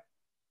side,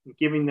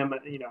 giving them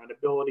an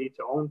ability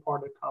to own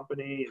part of the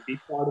company and be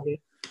part of it.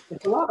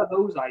 It's a lot of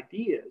those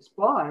ideas,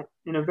 but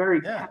in a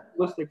very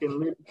capitalistic and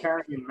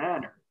libertarian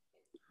manner.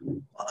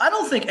 I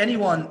don't think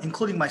anyone,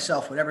 including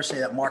myself, would ever say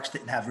that Marx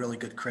didn't have really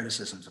good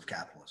criticisms of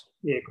capitalism.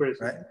 Yeah,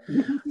 criticism.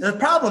 Right. The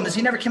problem is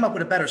he never came up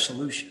with a better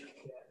solution.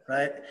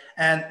 Right.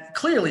 And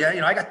clearly,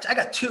 I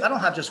got two. I don't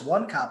have just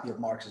one copy of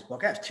Marx's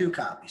book. I have two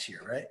copies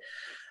here. Right.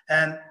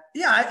 And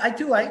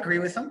I agree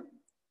with him.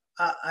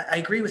 I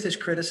agree with his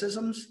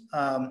criticisms.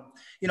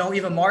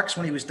 Even Marx,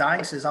 when he was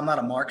dying, says, I'm not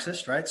a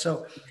Marxist, right?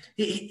 So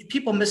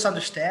people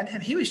misunderstand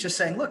him. He was just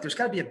saying, look, there's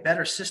got to be a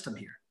better system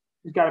here.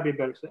 There's got to be a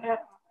better system.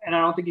 And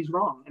I don't think he's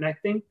wrong. And I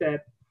think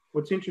that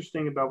what's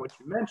interesting about what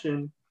you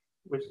mentioned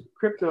was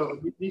crypto,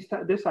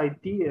 this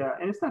idea,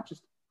 and it's not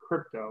just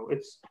crypto,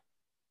 it's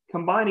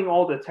combining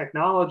all the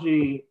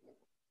technology,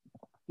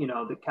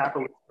 the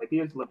capitalist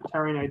ideas,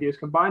 libertarian ideas,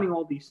 combining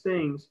all these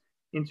things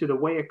into the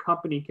way a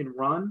company can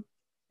run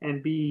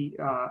and be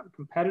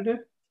competitive,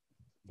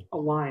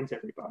 aligns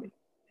everybody.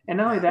 And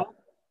not only that,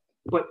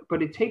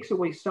 but it takes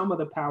away some of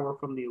the power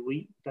from the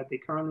elite that they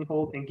currently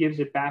hold and gives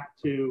it back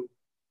to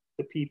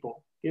the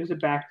people, gives it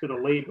back to the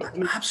labor.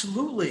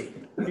 Absolutely.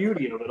 The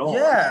beauty of it all.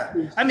 Yeah.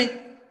 I mean,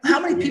 how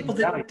many people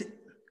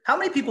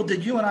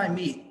did you and I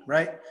meet,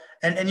 right?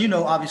 And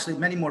obviously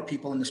many more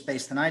people in the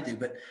space than I do,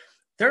 but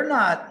they're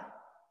not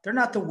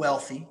the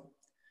wealthy.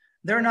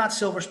 They're not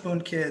silver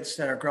spoon kids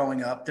that are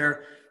growing up.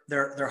 They're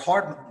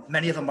hard.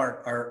 Many of them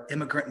are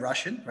immigrant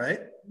Russian, right?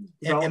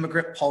 And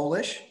immigrant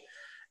Polish.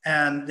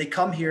 And they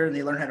come here and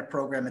they learn how to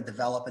program and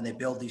develop, and they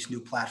build these new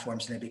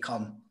platforms, and they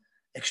become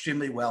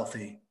extremely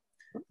wealthy.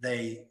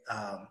 They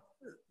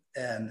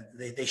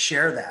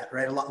share that,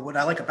 right? What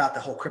I like about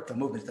the whole crypto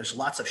movement, there's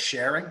lots of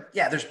sharing.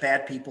 Yeah, there's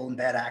bad people and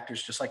bad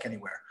actors, just like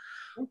anywhere.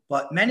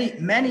 But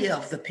many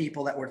of the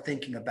people that were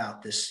thinking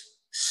about this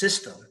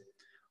system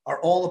are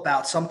all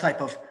about some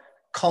type of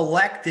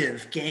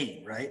collective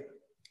gain, right?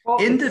 Well,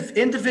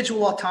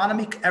 individual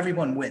autonomy,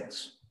 everyone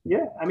wins.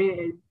 Yeah, I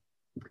mean,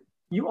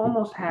 you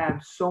almost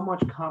have so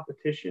much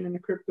competition in the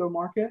crypto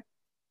market.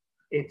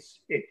 It's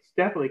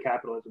definitely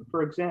capitalism.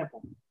 For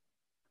example,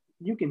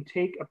 you can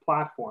take a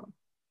platform,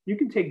 you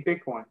can take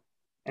Bitcoin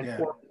and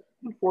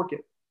fork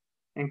it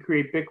and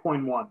create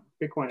Bitcoin One,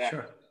 Bitcoin X.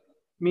 Sure.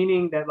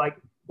 Meaning that, like,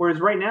 whereas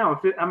right now,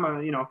 if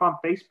I'm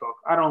Facebook,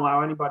 I don't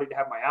allow anybody to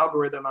have my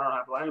algorithm. I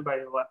don't allow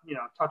anybody to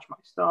touch my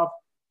stuff.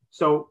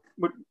 So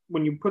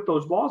when you put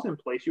those laws in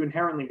place, you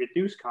inherently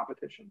reduce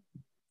competition.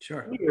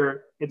 Sure.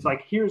 Here, it's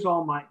like, here's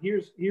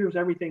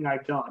everything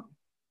I've done.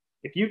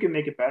 If you can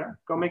make it better,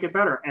 go make it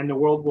better, and the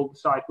world will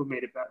decide who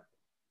made it better.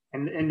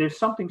 And there's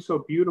something so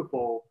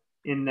beautiful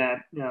in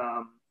that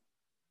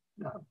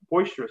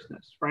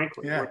boisterousness,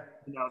 frankly. Yeah.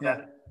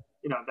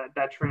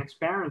 That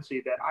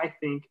transparency that I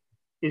think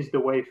is the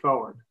way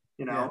forward.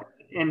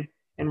 And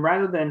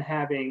rather than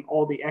having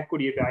all the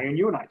equity of value, and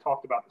you and I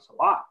talked about this a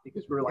lot,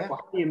 because we were like,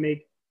 well,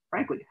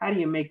 how do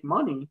you make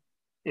money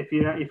if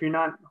you're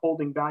not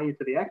holding value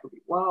to the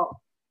equity?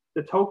 Well,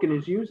 the token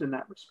is used in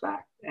that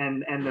respect,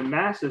 and the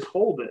masses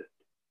hold it,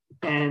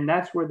 and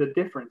that's where the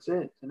difference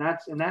is. And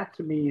that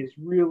to me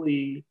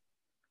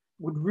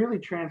would really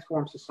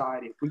transform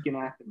society if we can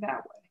act in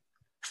that way.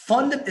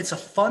 It's a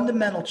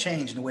fundamental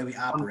change in the way we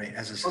operate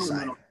as a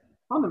society.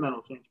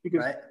 Fundamental change,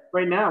 because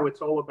right now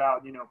it's all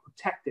about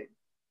protecting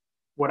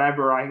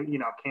whatever I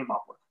came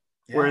up with.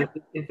 Yeah. Whereas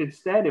if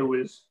instead it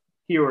was,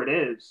 here it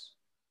is,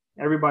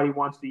 everybody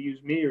wants to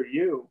use me or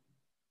you.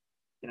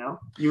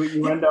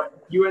 You end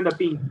up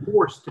being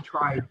forced to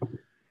try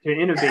to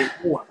innovate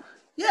more.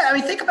 Yeah, I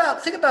mean, think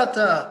about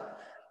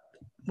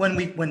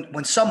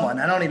when someone,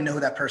 I don't even know who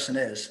that person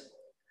is,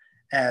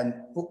 and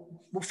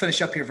we'll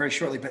finish up here very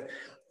shortly, but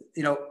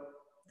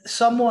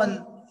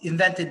someone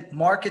invented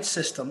market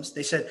systems.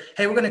 They said,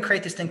 hey, we're going to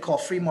create this thing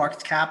called free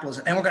market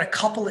capitalism, and we're going to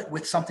couple it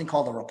with something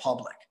called a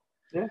republic.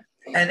 Yeah.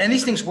 And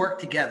these things work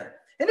together.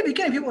 In the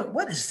beginning, people were like,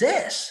 what is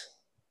this?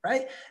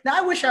 Right? Now,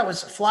 I wish I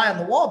was a fly on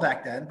the wall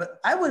back then, but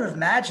I would have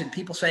imagined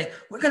people saying,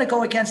 we're going to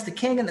go against the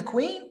king and the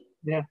queen.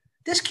 Yeah.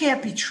 This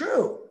can't be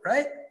true,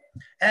 right?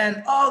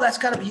 And, that's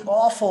got to be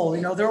awful.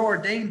 They're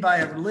ordained by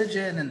a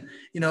religion, and,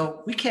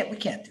 we can't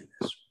do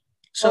this.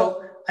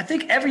 So I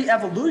think every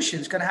evolution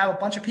is going to have a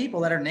bunch of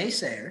people that are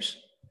naysayers.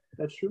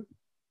 That's true.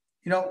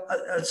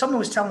 Someone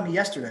was telling me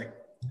yesterday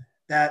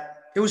that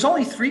it was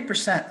only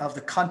 3% of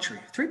the country,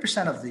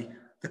 3% of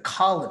the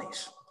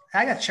colonies.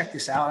 I got to check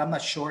this out. I'm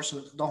not sure,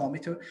 so don't hold me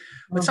to it.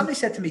 But somebody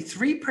said to me,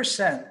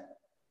 3%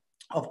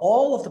 of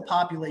all of the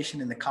population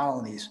in the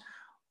colonies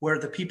were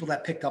the people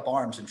that picked up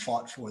arms and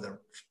fought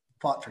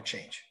for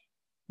change.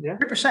 Yeah.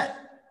 3%.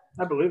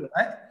 I believe it.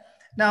 Right?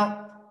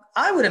 Now,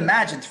 I would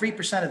imagine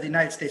 3% of the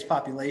United States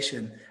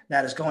population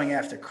that is going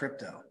after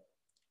crypto,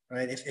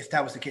 right? If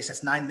that was the case,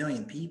 that's 9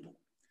 million people.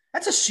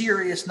 That's a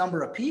serious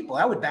number of people.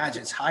 I would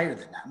imagine it's higher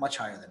than that, much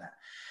higher than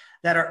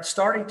that are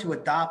starting to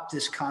adopt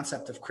this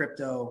concept of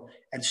crypto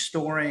and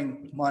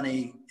storing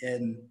money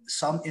in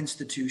some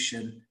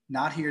institution,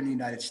 not here in the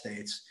United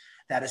States,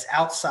 that is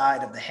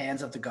outside of the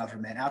hands of the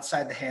government,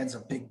 outside the hands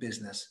of big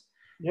business.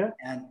 Yeah.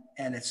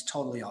 And it's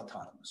totally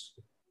autonomous.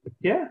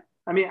 Yeah.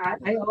 I mean,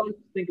 I always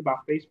think about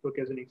Facebook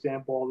as an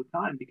example all the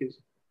time, because,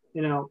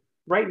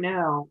 right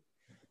now,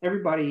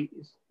 everybody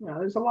is,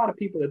 there's a lot of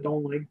people that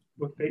don't like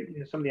what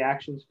some of the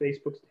actions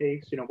Facebook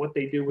takes, what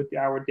they do with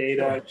our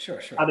data, sure.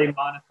 How they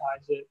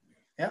monetize it.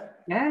 Yeah.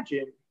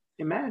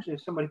 Imagine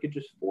if somebody could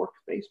just fork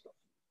Facebook.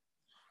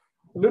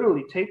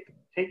 Literally take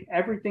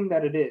everything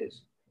that it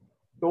is,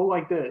 go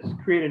like this,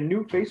 create a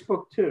new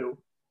Facebook 2,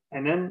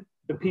 and then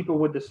the people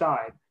would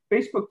decide.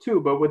 Facebook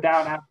too, but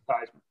without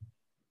advertisement.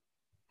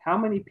 How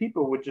many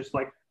people would just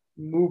like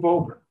move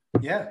over?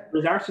 Yeah.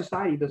 Because our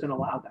society doesn't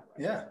allow that.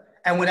 Right? Yeah.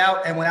 And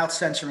without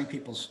censoring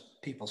people's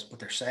what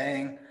they're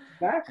saying.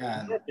 Exactly.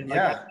 And, like,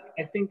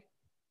 I think,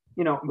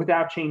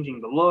 without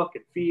changing the look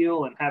and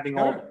feel and having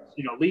all,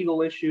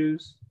 legal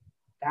issues,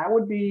 that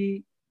would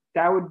be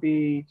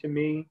to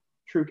me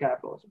true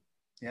capitalism.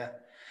 Yeah.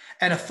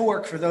 And a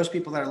fork, for those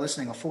people that are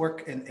listening, a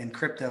fork in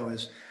crypto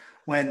is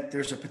when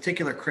there's a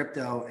particular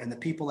crypto and the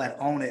people that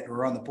own it or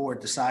are on the board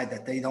decide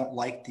that they don't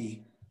like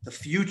the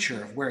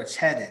future of where it's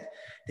headed.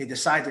 They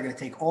decide they're going to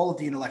take all of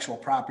the intellectual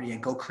property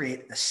and go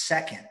create a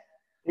second.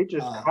 They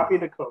just copy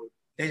the code.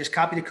 They just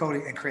copy the code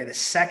and create a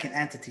second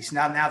entity. So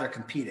now they're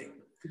competing.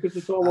 Because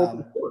it's all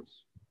open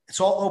source.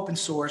 It's all open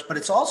source, but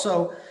it's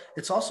also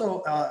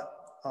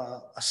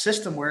a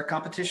system where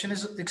competition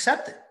is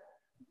accepted.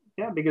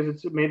 Yeah, because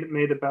it's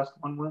made the best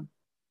one win.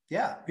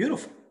 Yeah,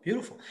 beautiful.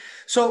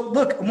 So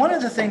look, one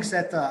of the things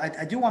that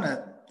I do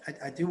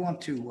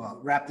want to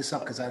wrap this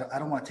up because I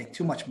don't want to take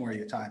too much more of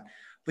your time.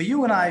 But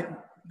you and I,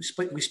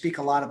 we speak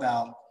a lot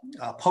about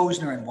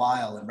Posner and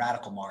Weil and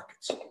radical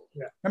markets.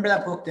 Yeah. Remember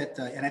that book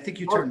and I think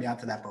you turned me on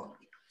to that book.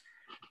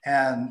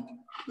 And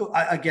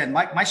again,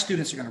 my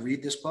students are going to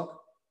read this book,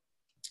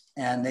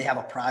 and they have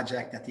a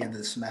project at the end of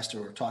the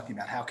semester. We're talking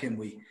about how can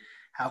we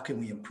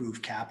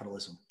improve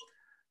capitalism.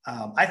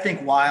 I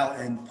think Weil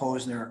and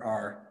Posner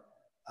are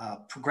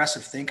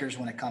progressive thinkers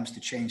when it comes to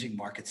changing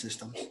market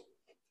systems.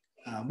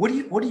 What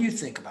do you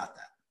think about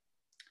that?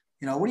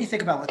 What do you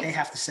think about what they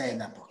have to say in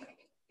that book?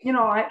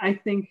 I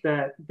think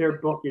that their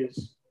book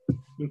is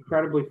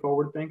incredibly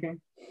forward-thinking.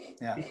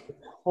 Yeah. It's a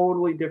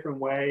totally different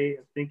way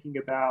of thinking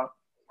about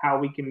how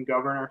we can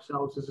govern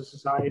ourselves as a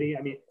society.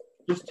 I mean,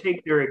 just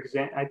take their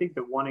example. I think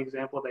the one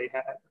example they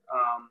had,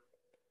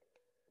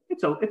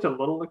 it's a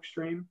little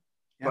extreme,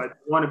 but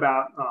one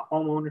about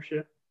home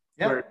ownership,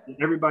 where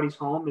everybody's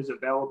home is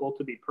available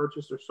to be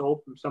purchased or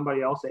sold from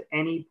somebody else at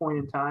any point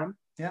in time.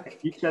 Yeah.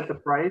 You set the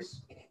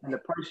price, and the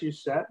price you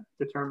set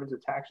determines the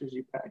taxes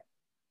you pay.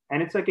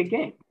 And it's like a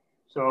game.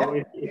 So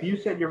if you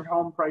set your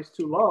home price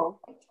too low,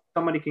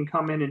 somebody can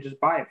come in and just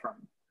buy it from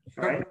you,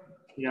 right?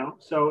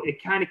 So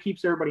it kind of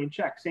keeps everybody in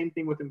check. Same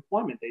thing with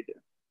employment they do.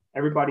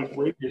 Everybody's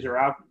wages are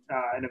out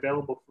and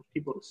available for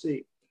people to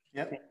see.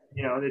 Yep.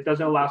 It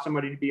doesn't allow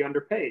somebody to be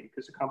underpaid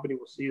because the company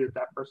will see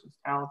that person's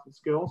talents and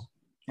skills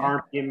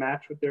aren't being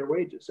matched with their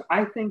wages. So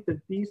I think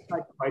that these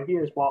type of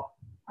ideas, while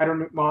I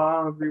don't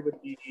agree with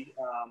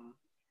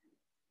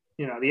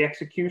the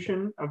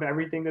execution of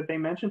everything that they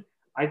mentioned,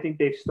 I think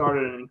they've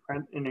started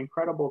an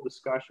incredible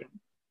discussion.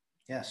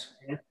 Yes.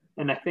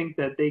 And I think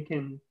that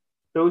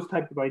those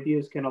type of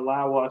ideas can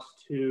allow us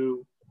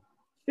to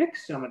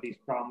fix some of these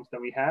problems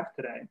that we have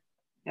today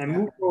and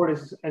move forward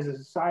as a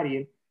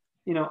society.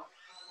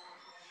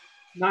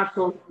 Not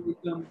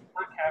socialism,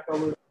 not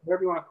capitalism,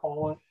 whatever you want to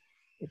call it.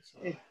 It's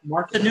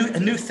market. A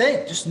new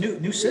thing, just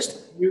new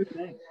system. New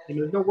thing. And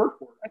there's no word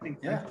for it, I think.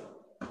 Yeah.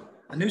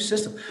 A new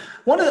system.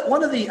 One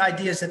of the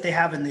ideas that they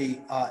have in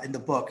the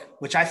book,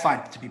 which I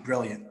find to be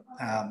brilliant,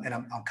 and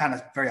I'm kind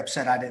of very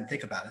upset I didn't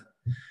think about it,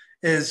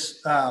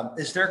 is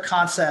their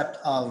concept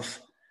of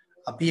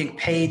being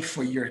paid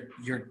for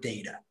your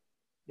data.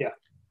 Yeah.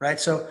 Right.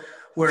 So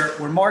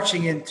we're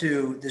marching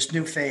into this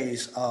new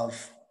phase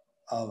of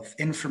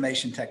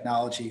information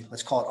technology.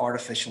 Let's call it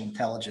artificial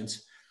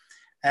intelligence.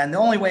 And the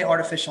only way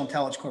artificial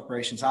intelligence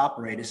corporations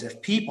operate is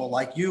if people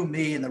like you,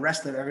 me, and the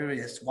rest of everybody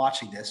that's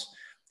watching this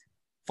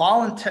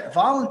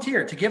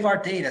volunteer to give our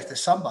data to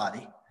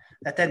somebody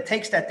that then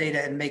takes that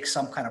data and makes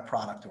some kind of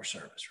product or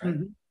service, right?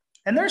 Mm-hmm.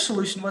 And their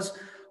solution was,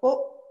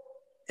 well,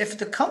 if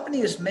the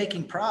company is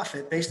making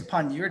profit based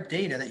upon your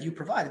data that you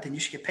provided, then you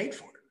should get paid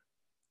for it.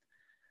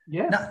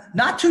 Yeah.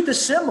 Not too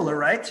dissimilar,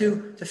 right,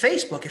 to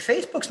Facebook. If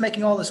Facebook's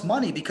making all this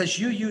money because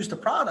you use the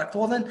product,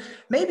 well, then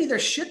maybe there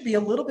should be a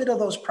little bit of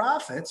those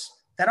profits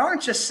that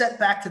aren't just set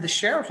back to the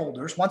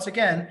shareholders. Once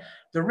again,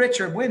 the rich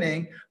are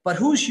winning, but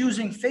who's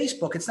using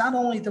Facebook? It's not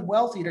only the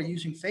wealthy that are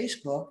using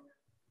Facebook,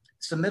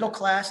 it's the middle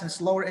class and it's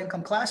lower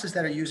income classes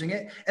that are using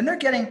it. And they're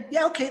getting,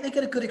 they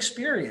get a good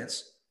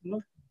experience. Mm-hmm.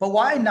 But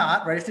why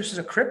not, right? If this is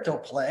a crypto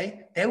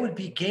play, they would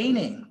be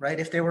gaining, right?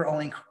 If they were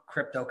owning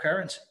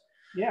cryptocurrency.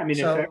 Yeah, I mean,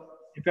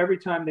 if every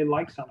time they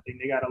like something,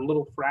 they got a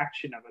little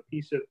fraction of a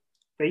piece of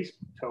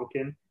Facebook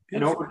token.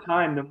 And over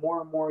time, the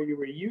more and more you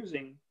were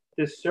using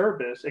this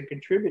service and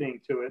contributing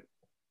to it,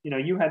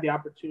 you had the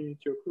opportunity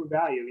to accrue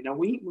value.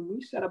 When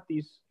we set up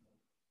these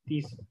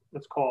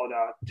let's call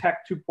it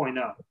tech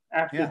 2.0,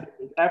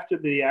 after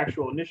the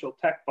actual initial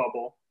tech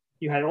bubble,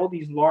 you had all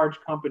these large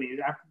companies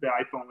after the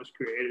iPhone was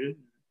created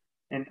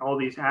and all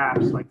these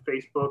apps like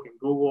Facebook and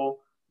Google.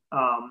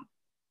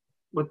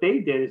 What they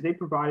did is they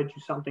provided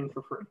you something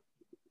for free.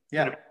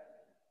 Yeah.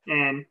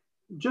 And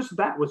just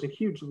that was a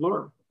huge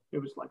lure. It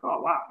was like,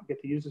 oh, wow, I get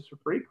to use this for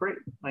free. Great.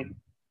 Like,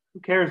 who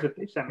cares if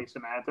they send me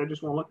some ads? I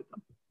just want to look at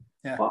them.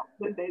 Yeah. Well,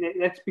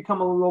 that's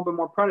become a little bit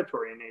more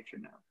predatory in nature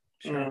now.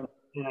 Sure.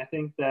 And I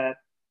think that,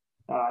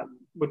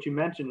 what you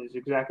mentioned is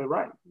exactly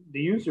right.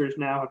 The users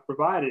now have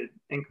provided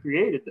and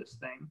created this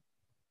thing,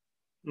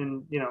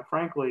 and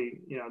frankly,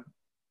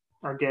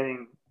 are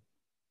getting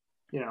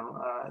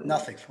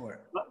nothing for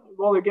it.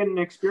 Well, they're getting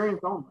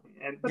experience only,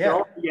 but they're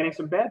also getting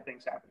some bad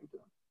things happening to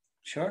them.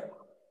 Sure.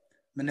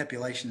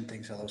 Manipulation and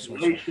things of those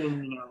sorts.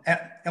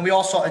 And we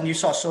also, and you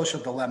saw Social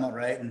Dilemma,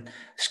 right? And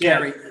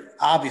scary,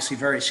 obviously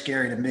very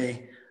scary to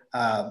me.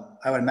 I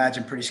would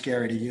imagine pretty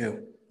scary to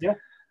you. Yeah.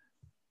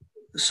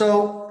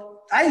 So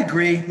I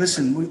agree.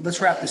 Listen,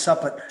 let's wrap this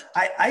up. But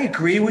I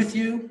agree with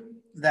you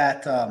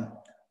that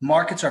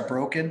markets are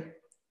broken.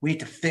 We need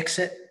to fix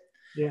it.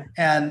 Yeah.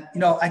 And,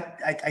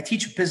 I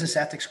teach a business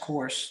ethics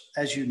course,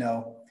 as you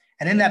know.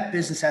 And in that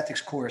business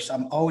ethics course,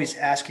 I'm always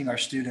asking our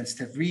students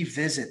to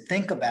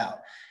think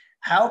about,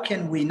 how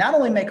can we not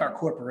only make our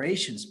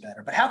corporations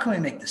better, but how can we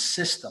make the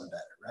system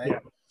better, right?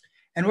 Yeah.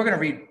 And we're going to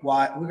read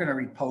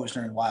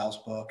Posner and Weil's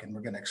book, and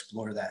we're going to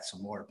explore that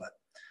some more. But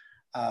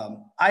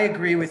I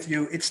agree with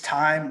you. It's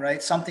time,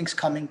 right? Something's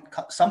coming.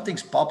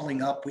 Something's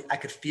bubbling up. I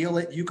could feel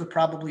it. You could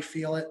probably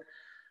feel it.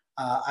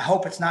 I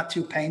hope it's not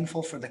too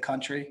painful for the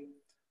country,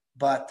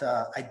 but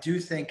I do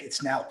think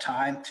it's now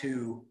time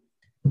to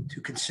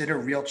consider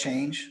real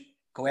change.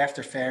 Go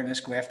after fairness.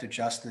 Go after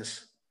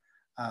justice.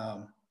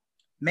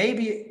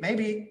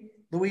 Maybe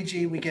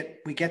Luigi, we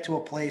get to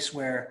a place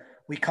where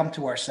we come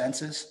to our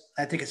senses.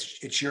 I think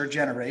it's your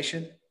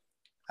generation.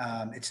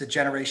 It's the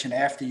generation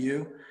after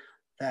you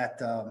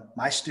that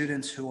my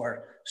students who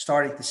are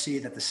starting to see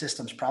that the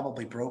system's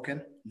probably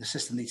broken. The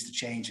system needs to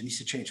change. It needs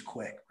to change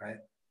quick, right?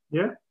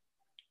 Yeah.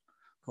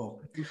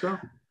 Cool. I think so.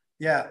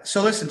 Yeah.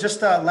 So listen,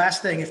 just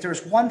last thing. If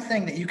there's one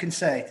thing that you can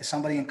say to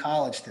somebody in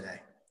college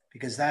today,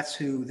 because that's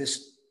who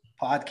this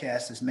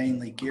podcast is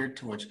mainly geared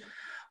towards.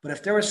 But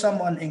if there was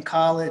someone in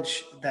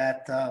college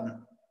that,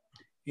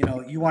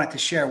 you wanted to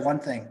share one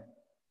thing,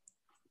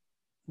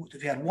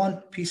 if you had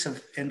one piece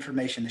of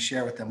information to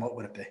share with them, what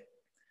would it be?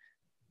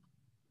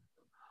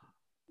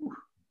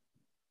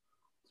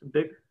 It's a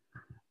big,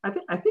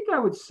 I think I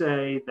would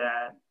say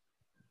that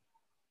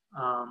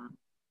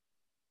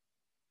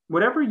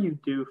whatever you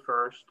do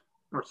first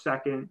or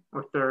second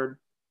or third,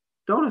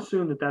 don't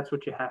assume that that's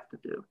what you have to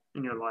do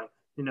in your life.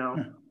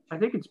 I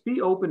think it's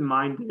be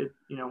open-minded.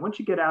 Once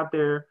you get out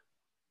there,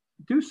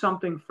 do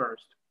something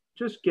first.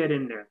 Just get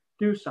in there,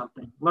 do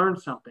something, learn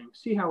something,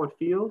 see how it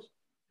feels,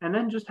 and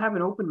then just have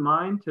an open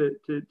mind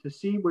to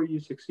see where you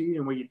succeed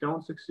and where you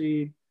don't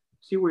succeed,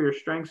 see where your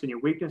strengths and your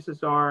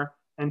weaknesses are,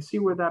 and see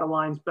where that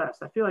aligns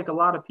best. I feel like a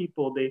lot of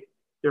people,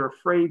 they're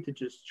afraid to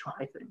just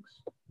try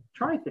things,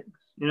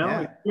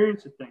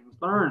 experience things,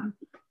 learn,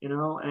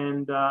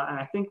 and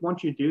I think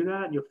once you do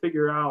that, you'll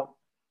figure out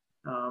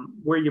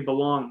where you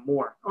belong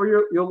more, or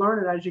you'll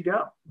learn it as you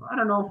go. I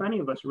don't know if any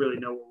of us really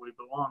know where we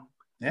belong.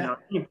 At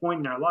any point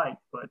in our life,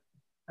 but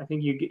I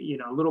think you get,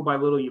 little by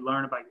little, you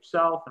learn about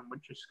yourself and what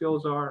your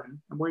skills are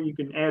and where you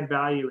can add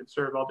value and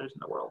serve others in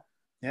the world.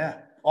 Yeah.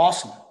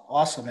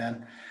 Awesome,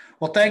 man.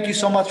 Well, thank you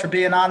so much for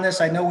being on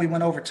this. I know we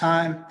went over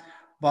time,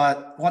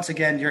 but once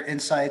again, your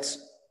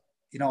insights,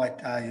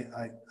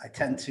 I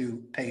tend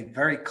to pay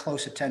very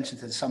close attention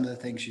to some of the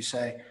things you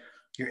say.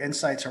 Your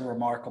insights are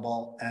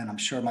remarkable, and I'm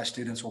sure my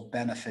students will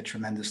benefit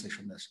tremendously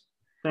from this.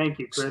 Thank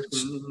you, Chris.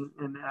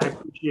 And I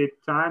appreciate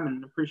the time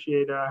and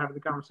appreciate having the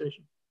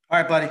conversation. All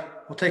right, buddy.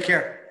 Well, take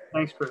care.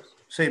 Thanks, Chris.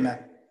 See you, man.